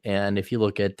black. And if you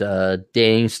look at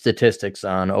dating statistics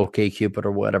on OkCupid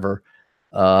or whatever,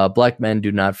 black men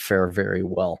do not fare very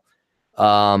well.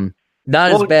 Not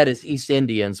as bad as East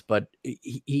Indians, but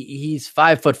he's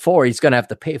 5'4". He's going to have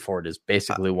to pay for it, is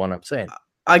basically what I'm saying.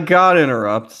 I got to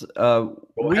interrupt.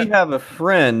 We have a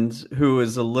friend who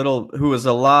is a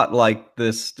lot like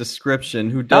this description.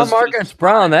 Who does not Marcus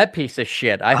Brown, that piece of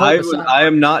shit. I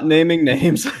am not naming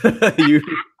names.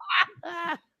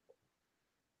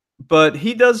 But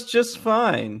he does just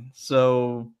fine.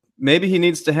 So maybe he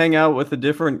needs to hang out with a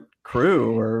different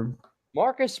crew. Or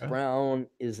Marcus Brown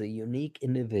is a unique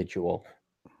individual.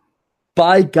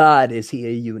 By God, is he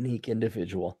a unique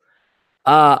individual?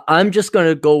 I'm just going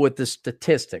to go with the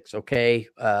statistics, okay?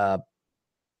 5'4"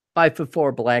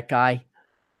 black guy.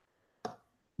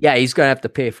 Yeah, he's going to have to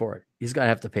pay for it.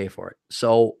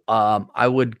 So I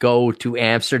would go to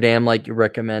Amsterdam like you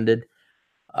recommended.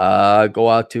 Go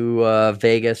out to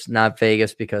Vegas, not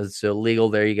Vegas because it's illegal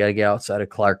there. You got to get outside of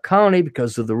Clark County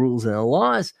because of the rules and the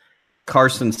laws.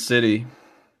 Carson City,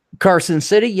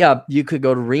 yeah. You could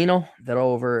go to Reno, that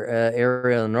over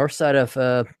area on the north side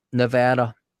of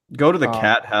Nevada. Go to the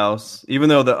Cat House, even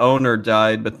though the owner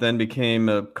died, but then became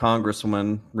a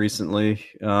congresswoman recently.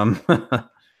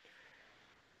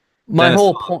 Then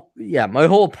it's my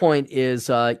whole point is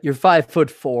you're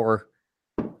 5'4",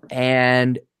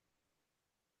 and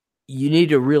you need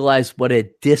to realize what a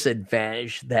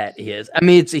disadvantage that is. I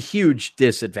mean, it's a huge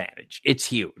disadvantage. It's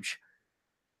huge.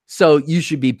 So you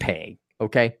should be paying,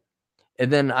 okay?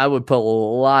 And then I would put a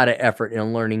lot of effort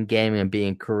in learning gaming and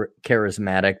being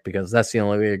charismatic, because that's the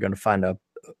only way you're going to find a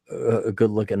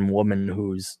good-looking woman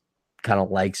who's kind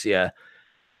of likes you.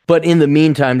 But in the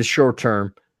meantime, the short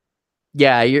term,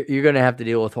 yeah, you're going to have to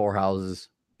deal with whorehouses.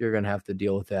 You're going to have to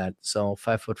deal with that. So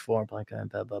 5'4", blah, blah,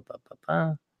 blah, blah, blah,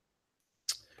 blah.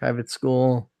 Private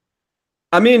school.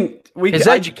 I mean, his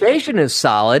education is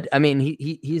solid. I mean,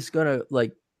 he's going to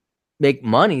like make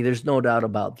money. There's no doubt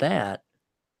about that.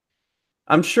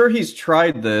 I'm sure he's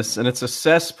tried this and it's a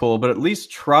cesspool, but at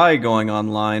least try going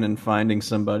online and finding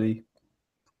somebody.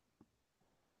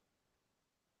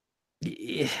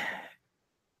 It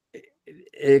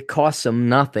costs him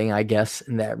nothing, I guess,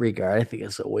 in that regard. I think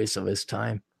it's a waste of his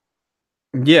time.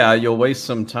 Yeah, you'll waste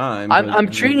some time. I'm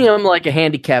treating him like a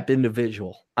handicapped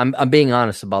individual. I'm being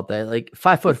honest about that. Like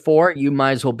 5'4", you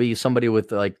might as well be somebody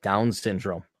with like Down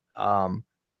syndrome.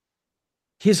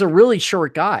 He's a really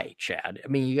short guy, Chad. I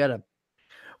mean, you gotta.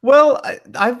 Well,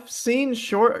 I've seen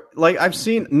I've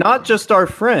seen not just our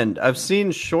friend. I've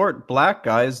seen short black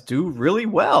guys do really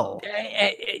well.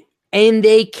 And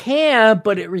they can,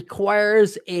 but it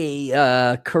requires a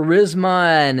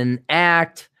charisma and an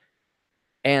act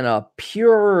and a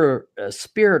pure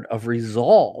spirit of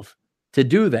resolve to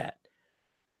do that.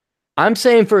 I'm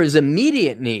saying for his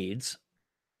immediate needs,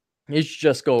 he should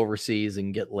just go overseas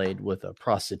and get laid with a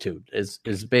prostitute is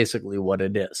basically what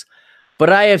it is. But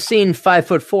I have seen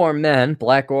 5'4" men,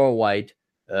 black or white,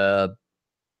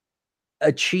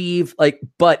 achieve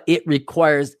but it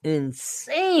requires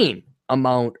insane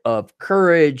amount of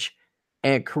courage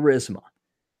and charisma.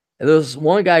 And there was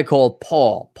one guy called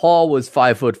Paul. Paul was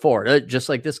 5'4", just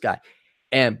like this guy.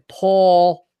 And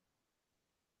Paul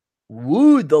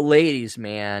wooed the ladies,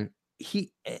 man.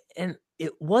 And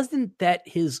it wasn't that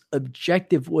his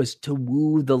objective was to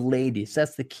woo the ladies.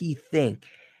 That's the key thing.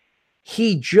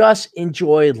 He just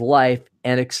enjoyed life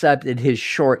and accepted his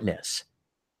shortness.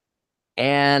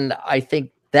 And I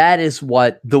think that is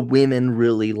what the women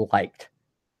really liked.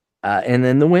 And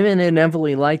then the women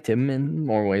inevitably liked him in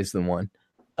more ways than one.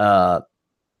 Yeah,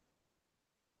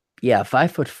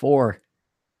 5'4".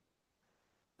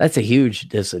 That's a huge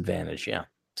disadvantage. Yeah.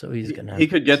 So he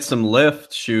could get some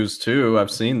lift shoes too.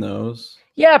 I've seen those.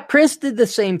 Yeah, Prince did the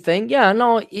same thing. Yeah,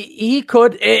 no, he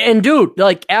could. And dude,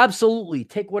 like, absolutely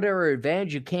take whatever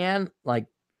advantage you can. Like,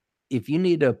 if you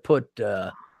need to put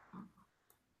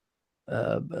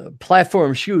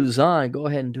platform shoes on, go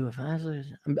ahead and do it.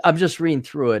 I'm just reading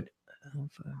through it.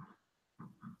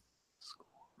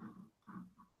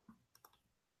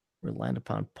 Reliant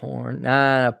upon porn.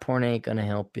 Nah, porn ain't gonna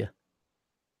help you.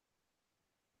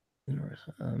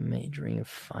 Majoring in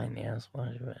finance.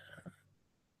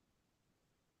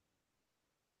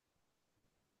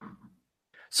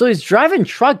 So he's driving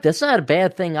truck. That's not a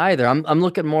bad thing either. I'm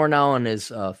looking more now on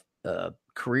his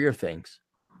career things.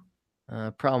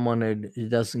 Problem one, he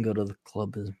doesn't go to the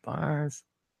club and bars.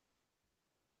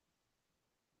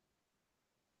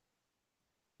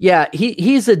 Yeah,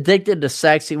 he's addicted to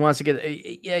sex. He wants to get.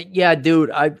 Yeah,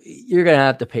 dude. You're gonna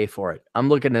have to pay for it. I'm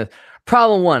looking at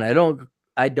problem one.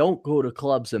 I don't go to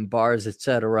clubs and bars,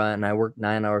 etc. And I work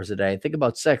 9 hours a day. I think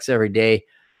about sex every day,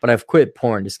 but I've quit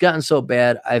porn. It's gotten so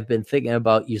bad. I've been thinking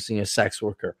about using a sex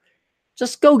worker.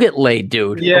 Just go get laid,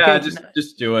 dude. Yeah, okay?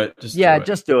 just do it. Just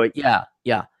do it.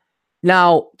 Yeah.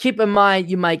 Now, keep in mind,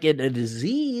 you might get a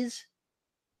disease.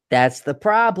 That's the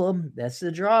problem. That's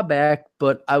the drawback.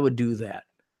 But I would do that.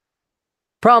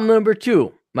 Problem number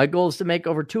 2. My goal is to make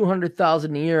over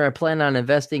 $200,000 a year. I plan on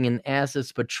investing in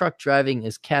assets, but truck driving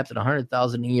is capped at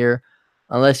 $100,000 a year.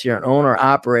 Unless you're an owner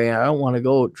operator, I don't want to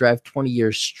go drive 20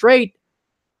 years straight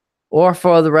or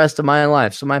for the rest of my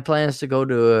life. So my plan is to go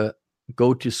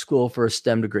to school for a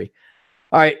STEM degree.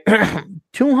 All right,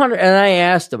 200. And I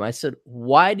asked him. I said,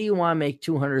 "Why do you want to make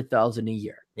 $200,000 a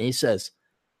year?" And he says,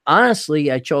 "Honestly,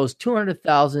 I chose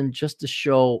 $200,000 just to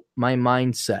show my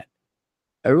mindset.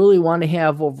 I really want to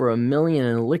have over $1 million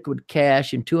in liquid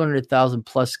cash, and 200,000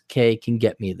 plus K can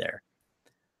get me there.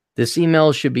 This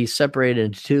email should be separated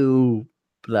into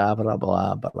blah, blah,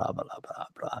 blah, blah, blah, blah, blah,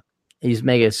 blah." He's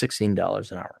making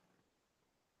 $16 an hour.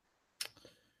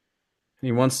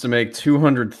 He wants to make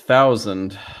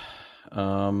 200,000.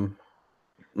 Go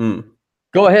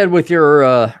ahead with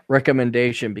your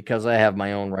recommendation, because I have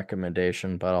my own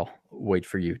recommendation, but I'll wait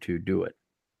for you to do it.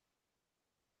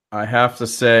 I have to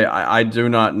say, I do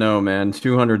not know, man.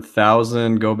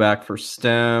 200,000, go back for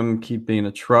STEM, keep being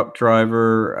a truck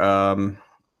driver.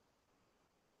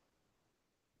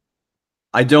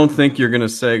 I don't think you're gonna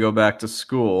say go back to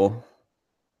school.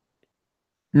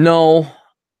 No,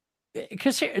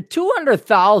 because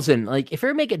 200,000, like if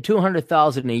you're making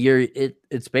 200,000 a year,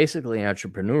 it's basically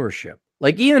entrepreneurship.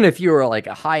 Like even if you were like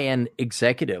a high end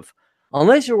executive,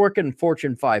 unless you're working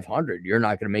Fortune 500, you're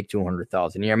not going to make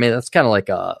 200,000 a year. I mean, that's kind of like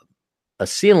a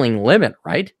ceiling limit,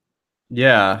 right?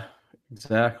 Yeah,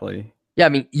 exactly. Yeah, I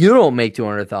mean, you don't make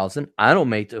 200,000. I don't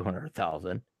make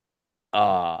 200,000.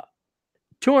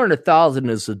 200,000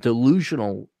 is a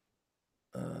delusional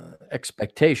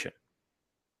expectation.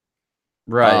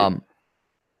 Right.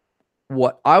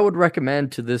 What I would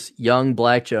recommend to this young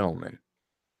black gentleman,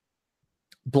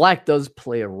 black does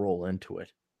play a role into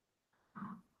it.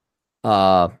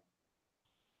 No,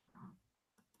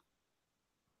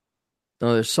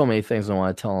 there's so many things I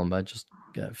want to tell him, but I just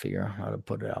gotta figure out how to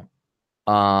put it out.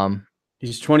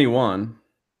 He's 21.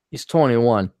 He's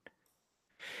 21.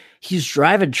 He's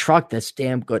driving truck that's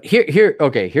damn good.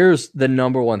 Okay, here's the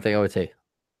number one thing I would say.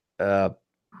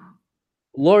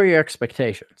 Lower your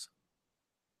expectations.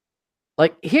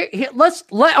 Like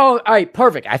all right,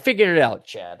 perfect. I figured it out,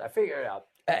 Chad. I figured it out.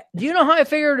 Do you know how I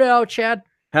figured it out, Chad?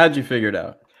 How'd you figure it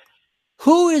out?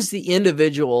 Who is the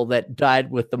individual that died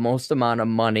with the most amount of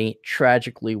money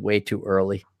tragically way too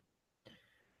early?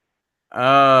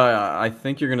 I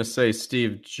think you're gonna say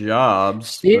Steve Jobs.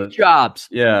 Steve Jobs.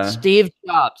 Yeah. Steve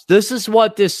Jobs. This is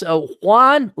what this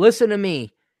Juan, listen to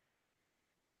me.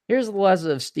 Here's the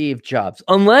lesson of Steve Jobs.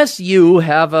 Unless you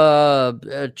have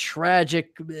a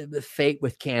tragic fate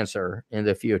with cancer in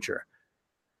the future,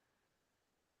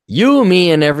 you,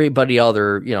 me, and everybody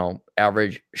other,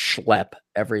 average schlep,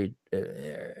 every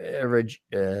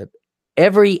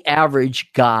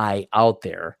average guy out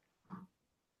there,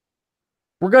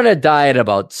 we're going to die at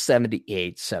about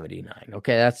 78, 79.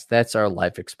 Okay, that's our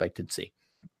life expectancy.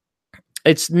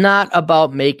 It's not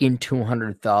about making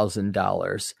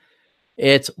 $200,000.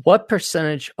 It's what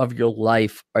percentage of your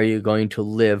life are you going to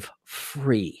live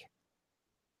free?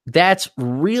 That's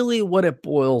really what it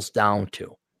boils down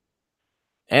to.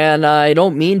 And I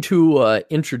don't mean to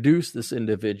introduce this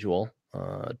individual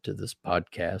to this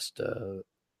podcast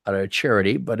out of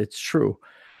charity, but it's true.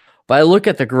 But I look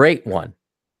at the great one.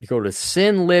 You go to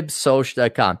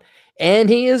sinlibsoc.com. And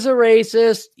he is a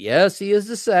racist. Yes, he is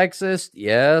a sexist.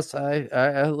 Yes,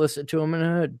 I listen to him in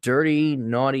a dirty,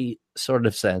 naughty sort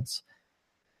of sense.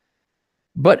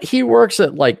 But he works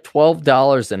at like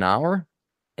 $12 an hour,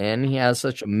 and he has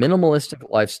such a minimalistic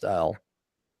lifestyle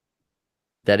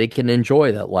that he can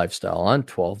enjoy that lifestyle on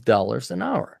 $12 an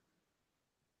hour.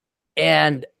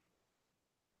 And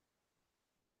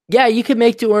yeah, you can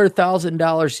make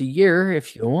 $200,000 a year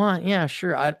if you want. Yeah,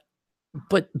 sure.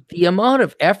 But the amount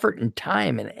of effort and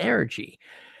time and energy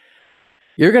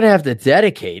you're going to have to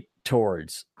dedicate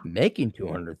towards making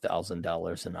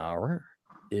 $200,000 an hour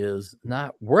is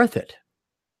not worth it.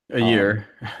 A year.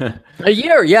 A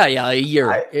year, yeah, a year.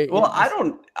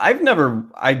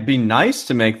 I'd be nice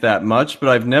to make that much, but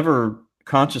I've never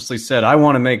consciously said I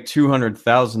want to make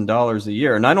 $200,000 a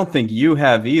year. And I don't think you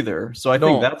have either. So I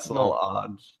think that's a little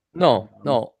odd. No.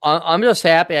 I'm just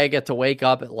happy I get to wake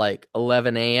up at like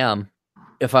 11 a.m.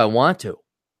 if I want to.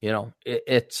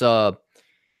 It's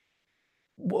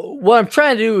what I'm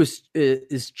trying to do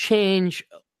is change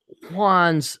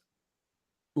Juan's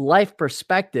life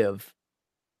perspective.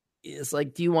 It's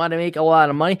like, do you want to make a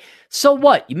lot of money? So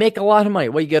what? You make a lot of money.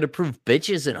 Well, you got to prove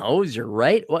bitches and hoes you're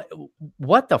right.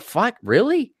 What the fuck?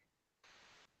 Really?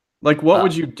 Like, what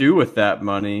would you do with that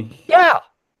money? Yeah.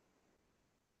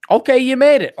 Okay, you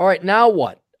made it. All right, now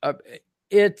what? I'm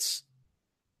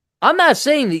not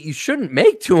saying that you shouldn't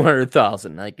make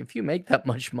 200,000. Like, if you make that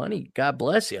much money, God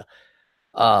bless you.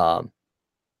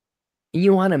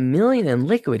 You want $1 million in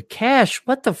liquid cash?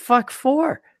 What the fuck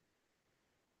for?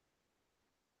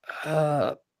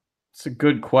 It's a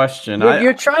good question.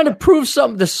 You're trying to prove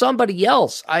something to somebody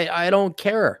else. I don't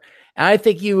care. And I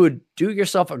think you would do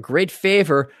yourself a great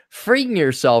favor freeing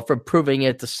yourself from proving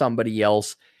it to somebody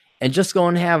else and just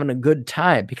going and having a good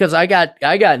time. Because I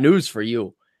got news for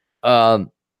you.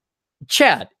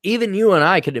 Chad, even you and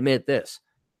I could admit this.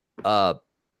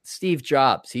 Steve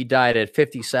Jobs, he died at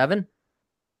 57,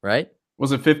 right?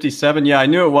 Was it 57? Yeah, I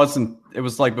knew it wasn't. It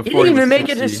was like before. He didn't even make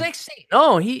it to 60.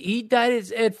 No, he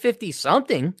died at 50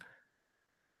 something.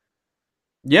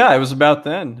 Yeah, it was about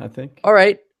then, I think. All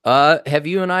right. Have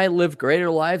you and I lived greater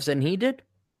lives than he did?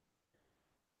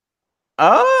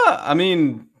 I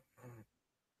mean,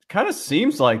 Kind of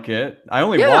seems like it.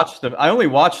 Yeah. I only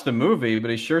watched the movie,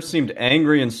 but he sure seemed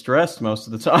angry and stressed most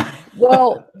of the time.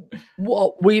 Well,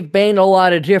 we've banged a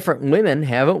lot of different women,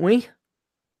 haven't we?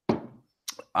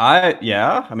 I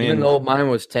Even mean, though mine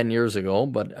was 10 years ago,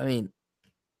 but I mean,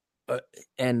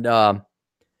 and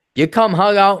you come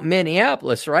hung out in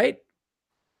Minneapolis, right?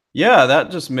 yeah,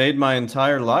 that just made my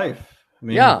entire life.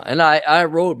 I Yeah, mean, and I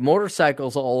rode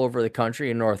motorcycles all over the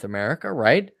country in North America,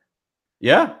 right?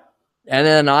 yeah. And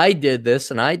then I did this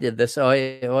and I did this. Oh,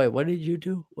 wait, what did you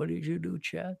do? What did you do,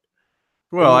 Chad?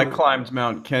 Well, I climbed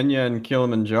Mount Kenya and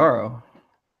Kilimanjaro.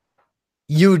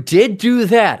 You did do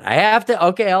that. I have to.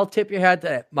 Okay, I'll tip your hat to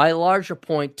that. My larger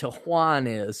point to Juan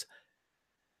is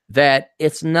that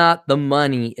it's not the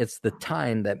money, it's the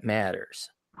time that matters.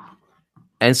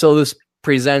 And so this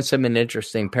presents him an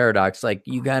interesting paradox. Like,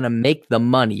 you got to make the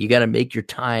money, you got to make your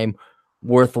time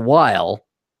worthwhile,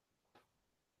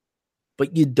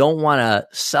 but you don't want to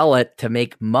sell it to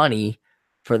make money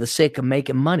for the sake of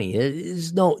making money.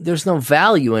 There's no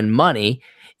value in money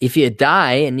if you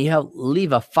die and you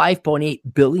leave a $5.8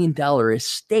 billion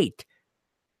estate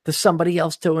to somebody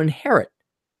else to inherit.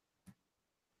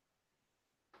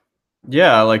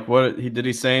 Yeah, like what did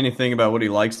he say anything about what he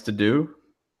likes to do?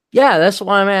 Yeah, that's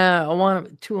why I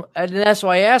want to, and that's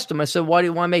why I asked him. I said, "Why do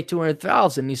you want to make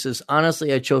 200,000?" He says,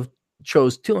 "Honestly, I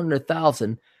chose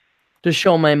 200,000 to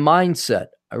show my mindset.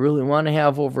 I really want to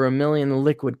have over $1 million in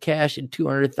liquid cash, and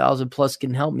 200,000 plus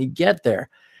can help me get there."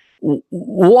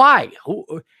 Why?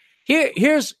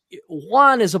 Here's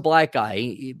Juan is a black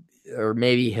guy, or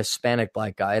maybe Hispanic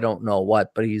black guy. I don't know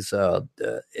what, but he's a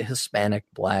Hispanic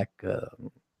black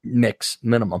mix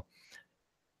minimum.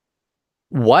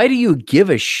 Why do you give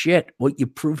a shit what you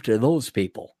prove to those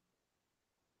people?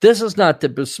 This is not to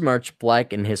besmirch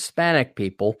black and Hispanic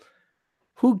people.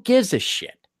 Who gives a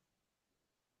shit?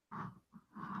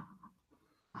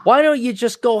 Why don't you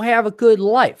just go have a good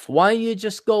life? Why don't you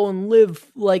just go and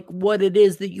live like what it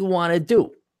is that you want to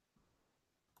do?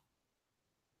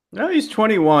 No, he's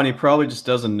 21. He probably just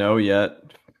doesn't know yet.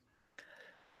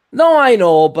 No, I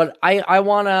know, but I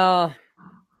want to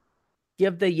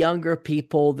give the younger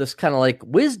people this kind of like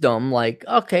wisdom. Like,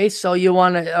 okay, so you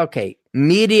want to, okay,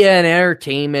 media and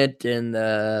entertainment and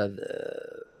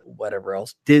whatever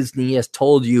else Disney has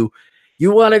told you,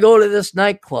 you want to go to this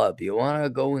nightclub, you want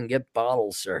to go and get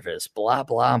bottle service, blah,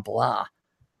 blah, blah.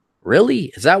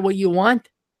 Really? Is that what you want?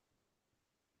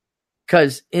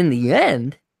 Because in the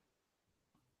end,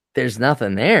 there's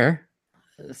nothing there.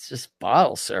 It's just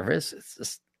bottle service. It's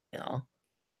just,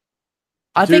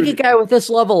 I think a guy with this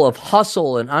level of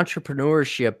hustle and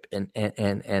entrepreneurship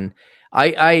and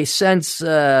I sense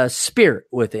spirit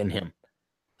within him.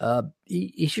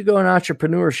 He should go in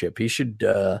entrepreneurship. He should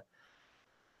go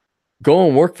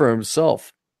and work for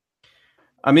himself.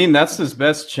 I mean, that's his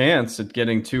best chance at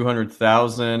getting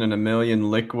 200,000 and $1 million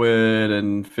liquid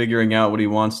and figuring out what he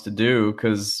wants to do,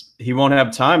 because he won't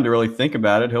have time to really think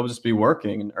about it. He'll just be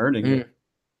working and earning it.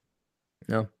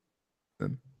 No.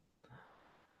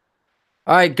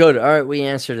 All right, good. All right, we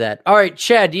answered that. All right,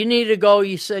 Chad, do you need to go?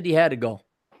 You said you had to go.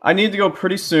 I need to go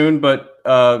pretty soon, but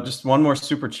just one more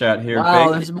super chat here. Wow,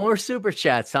 there's more super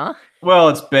chats, huh? Well,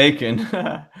 it's Bacon.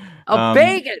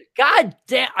 Bacon. God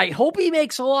damn. I hope he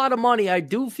makes a lot of money. I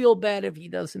do feel bad if he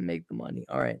doesn't make the money.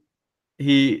 All right.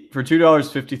 He, for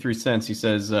 $2.53, he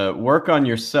says, work on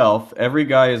yourself. Every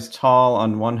guy is tall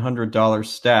on $100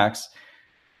 stacks.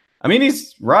 I mean,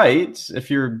 he's right.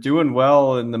 If you're doing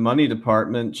well in the money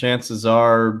department, chances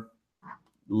are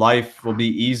life will be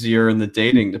easier in the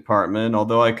dating department.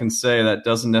 Although I can say that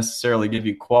doesn't necessarily give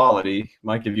you quality, it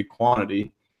might give you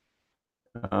quantity.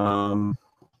 That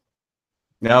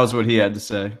was what he had to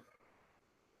say.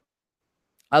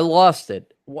 I lost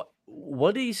it.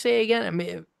 What did he say again? I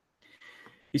mean,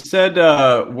 he said,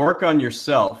 work on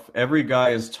yourself. Every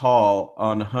guy is tall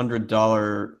on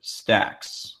 $100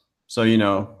 stacks.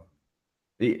 So,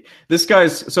 this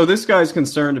guy's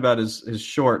concerned about his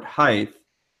short height,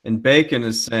 and Bacon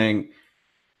is saying,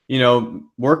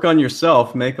 work on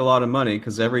yourself, make a lot of money,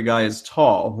 because every guy is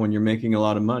tall when you're making a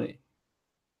lot of money.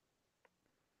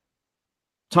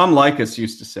 Tom Likas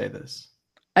used to say this.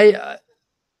 I'm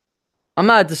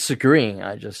not disagreeing.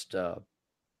 I just I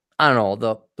don't know,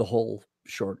 the whole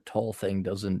short tall thing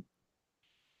doesn't.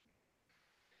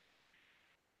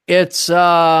 It's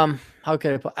how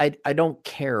can I put? I don't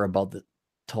care about the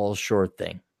tall short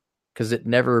thing because it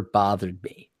never bothered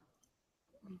me.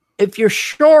 If you're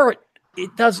short,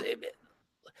 it does.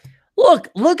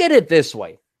 Look at it this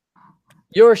way.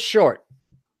 You're short.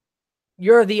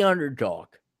 You're the underdog.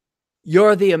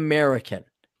 You're the American.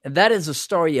 And that is the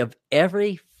story of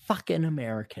every fucking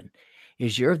American,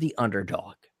 is you're the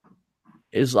underdog.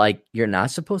 is like, you're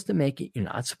not supposed to make it. You're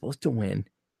not supposed to win.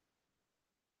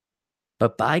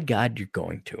 But by God, you're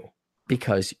going to,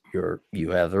 because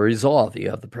you have the resolve, you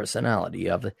have the personality,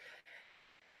 you have the.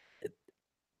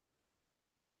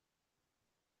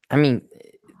 I mean,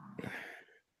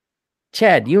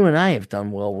 Chad, you and I have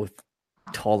done well with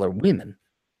taller women.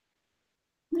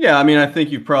 Yeah, I mean, I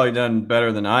think you've probably done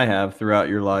better than I have throughout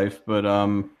your life, but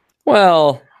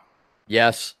Well,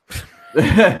 yes.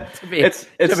 it's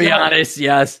to be not, honest,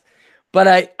 yes.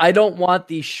 But I don't want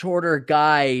these shorter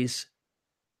guys.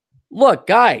 Look,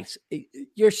 guys,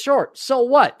 you're short. So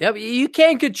what? You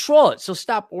can't control it. So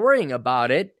stop worrying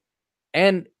about it.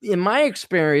 And in my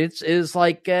experience, is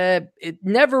like it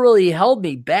never really held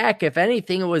me back. If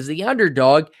anything, it was the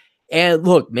underdog. And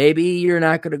look, maybe you're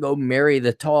not going to go marry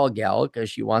the tall gal because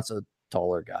she wants a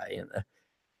taller guy.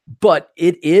 But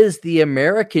it is the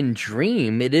American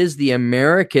dream. It is the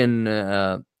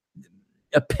American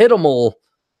epitomal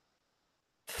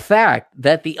fact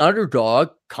that the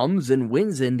underdog comes and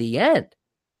wins in the end.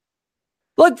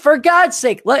 Look, for God's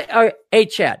sake, hey,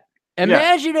 Chad,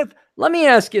 imagine if, let me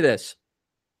ask you this.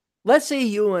 Let's say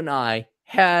you and I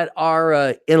had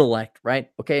our intellect, right?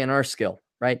 Okay, and our skill,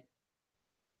 right?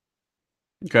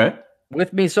 Okay.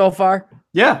 With me so far?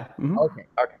 Yeah. Mm-hmm. Okay.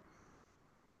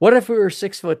 What if we were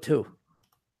 6'2"?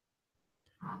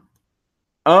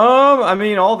 I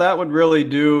mean, all that would really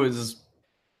do is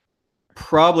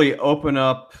probably open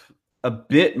up a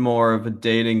bit more of a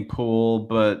dating pool,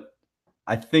 but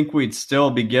I think we'd still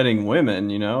be getting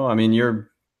women, you know? I mean,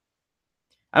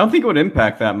 I don't think it would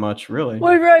impact that much, really.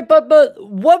 Well, right, but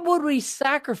what would we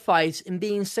sacrifice in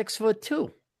being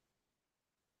 6'2"?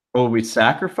 Will we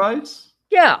sacrifice?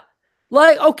 Yeah.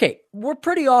 Like, okay, we're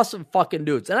pretty awesome fucking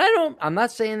dudes. And I'm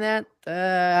not saying that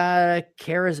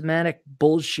charismatic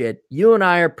bullshit. You and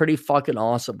I are pretty fucking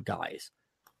awesome guys.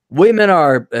 Women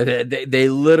are, they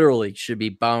literally should be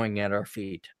bowing at our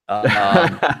feet. No,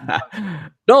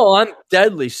 I'm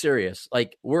deadly serious.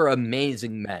 Like, we're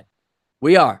amazing men.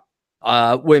 We are.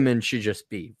 Women should just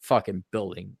be fucking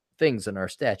building things in our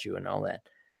statue and all that.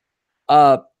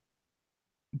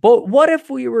 But what if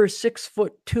we were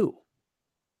 6'2"?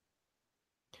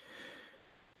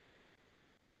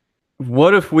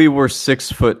 What if we were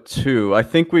 6'2"? I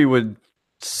think we would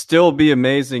still be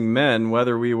amazing men,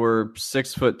 whether we were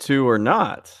 6'2" or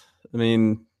not. I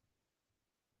mean,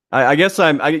 I guess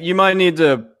you might need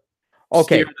to.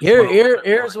 Okay,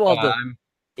 here's what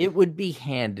it would be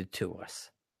handed to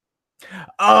us.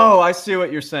 Oh, I see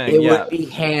what you're saying. It would be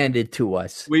handed to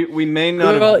us. We may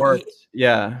not have worked.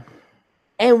 Yeah.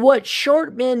 And what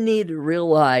short men need to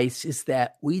realize is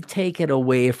that we take it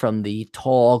away from the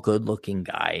tall, good-looking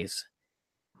guys.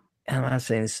 And I'm not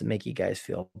saying this to make you guys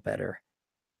feel better,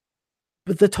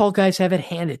 but the tall guys have it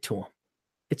handed to them.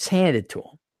 It's handed to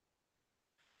them.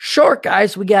 Short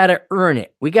guys, we got to earn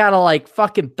it. We got to like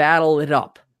fucking battle it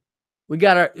up. We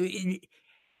got to,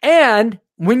 and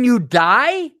when you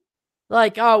die,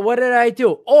 like, oh, what did I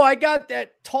do? Oh, I got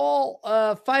that tall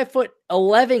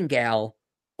 5'11" gal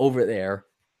over there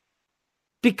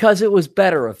because it was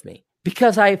better of me.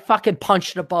 Because I fucking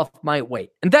punched above my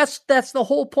weight. And that's the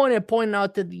whole point of pointing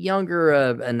out to the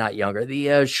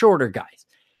the shorter guys.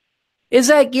 Is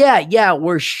that, yeah,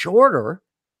 we're shorter.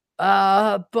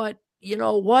 But you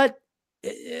know what?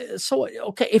 So,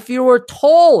 okay, if you were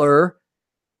taller,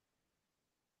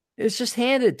 it's just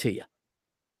handed to you.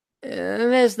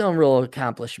 And there's no real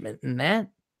accomplishment in that. And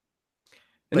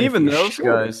but even those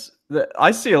guys, I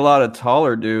see a lot of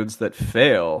taller dudes that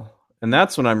fail. And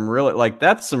that's when I'm really like,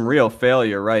 that's some real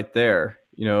failure right there.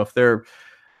 You know, if they're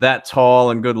that tall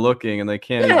and good looking and they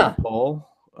can't even pull.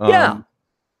 Yeah.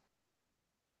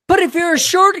 But if you're a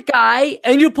short guy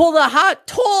and you pull the hot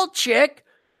tall chick,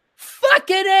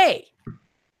 fucking A.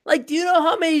 Like, do you know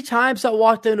how many times I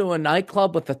walked into a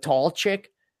nightclub with a tall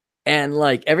chick and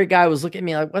like every guy was looking at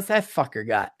me like, what's that fucker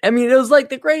got? I mean, it was like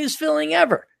the greatest feeling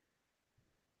ever.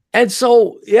 And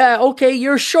so, yeah, okay,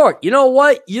 you're short. You know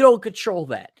what? You don't control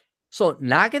that. So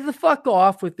knock it the fuck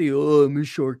off with the, oh, I'm a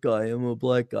short guy, I'm a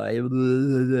black guy.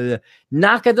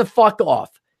 Knock it the fuck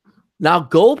off. Now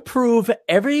go prove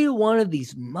every one of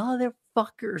these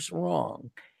motherfuckers wrong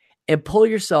and pull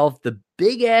yourself the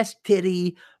big ass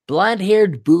titty, blonde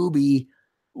haired booby,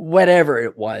 whatever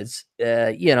it was,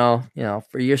 you know,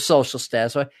 for your social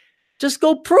status. Just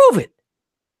go prove it.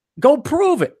 Go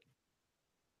prove it.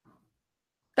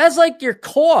 That's like your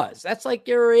cause. That's like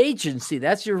your agency.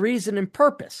 That's your reason and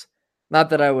purpose. Not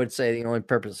that I would say the only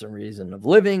purpose and reason of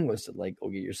living was to like go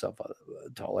get yourself a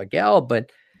taller gal,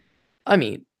 but I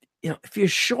mean, you know, if you're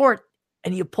short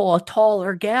and you pull a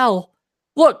taller gal,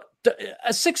 look, a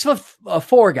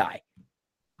 6'4" guy,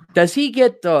 Does he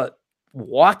get to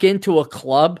walk into a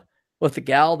club with a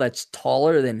gal that's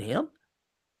taller than him?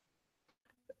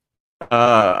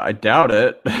 I doubt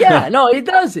it. Yeah, no, he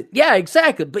doesn't. Yeah,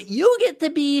 exactly. But you get to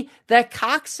be that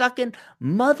cocksucking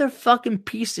motherfucking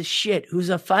piece of shit who's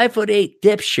a 5'8"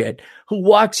 dipshit who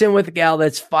walks in with a gal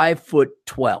that's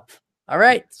 5'12". All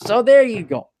right, so there you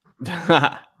go.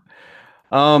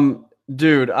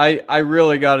 Dude, I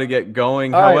really got to get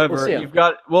going. All right, we'll However, see him. you've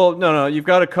got no, you've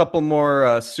got a couple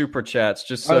more super chats,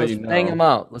 just All so right, you let's bang him know.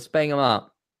 out. Let's bang him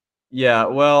out. Yeah,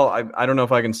 well, I don't know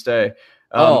if I can stay.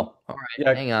 Oh, all right.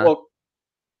 Yeah, Hang on. well,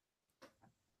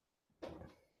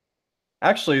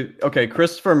 actually, okay,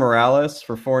 Christopher Morales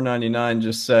for 4.99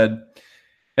 just said,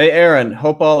 "Hey Aaron,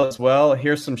 hope all is well.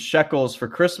 Here's some shekels for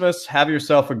Christmas. Have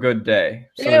yourself a good day."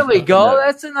 So There there's we nothing go. there.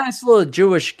 That's a nice little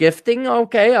Jewish gifting.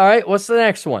 Okay, all right. What's the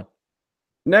next one?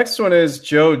 Next one is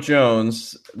Joe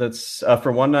Jones. That's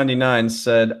for 199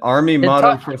 said, Army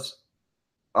motto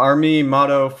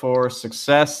for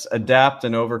success, adapt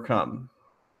and overcome.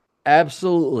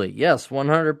 Absolutely. Yes,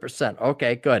 100%.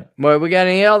 Okay, good. Well, we got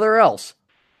any other else?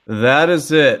 That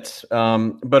is it.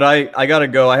 But I gotta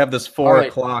go. I have this All 4 right.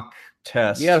 o'clock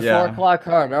test. You got a 4 Yeah. o'clock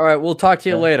hard. All right, we'll talk to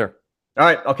you Yeah. later. All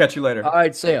right. I'll catch you later. All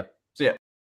right, see ya. See ya.